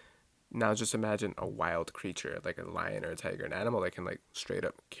them. Now just imagine a wild creature, like a lion or a tiger, an animal that can, like, straight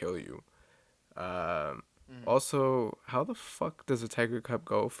up kill you. Um, Also, how the fuck does a tiger cub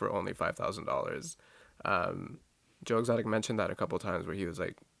go for only $5,000? Um, Joe Exotic mentioned that a couple times where he was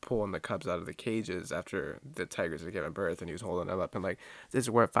like pulling the cubs out of the cages after the tigers had given birth, and he was holding them up and like, "This is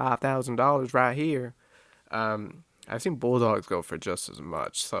worth $5,000 right here." I've seen bulldogs go for just as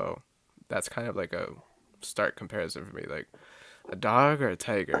much, so that's kind of like a stark comparison for me. Like a dog or a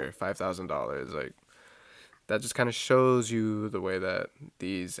tiger, $5,000. Like that just kind of shows you the way that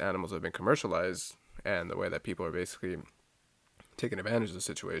these animals have been commercialized and the way that people are basically taking advantage of the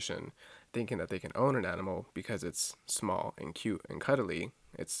situation, thinking that they can own an animal because it's small and cute and cuddly.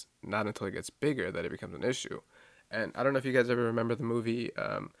 It's not until it gets bigger that it becomes an issue. And I don't know if you guys ever remember the movie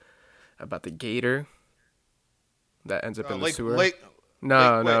about the gator that ends up in the Lake, sewer. Lake,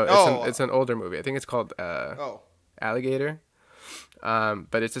 No, Lake. no, Oh, it's an older movie. I think it's called oh, Alligator.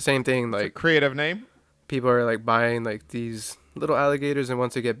 But it's the same thing. it's a Like creative name. people are like buying like these little alligators, and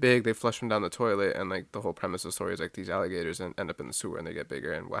once they get big they flush them down the toilet, and like the whole premise of the story is like these alligators end up in the sewer and they get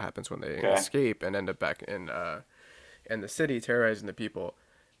bigger, and what happens when they Okay. escape and end up back in the city terrorizing the people.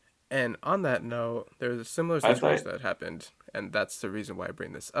 And on that note, there's a similar I thought situation that happened, and that's the reason why I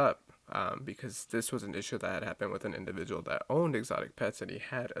bring this up, because this was an issue that had happened with an individual that owned exotic pets and he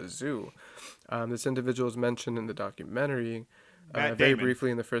had a zoo. This individual is mentioned in the documentary Matt very Damon.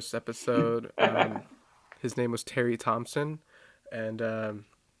 briefly in the first episode. His name was Terry Thompson, and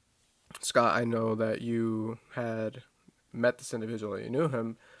Scott, I know that you had met this individual, you knew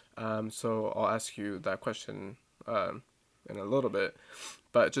him, so I'll ask you that question in a little bit.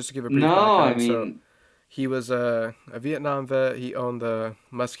 But just to give a brief no. I background, so mean, he was a Vietnam vet. He owned the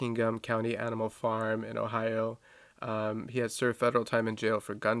Muskingum County Animal Farm in Ohio. He had served federal time in jail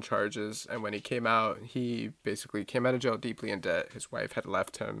for gun charges, and when he came out, he basically came out of jail deeply in debt. His wife had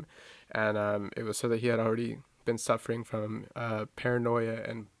left him, and it was so that he had already been suffering from paranoia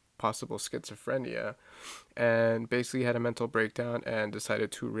and possible schizophrenia, and basically had a mental breakdown and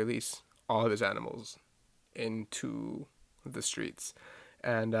decided to release all of his animals into the streets.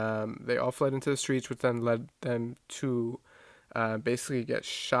 And they all fled into the streets, which then led them to basically get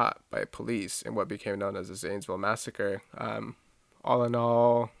shot by police in what became known as the Zanesville Massacre. All in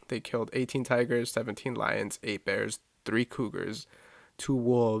all, they killed 18 tigers, 17 lions, 8 bears, 3 cougars, 2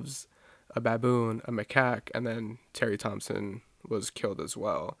 wolves, a baboon, a macaque, and then Terry Thompson was killed as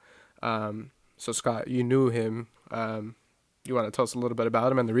well. So, Scott, you knew him. You want to tell us a little bit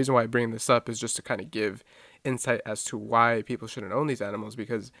about him? And the reason why I bring this up is just to kind of give insight as to why people shouldn't own these animals,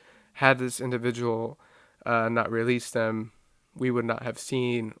 because had this individual not released them, we would not have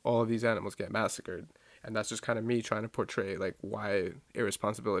seen all of these animals get massacred. And that's just kind of me trying to portray like why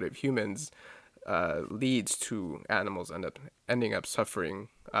irresponsibility of humans leads to animals ending up suffering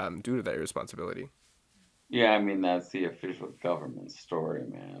due to that irresponsibility. yeah. I mean, that's the official government story,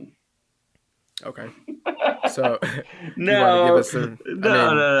 man. Okay, so you want to give No, us the? I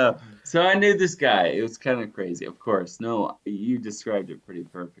no, no, mean, no. So I knew this guy. It was kind of crazy, of course. No, you described it pretty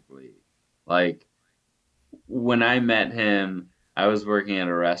perfectly. Like when I met him, I was working at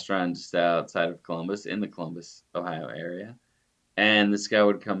a restaurant just outside of Columbus, in the Columbus, Ohio area, and this guy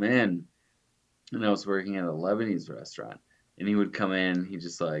would come in, and I was working at a Lebanese restaurant, and he would come in, he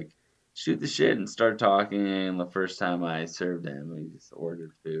just like shoot the shit and start talking. And the first time I served him, he just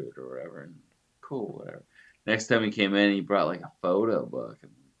ordered food or whatever, and cool, whatever. Next time he came in, he brought like a photo book,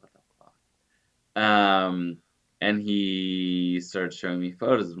 and what the fuck? And he started showing me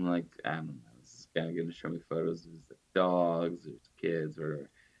photos. I'm like, I don't know, this is guy going to show me photos of his dogs, or his kids, or whatever.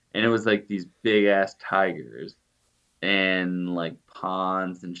 And it was like these big ass tigers and like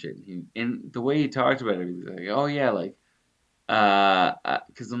ponds and shit. And the way he talked about it, he was like, "Oh yeah, like,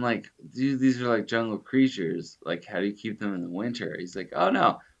 because I'm like, dude, these are like jungle creatures. Like, how do you keep them in the winter?" He's like, "Oh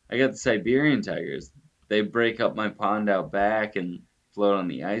no, I got the Siberian tigers. They break up my pond out back and float on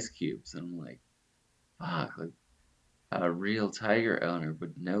the ice cubes." And I'm like, "Fuck, like a real tiger owner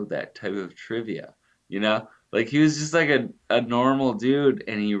would know that type of trivia, you know?" Like he was just like a normal dude,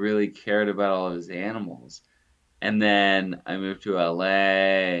 and he really cared about all of his animals. And then I moved to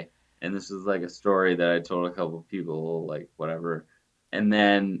LA, and this was like a story that I told a couple people, like whatever. And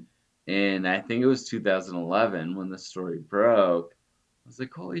then I think it was 2011 when the story broke, I was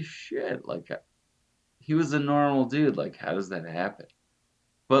like, holy shit, like he was a normal dude. Like, how does that happen?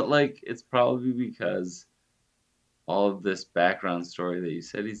 But like, it's probably because all of this background story that you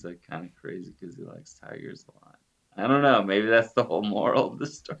said, he's like kind of crazy because he likes tigers a lot. I don't know. Maybe that's the whole moral of the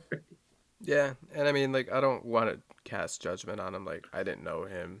story. Yeah, and I mean, like, I don't want to cast judgment on him. Like, I didn't know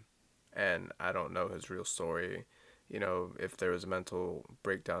him, and I don't know his real story. You know, if there was a mental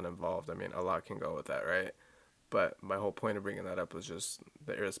breakdown involved, I mean, a lot can go with that, right? But my whole point of bringing that up was just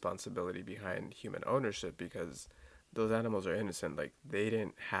the irresponsibility behind human ownership, because those animals are innocent. Like, they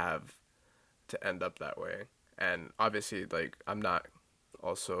didn't have to end up that way. And obviously, like, I'm not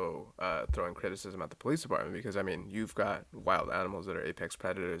also throwing criticism at the police department, because I mean, you've got wild animals that are apex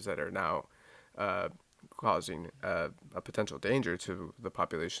predators that are now uh, causing a potential danger to the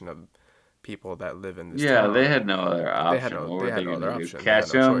population of people that live in this Yeah, they town. had no other They had option. no, What they were had they no other gonna do? option. They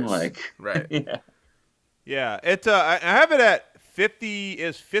Catch had no them? choice. Like, Right. yeah. Yeah, it's I have it at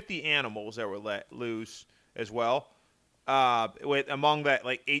 50 animals that were let loose as well. With among that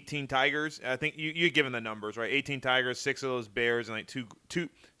like 18 tigers, I think you're given the numbers right. 18 tigers, 6 of those bears, and like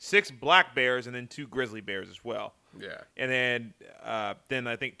six black bears, and then 2 grizzly bears as well. Yeah. And then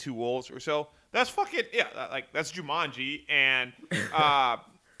I think 2 wolves or so. That's fucking yeah. Like that's Jumanji, and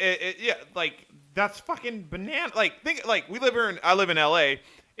yeah, like that's fucking banana. Like think like I live in L.A.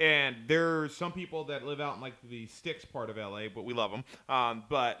 And there's some people that live out in like the sticks part of LA, but we love them.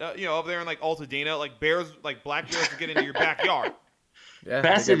 But you know, over there in like Altadena, like bears, like black bears, will get into your backyard. Yeah. They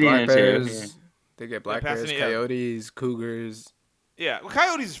get Pasadena black too. Yeah. bears. They get black bears, Pasadena, yeah. coyotes, cougars. Yeah, well,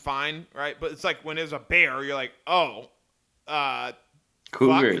 coyotes is fine, right? But it's like when there's a bear, you're like, oh,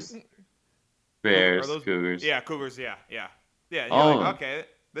 Cougars, fuck. bears, Are those, cougars. Yeah, cougars. Yeah. You're All of like, them. okay,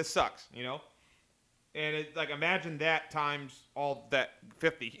 this sucks, you know. And it like imagine that times all that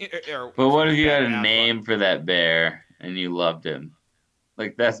 50. But what if you had a math, name for that bear and you loved him?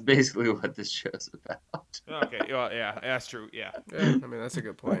 Like that's basically what this show's about. Okay, well, yeah, that's true. Yeah. Yeah, I mean, that's a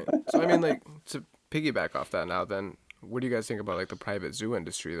good point. So I mean, like, to piggyback off that now, then, what do you guys think about like the private zoo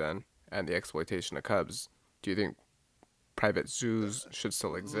industry then, and the exploitation of cubs? Do you think private zoos should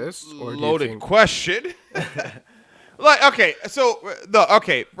still exist, or do you Loaded think? question. Like okay, so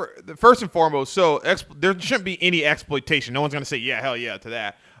first and foremost, so there shouldn't be any exploitation. No one's gonna say yeah, hell yeah to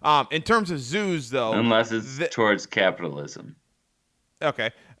that. In terms of zoos, though, Unless it's towards capitalism. okay.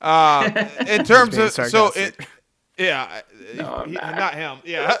 In terms being of sarcastic. No, I'm not. not him.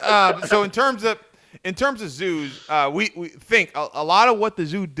 Yeah. So in terms of zoos, we think a lot of what the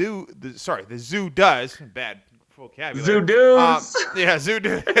zoo does. Bad vocabulary. Zoo dudes. Yeah, zoo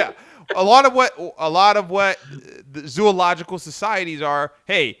do. Yeah. A lot of what the zoological societies are,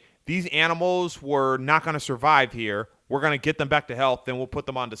 hey, these animals were not going to survive here. We're going to get them back to health, then we'll put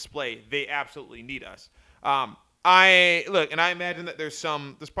them on display. They absolutely need us. I imagine that there's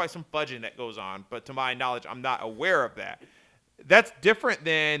probably some fudging that goes on, but to my knowledge, I'm not aware of that. That's different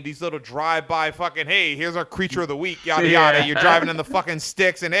than these little drive-by fucking, hey, here's our creature of the week, yada yada. You're driving in the fucking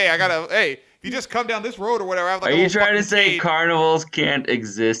sticks, and hey, if you just come down this road or whatever, I have like Are a you little trying to fucking say cage. carnivals can't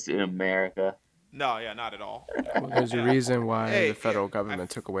exist in America? No, yeah, not at all. Well, there's a reason why Hey, the federal government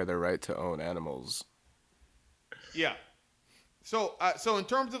took away their right to own animals. Yeah. So in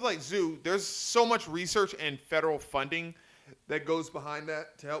terms of like zoo, there's so much research and federal funding that goes behind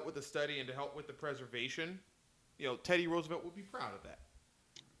that to help with the study and to help with the preservation. You know, Teddy Roosevelt would be proud of that.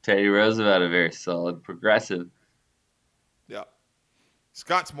 Teddy Roosevelt, a very solid progressive. Yeah.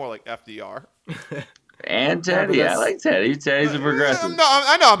 Scott's more like FDR. And Teddy, I that's- like Teddy. Teddy's a progressive. No,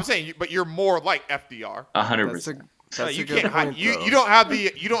 I know. I'm saying, but you're more like FDR. 100%. That's You a good can't hike. point, You though. don't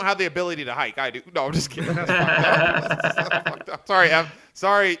have the ability to hike. I do. No, I'm just kidding. That's fucked up. Sorry. I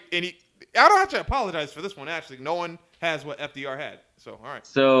don't have to apologize for this one. Actually, no one has what FDR had. So all right.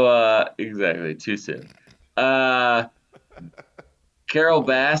 So, exactly, too soon. Carol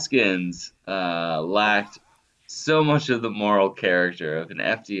Baskins lacked so much of the moral character of an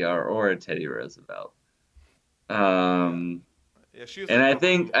FDR or a Teddy Roosevelt. Yeah, she was And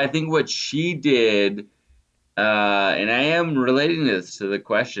like I think what she did, and I am relating this to the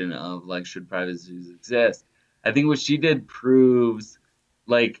question of like, should private zoos exist? I think what she did proves,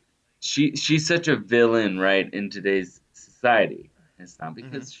 like, she's such a villain, right, in today's society. It's not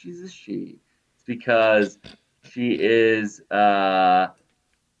because she's a she; it's because she is a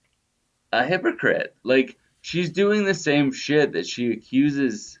hypocrite. Like, she's doing the same shit that she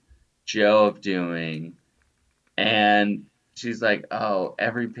accuses Joe of doing, and she's like, "Oh,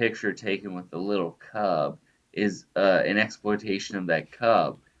 every picture taken with the little cub is an exploitation of that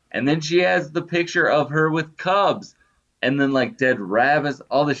cub." And then she has the picture of her with cubs, and then like dead rabbits,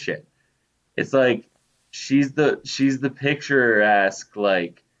 all the shit. It's like she's the picturesque,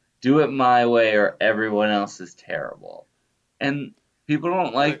 like, do it my way or everyone else is terrible, and people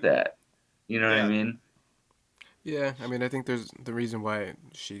don't like that. You know what I yeah. mean? Yeah, I mean, I think there's the reason why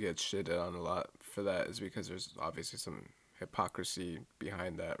she gets shitted on a lot for that is because there's obviously some hypocrisy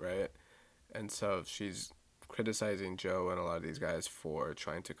behind that, right? And so she's criticizing Joe and a lot of these guys for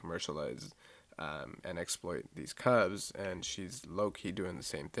trying to commercialize and exploit these cubs, and she's low key doing the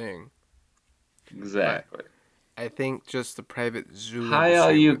same thing. Exactly. I think just the private zoo Hi, all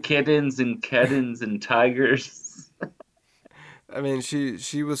industry. you kittens and kittens and tigers. I mean,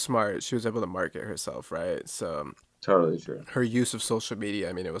 she was smart. She was able to market herself, right? So Totally true. her use of social media,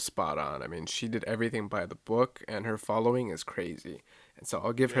 I mean, it was spot on. I mean, she did everything by the book, and her following is crazy. And so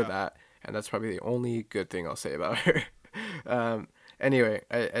I'll give her Yeah. that, and that's probably the only good thing I'll say about her. Anyway,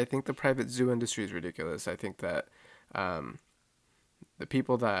 I think the private zoo industry is ridiculous. I think that the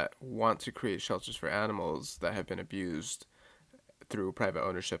people that want to create shelters for animals that have been abused through private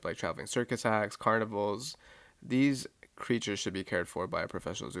ownership, like traveling circus acts, carnivals, these creatures should be cared for by a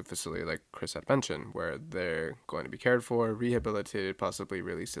professional zoo facility like Chris had mentioned, where they're going to be cared for, rehabilitated, possibly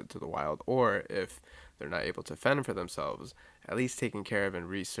released into the wild, or if they're not able to fend for themselves, at least taken care of and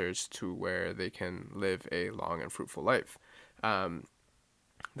researched to where they can live a long and fruitful life.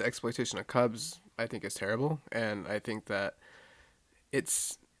 The exploitation of cubs, I think, is terrible, and I think that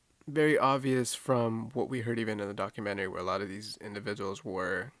it's very obvious from what we heard even in the documentary, where a lot of these individuals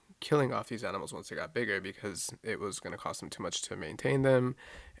were killing off these animals once they got bigger because it was going to cost them too much to maintain them,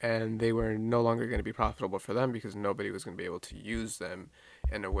 and they were no longer going to be profitable for them because nobody was going to be able to use them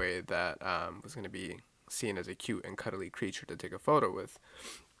in a way that was going to be seen as a cute and cuddly creature to take a photo with.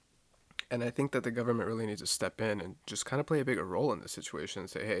 And I think that the government really needs to step in and just kind of play a bigger role in this situation and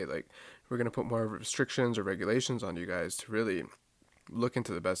say, hey, like, we're going to put more restrictions or regulations on you guys to really look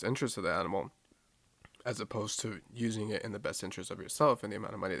into the best interest of the animal, as opposed to using it in the best interest of yourself and the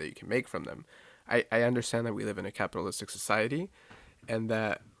amount of money that you can make from them. I understand that we live in a capitalistic society and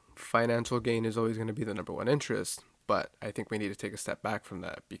that financial gain is always going to be the number one interest, but I think we need to take a step back from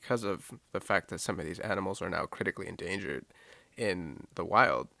that because of the fact that some of these animals are now critically endangered in the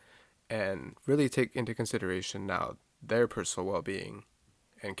wild, and really take into consideration now their personal well-being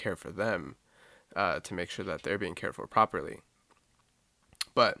and care for them to make sure that they're being cared for properly.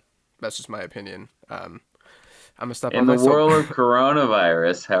 But that's just my opinion. I'm gonna stop In on the my world of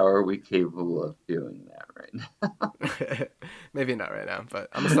coronavirus, how are we capable of doing that right now? Maybe not right now, but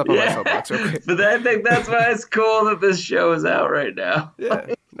I'm gonna stop on my soapbox real quick. But I think that's why it's cool that this show is out right now. Yeah,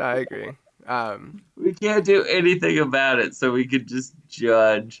 no, I agree. We can't do anything about it, so we could just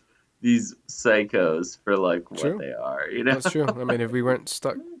judge these psychos for like what True. they are, you know? That's true. I mean, if we weren't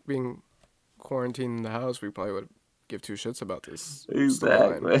stuck being quarantined in the house, we probably would give two shits about this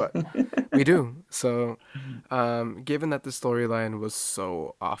Exactly. storyline, but we do. So, given that the storyline was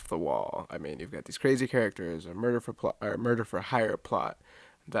so off the wall, I mean, you've got these crazy characters, a murder for hire plot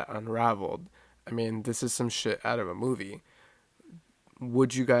that unraveled. I mean, this is some shit out of a movie.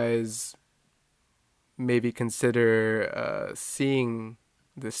 Would you guys maybe consider seeing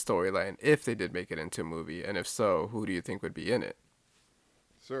this storyline if they did make it into a movie? And if so, who do you think would be in it?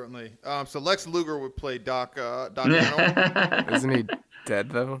 Certainly. So Lex Luger would play Doc Animal. Isn't he dead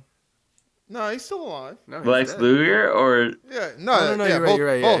though? No, he's still alive. No, he's Lex dead. Luger, or Yeah, No, yeah, you're right. both- You're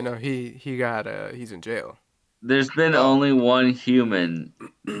right. Yeah, both. no, he got he's in jail. there's been Oh. only one human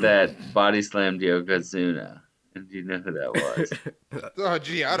that body slammed Yokozuna. And do you know who that was? Oh,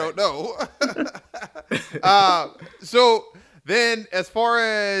 gee, I don't know. So then, as far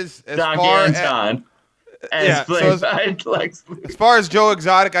as Doc far Anton. As yeah, so played by Lex Luger. as far as Joe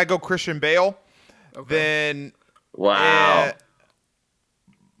Exotic, I go Christian Bale. Okay. Then Wow.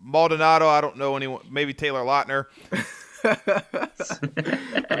 Maldonado, I don't know anyone. Maybe Taylor Lautner.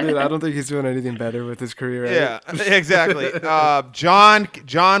 I mean, I don't think he's doing anything better with his career. Right? Yeah, exactly.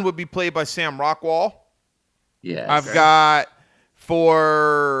 John would be played by Sam Rockwell. Yes. I've got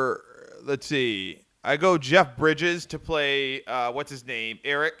for let's see. I go Jeff Bridges to play what's his name?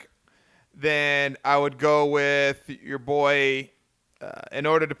 Eric. Then I would go with your boy in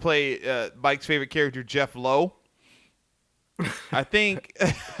order to play Mike's favorite character, Jeff Lowe. I think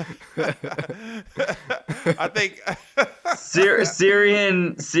I think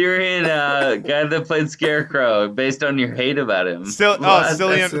Syrian guy that played Scarecrow, based on your hate about him.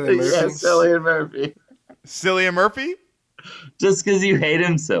 Cillian Murphy. Cillian Murphy? Just because you hate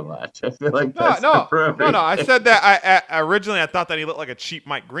him so much, I feel like that's No. appropriate. I said that. I originally I thought that he looked like a cheap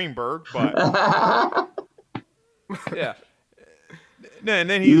Mike Greenberg, but yeah. And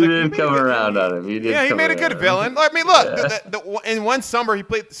then you didn't come around on him. He made a good villain. I mean, look, in one summer he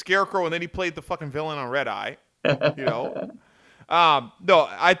played the Scarecrow, and then he played the fucking villain on Red Eye. You know. No,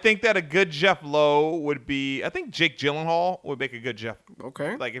 I think that a good Jeff Lowe would be. I think Jake Gyllenhaal would make a good Jeff.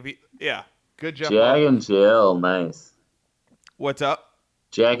 Okay. Like if he, good Jeff. Jack Lowe. and Jill, nice. What's up?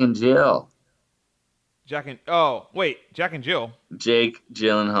 Jack and Jill. Jack and Jill. Jake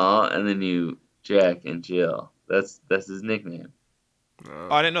Gyllenhaal, and then Jack and Jill. That's his nickname. Oh,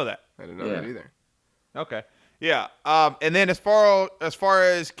 I didn't know that. I didn't know that either. Okay. Yeah. And then as far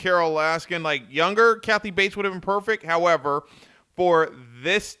as Carol Laskin, like younger, Kathy Bates would have been perfect. However, for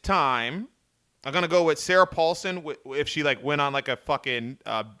this time, I'm gonna go with Sarah Paulson if she like went on like a fucking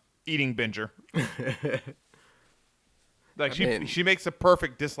eating binger. Like she makes a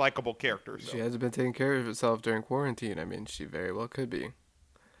perfect dislikable character. So. She hasn't been taking care of herself during quarantine. I mean, she very well could be.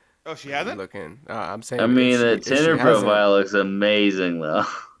 Oh, she hasn't? I'm saying. I mean, the Tinder profile looks amazing, though.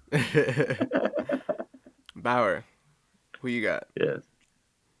 Bauer, who you got? Yes.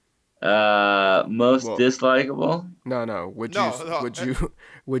 Most dislikable? No.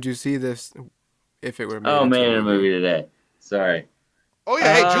 Would you see this if it were made? Oh, made in a movie today. Sorry. Oh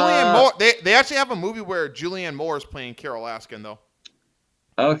yeah, hey, Julianne Moore. They actually have a movie where Julianne Moore is playing Carol Laskin, though.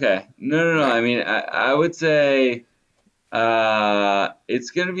 Okay. No. I mean, I would say.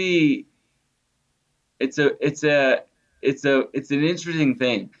 It's gonna be. It's an interesting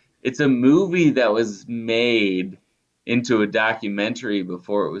thing. It's a movie that was made into a documentary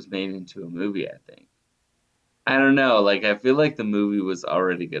before it was made into a movie. I think. I don't know. Like I feel like the movie was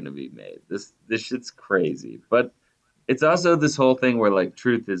already gonna be made. This shit's crazy, but it's also this whole thing where like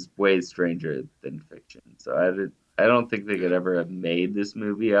truth is way stranger than fiction. So I don't think they could ever have made this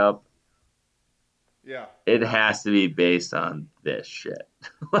movie up. Yeah. It has to be based on this shit.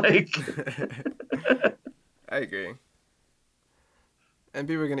 Like I agree. And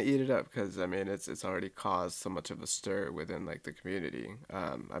people are gonna eat it up because I mean it's already caused so much of a stir within like the community.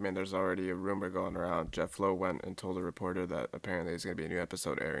 I mean there's already a rumor going around. Jeff Lowe went and told a reporter that apparently there's gonna be a new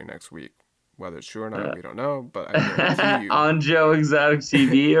episode airing next week. Whether it's true or not, we don't know. But I guarantee you, on Joe Exotic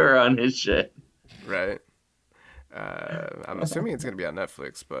TV or on his shit, right? I'm assuming it's gonna be on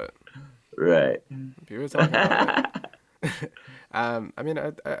Netflix, but. Right. People are talking about it. I mean,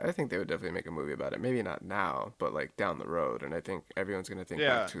 I think they would definitely make a movie about it. Maybe not now, but like down the road. And I think everyone's going to think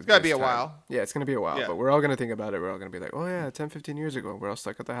back to it's got to be a time. while. Yeah, it's going to be a while. Yeah. But we're all going to think about it. We're all going to be like, oh, yeah, 10, 15 years ago, we're all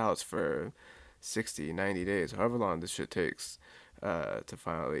stuck at the house for 60, 90 days, however long this shit takes to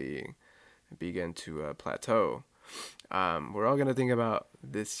finally begin to plateau. We're all going to think about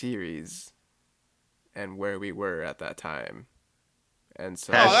this series and where we were at that time. And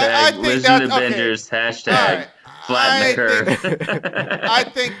so hashtag listen to Bingers, hashtag flatten the curve. I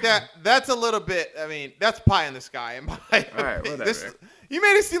think that's a little bit, I mean, that's pie in the sky. In my all right, whatever. You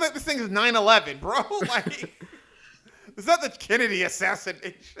made it seem like this thing is 9/11, bro. Like, it's not the Kennedy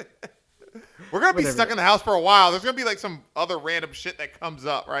assassination. We're going to be stuck in the house for a while. There's going to be like some other random shit that comes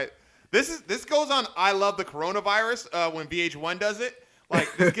up, right? This goes on I Love the Coronavirus when VH1 does it.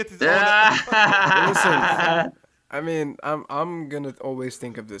 Like, this gets its own... Listen, I mean, I'm gonna always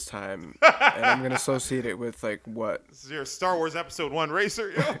think of this time, and I'm gonna associate it with like what. This is your Star Wars Episode 1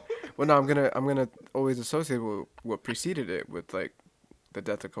 racer, yo. Well, no, I'm gonna always associate with what preceded it, with like the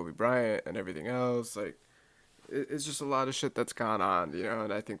death of Kobe Bryant and everything else. Like, it's just a lot of shit that's gone on, you know,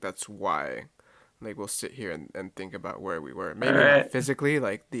 and I think that's why. Like, we'll sit here and think about where we were. Maybe not physically,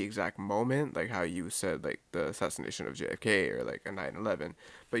 like, the exact moment, like how you said, like, the assassination of JFK or, like, a 9/11.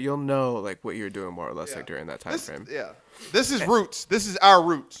 But you'll know, like, what you're doing more or less, like, during that time frame. Yeah. This is roots. This is our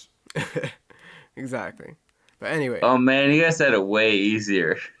roots. Exactly. But anyway. Oh, man, you guys had it way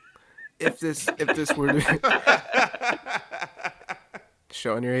easier. If this were to...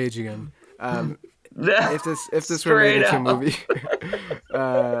 Showing your age again. If this were made into a movie,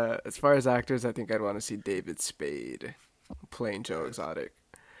 as far as actors, I think I'd want to see David Spade playing Joe Exotic.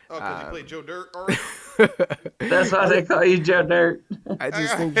 Oh, because you played Joe Dirt already? That's why they call you Joe Dirt. I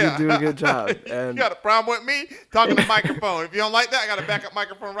just think you do a good job. You And got a problem with me talking to microphone. If you don't like that, I got a backup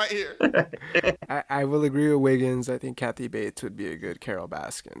microphone right here. I will agree with Wiggins. I think Kathy Bates would be a good Carol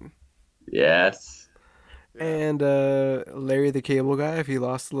Baskin. Yes. Yeah. And Larry the Cable Guy, if he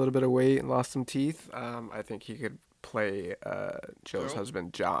lost a little bit of weight and lost some teeth, I think he could play Joe's Joe?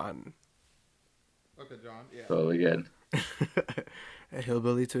 husband, John. Okay, John. Yeah. Totally good. A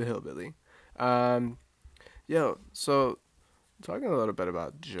hillbilly to a hillbilly. So talking a little bit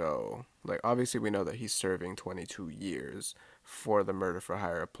about Joe, like obviously we know that he's serving 22 years for the murder for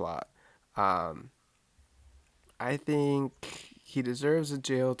hire plot. I think he deserves a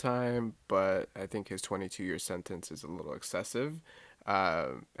jail time, but I think his 22-year sentence is a little excessive.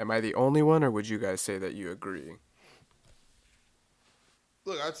 Am I the only one, or would you guys say that you agree?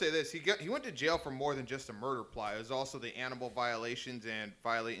 Look, I'd say this. He went to jail for more than just a murder plot. It was also the animal violations and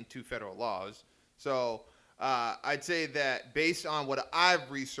violating 2 federal laws. So I'd say that based on what I've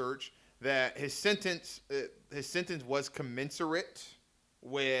researched, that his sentence was commensurate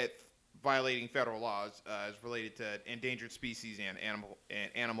with violating federal laws as related to endangered species and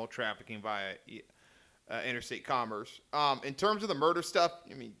animal trafficking via interstate commerce. In terms of the murder stuff,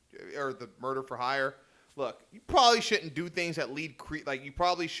 or the murder for hire, look, you probably shouldn't do things that lead like you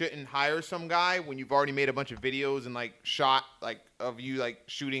probably shouldn't hire some guy when you've already made a bunch of videos and like shot like of you like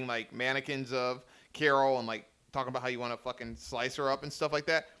shooting like mannequins of Carol and like talking about how you want to fucking slice her up and stuff like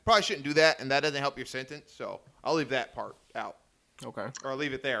that. Probably shouldn't do that, and that doesn't help your sentence. So I'll leave that part out. Okay. Or I'll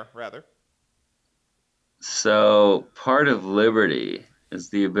leave it there, rather. So part of liberty is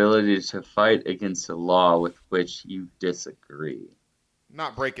the ability to fight against a law with which you disagree.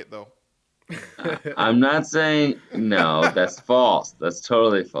 Not break it, though. I'm not saying no, that's false. That's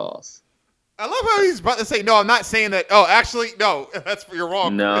totally false. I love how he's about to say, no, I'm not saying that. Oh, actually, no, you're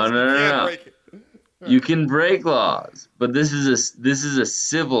wrong. No, Chris. no, You no, can't no. break it. You can break laws, but this is a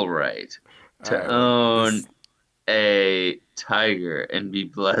civil right to All right, well, own a tiger and be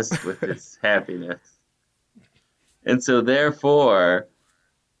blessed with its happiness. And so therefore,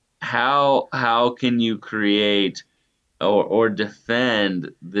 how can you create or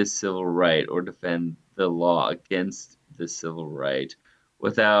defend this civil right or defend the law against this civil right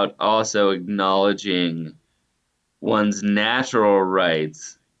without also acknowledging one's natural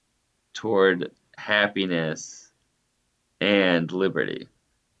rights toward happiness and liberty?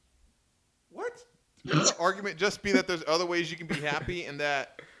 What? Does the argument just be that there's other ways you can be happy and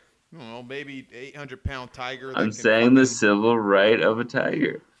that, I don't know, maybe 800-pound tiger that I'm can saying the fucking- civil right of a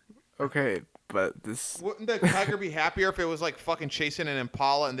tiger. Okay, but this. Wouldn't the tiger be happier if it was like fucking chasing an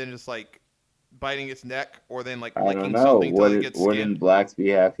impala and then just like biting its neck or then like I don't licking know. something until it gets Wouldn't skinned? blacks be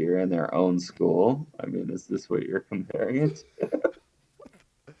happier in their own school? I mean, is this what you're comparing it to?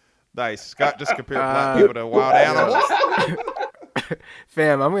 Nice. Scott just compared black people to wild animals.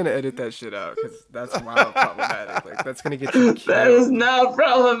 Fam, I'm gonna edit that shit out because that's wild problematic. Like that's gonna get you killed. That is not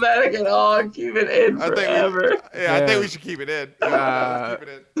problematic at all. Keep it in I forever. I think we should keep it in. Let's keep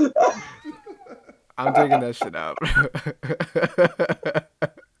it in. I'm taking that shit out.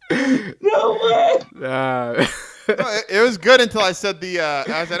 No way. Uh, No, it was good until I said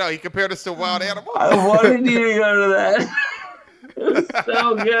oh, he compared us to wild animals. I wanted you to go to that. It was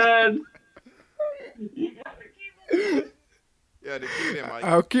so good. You gotta keep it. Yeah, dude, keep it in, Mike.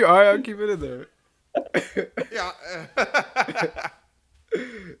 I'll keep it in there. Yeah.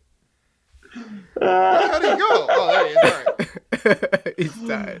 How did he go? Oh, there he is. All right. He's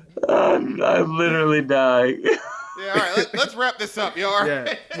died. I'm literally dying. Yeah, all right. Let's wrap this up. You all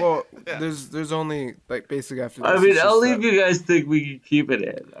right? Yeah. Well, Yeah. there's only like basically after this. I mean, it's I'll just, leave you guys think we can keep it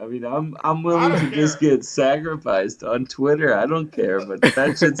in. I mean, I'm willing I to don't just care. get sacrificed on Twitter. I don't care, but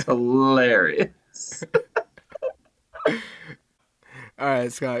that shit's hilarious. All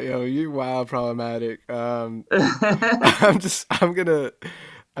right, Scott. Yo, you wild problematic. I'm just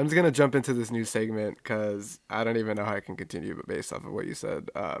gonna jump into this new segment because I don't even know how I can continue, but based off of what you said.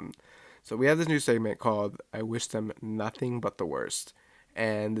 So we have this new segment called "I Wish Them Nothing But the Worst,"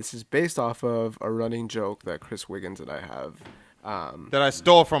 and this is based off of a running joke that Chris Wiggins and I have. That I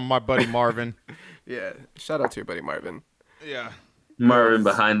stole from my buddy Marvin. Yeah, shout out to your buddy Marvin. Yeah. Marvin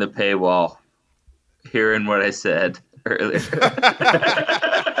behind the paywall, hearing what I said earlier.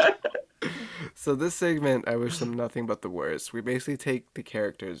 So this segment, I wish them nothing but the worst. We basically take the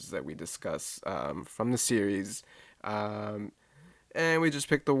characters that we discuss from the series, and we just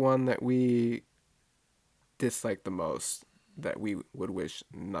pick the one that we dislike the most, that we would wish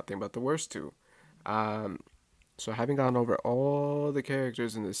nothing but the worst to. So having gone over all the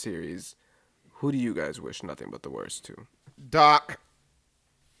characters in the series, who do you guys wish nothing but the worst to? Doc.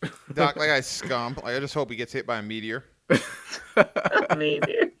 Doc, that guy's scum. Like, I just hope he gets hit by a meteor.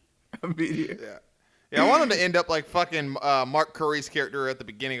 Meteor. A meteor. Yeah. Yeah, I want him to end up like fucking Mark Curry's character at the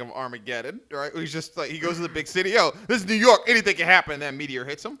beginning of Armageddon, right? He's just like, he goes to the big city. Yo, this is New York. Anything can happen. And that meteor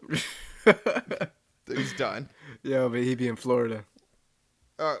hits him. He's done. Yo, but he'd be in Florida.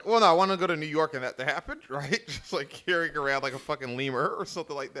 Well, no, I want to go to New York and that to happen, right? Just like carrying around like a fucking lemur or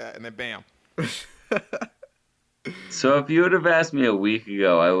something like that. And then bam. So if you would have asked me a week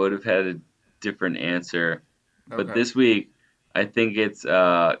ago, I would have had a different answer. But Okay. this week, I think it's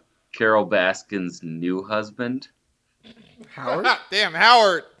Carol Baskin's new husband. Howard? Damn,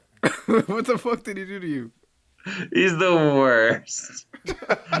 Howard. What the fuck did he do to you? He's the worst.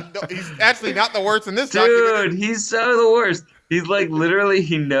 No, he's actually not the worst in this documentary. Dude, he's so the worst. He's like literally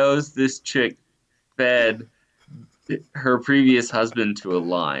he knows this chick fed her previous husband to a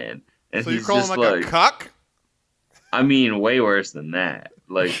lion. And So you he's call him just like a cuck? I mean, way worse than that.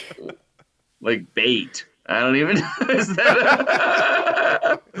 Like bait. I don't even know. Is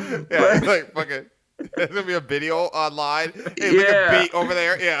that Yeah, it's like fucking. There's gonna be a video online. Hey, look Yeah. at bait over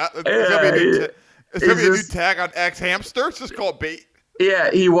there. Yeah, it's gonna be a new, it's gonna It's be a new just- tag on X Hamster. It's just called bait.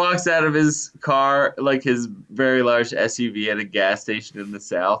 Yeah, he walks out of his car, like his very large SUV at a gas station in the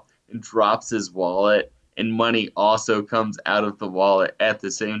South, and drops his wallet. And money also comes out of the wallet at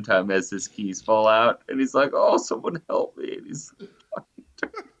the same time as his keys fall out. And he's like, "Oh, someone help me!" And he's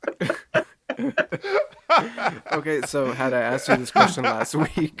Okay, so had I asked you this question last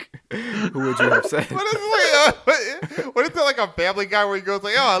week, who would you have said? What is it like a Family Guy where he goes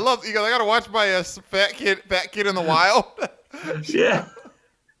like, "Oh, I love," he goes, "I gotta watch my fat kid in the wild." yeah.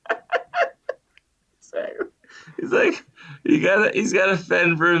 He's like, he's gotta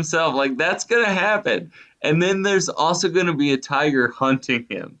fend for himself. Like that's gonna happen. And then there's also gonna be a tiger hunting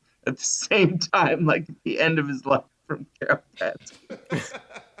him at the same time, like at the end of his life from Carol Baskin.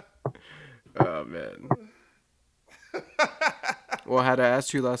 Oh man. Well, had I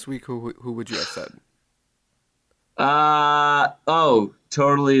asked you last week, who would you have said? Oh,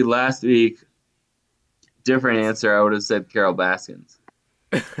 totally. Last week, different answer. I would have said Carol Baskins.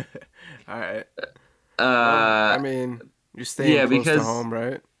 All right. I mean, you're staying yeah, close to because- home,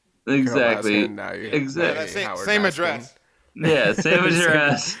 right? Exactly. Carol Baskin, now you're Exactly. Howard Same Baskin. address. Yeah, same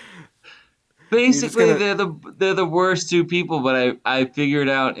address. Basically, gonna- they're the worst two people, but I figured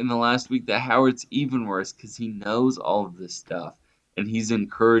out in the last week that Howard's even worse because he knows all of this stuff and he's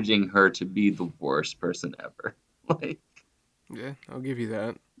encouraging her to be the worst person ever. Like, Yeah, I'll give you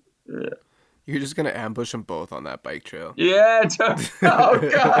that. yeah, You're just gonna ambush them both on that bike trail. yeah. Oh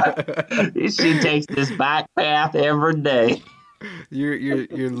God, she takes this back path every day.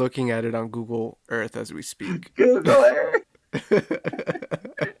 You're looking at it on Google Earth as we speak. Google Earth.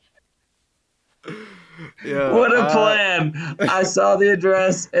 Yeah. What a plan! I saw the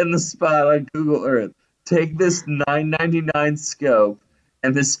address and the spot on Google Earth. Take this $9.99 scope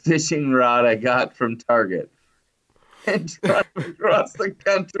and this fishing rod I got from Target and drive across the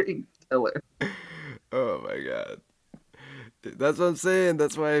country and kill her. Oh my god. That's what I'm saying.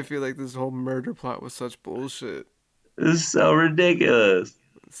 That's why I feel like this whole murder plot was such bullshit. This is so ridiculous.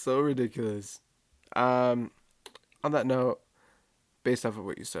 So ridiculous. On that note, based off of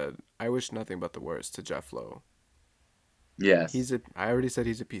what you said, I wish nothing but the worst to Jeff Lowe. Yes. I already said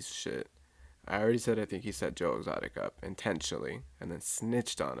he's a piece of shit. I already said I think he set Joe Exotic up intentionally and then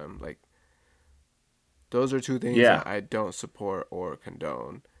snitched on him. Like, those are two things Yeah. that I don't support or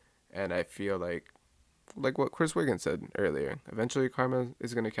condone. And I feel like what Chris Wiggins said earlier, eventually karma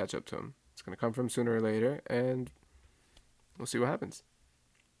is going to catch up to him. It's going to come from sooner or later, and we'll see what happens.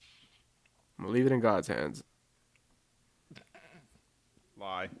 I'm going to leave it in God's hands.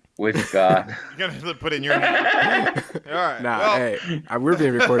 Lie. Which God? You gotta put in your name. All right. Nah, well, hey, we're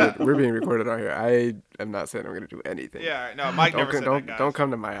being recorded. We're being recorded on here. I am not saying I'm going to do anything. Yeah. all right. No, Mike never said that, guys. Don't come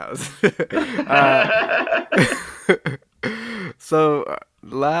to my house. So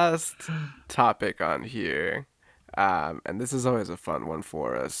last topic on here, and this is always a fun one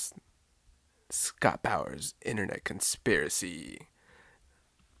for us. Scott Bowers' internet conspiracy.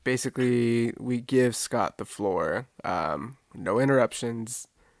 Basically, we give Scott the floor. No interruptions,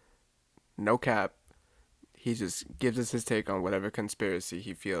 no cap. He just gives us his take on whatever conspiracy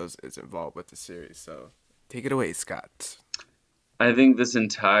he feels is involved with the series. So take it away, Scott. I think this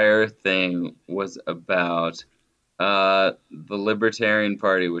entire thing was about the Libertarian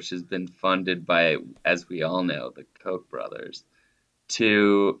Party, which has been funded by, as we all know, the Koch brothers,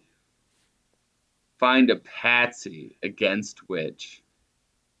 to find a patsy against which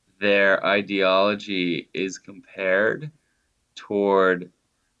their ideology is compared toward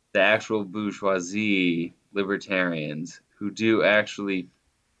the actual bourgeoisie libertarians who do actually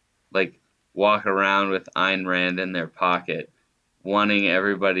like walk around with Ayn Rand in their pocket, wanting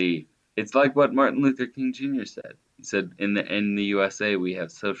everybody. It's like what Martin Luther King Jr. said. He said, in the USA, we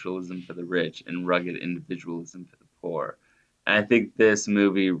have socialism for the rich and rugged individualism for the poor. And I think this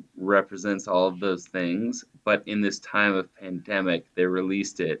movie represents all of those things, but in this time of pandemic, they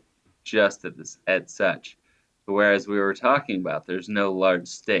released it just at such. Whereas we were talking about, there's no large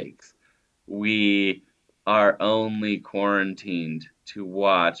stakes. We are only quarantined to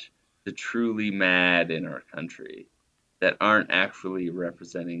watch the truly mad in our country that aren't actually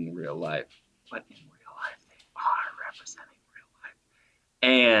representing real life, but in real life they are representing real life.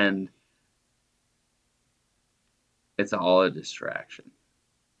 And it's all a distraction.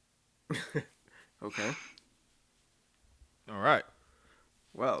 Okay. All right.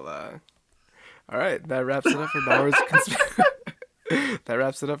 Well, all right. That wraps it up for Bauer's that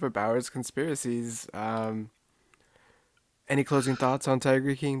wraps it up for Bauer's conspiracies. Any closing thoughts on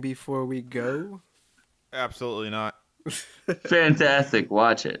Tiger King before we go? Absolutely not. Fantastic.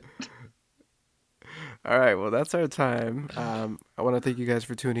 Watch it. All right. Well, that's our time. I want to thank you guys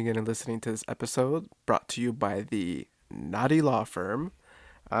for tuning in and listening to this episode brought to you by the Naughty Law Firm.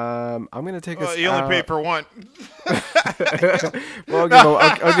 I'm gonna take us. You only paid for one. Well,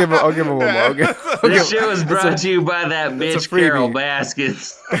 I'll give him one more. This show is brought to you by that bitch Carol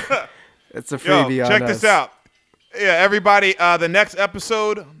Baskins. It's a freebie. Yo, check this out. Yeah, everybody. The next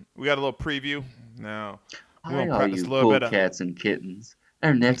episode, we got a little preview. Now, Hi, all you cool cats and kittens.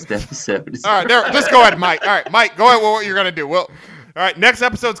 Our next episode is. All right, there. Just go ahead, Mike. All right, Mike, go ahead with what you're gonna do. Well, all right, next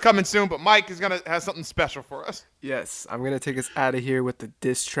episode's coming soon, but Mike is gonna have something special for us. Yes, I'm gonna take us out of here with the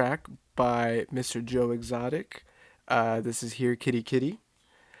diss track by Mr. Joe Exotic. This is Here Kitty Kitty.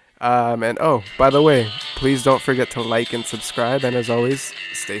 And oh, by the way, please don't forget to like and subscribe. And as always,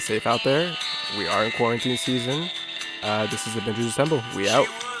 stay safe out there. We are in quarantine season. This is the Bingers Assemble. We out.